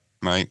down.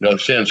 Right.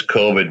 Since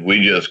COVID,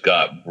 we just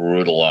got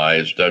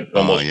brutalized.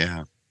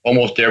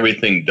 Almost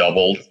everything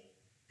doubled.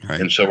 Right.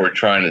 And so we're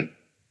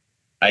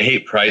I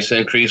hate price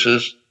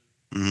increases.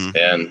 Mm-hmm.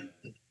 And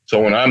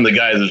so when I'm the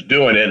guy that's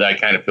doing it, I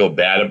kind of feel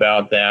bad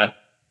about that.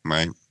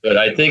 Right. But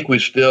I think we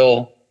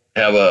still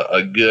have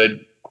a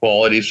good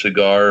quality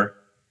cigar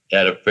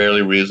at a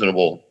fairly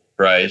reasonable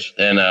price.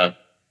 And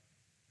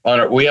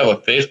we have a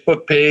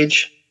Facebook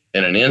page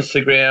and an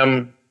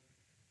Instagram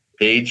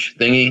page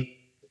thingy.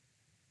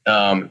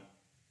 So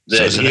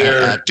is it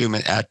at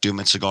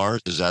Dumit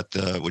Cigars? Is that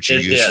what you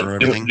use for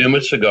everything?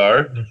 Dumit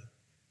Cigar.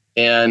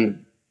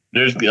 And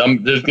there's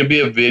going to be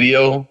a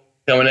video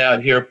coming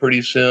out here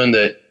pretty soon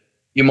that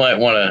you might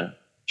want to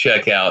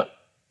check out.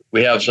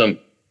 We have some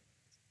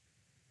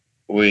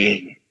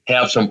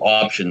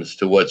options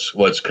to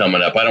what's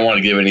coming up. I don't want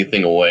to give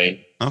anything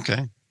away.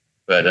 Okay.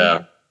 But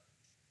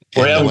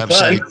we're having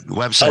fun. The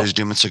website is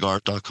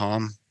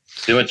DumitCigar.com.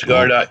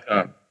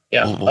 DumitCigar.com.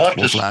 Yeah.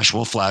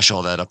 We'll flash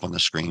all that up on the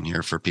screen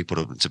here for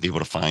people to be able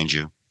to find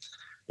you.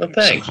 Well,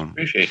 thanks.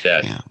 Appreciate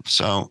that. Yeah.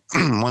 So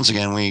once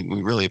again, we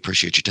really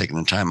appreciate you taking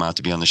the time out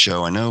to be on the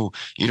show. I know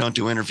you don't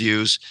do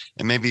interviews,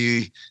 and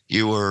maybe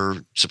you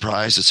were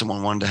surprised that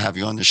someone wanted to have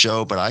you on the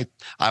show, but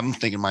I'm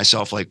thinking to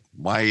myself, like,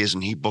 why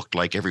isn't he booked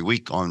like every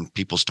week on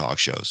people's talk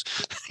shows?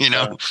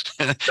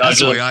 That's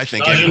the way I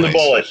think. Dodging the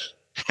bullets.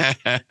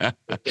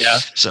 Yeah.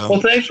 So,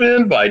 well, thanks for the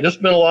invite. This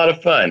has been a lot of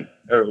fun.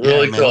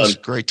 Really cool. It was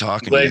great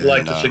talking. Glad you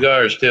like the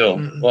cigars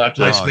too. We'll have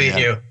to nice meeting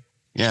you.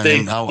 Yeah,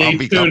 stay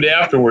tuned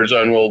afterwards,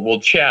 and we'll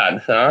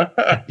chat, huh?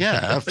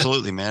 Yeah,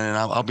 absolutely, man. And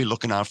I'll be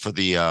looking out for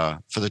the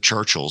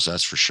Churchills,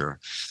 that's for sure.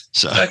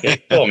 So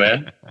okay, cool,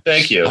 man.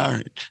 Thank you. All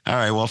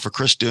right. Well, for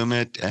Chris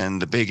Dumit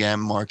and the Big M,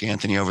 Mark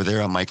Anthony over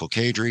there, I'm Michael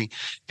Cadry,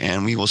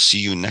 and we will see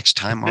you next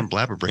time on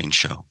Blabberbrain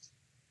Show.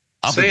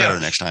 I'll be better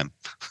next time.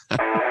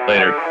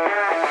 Later.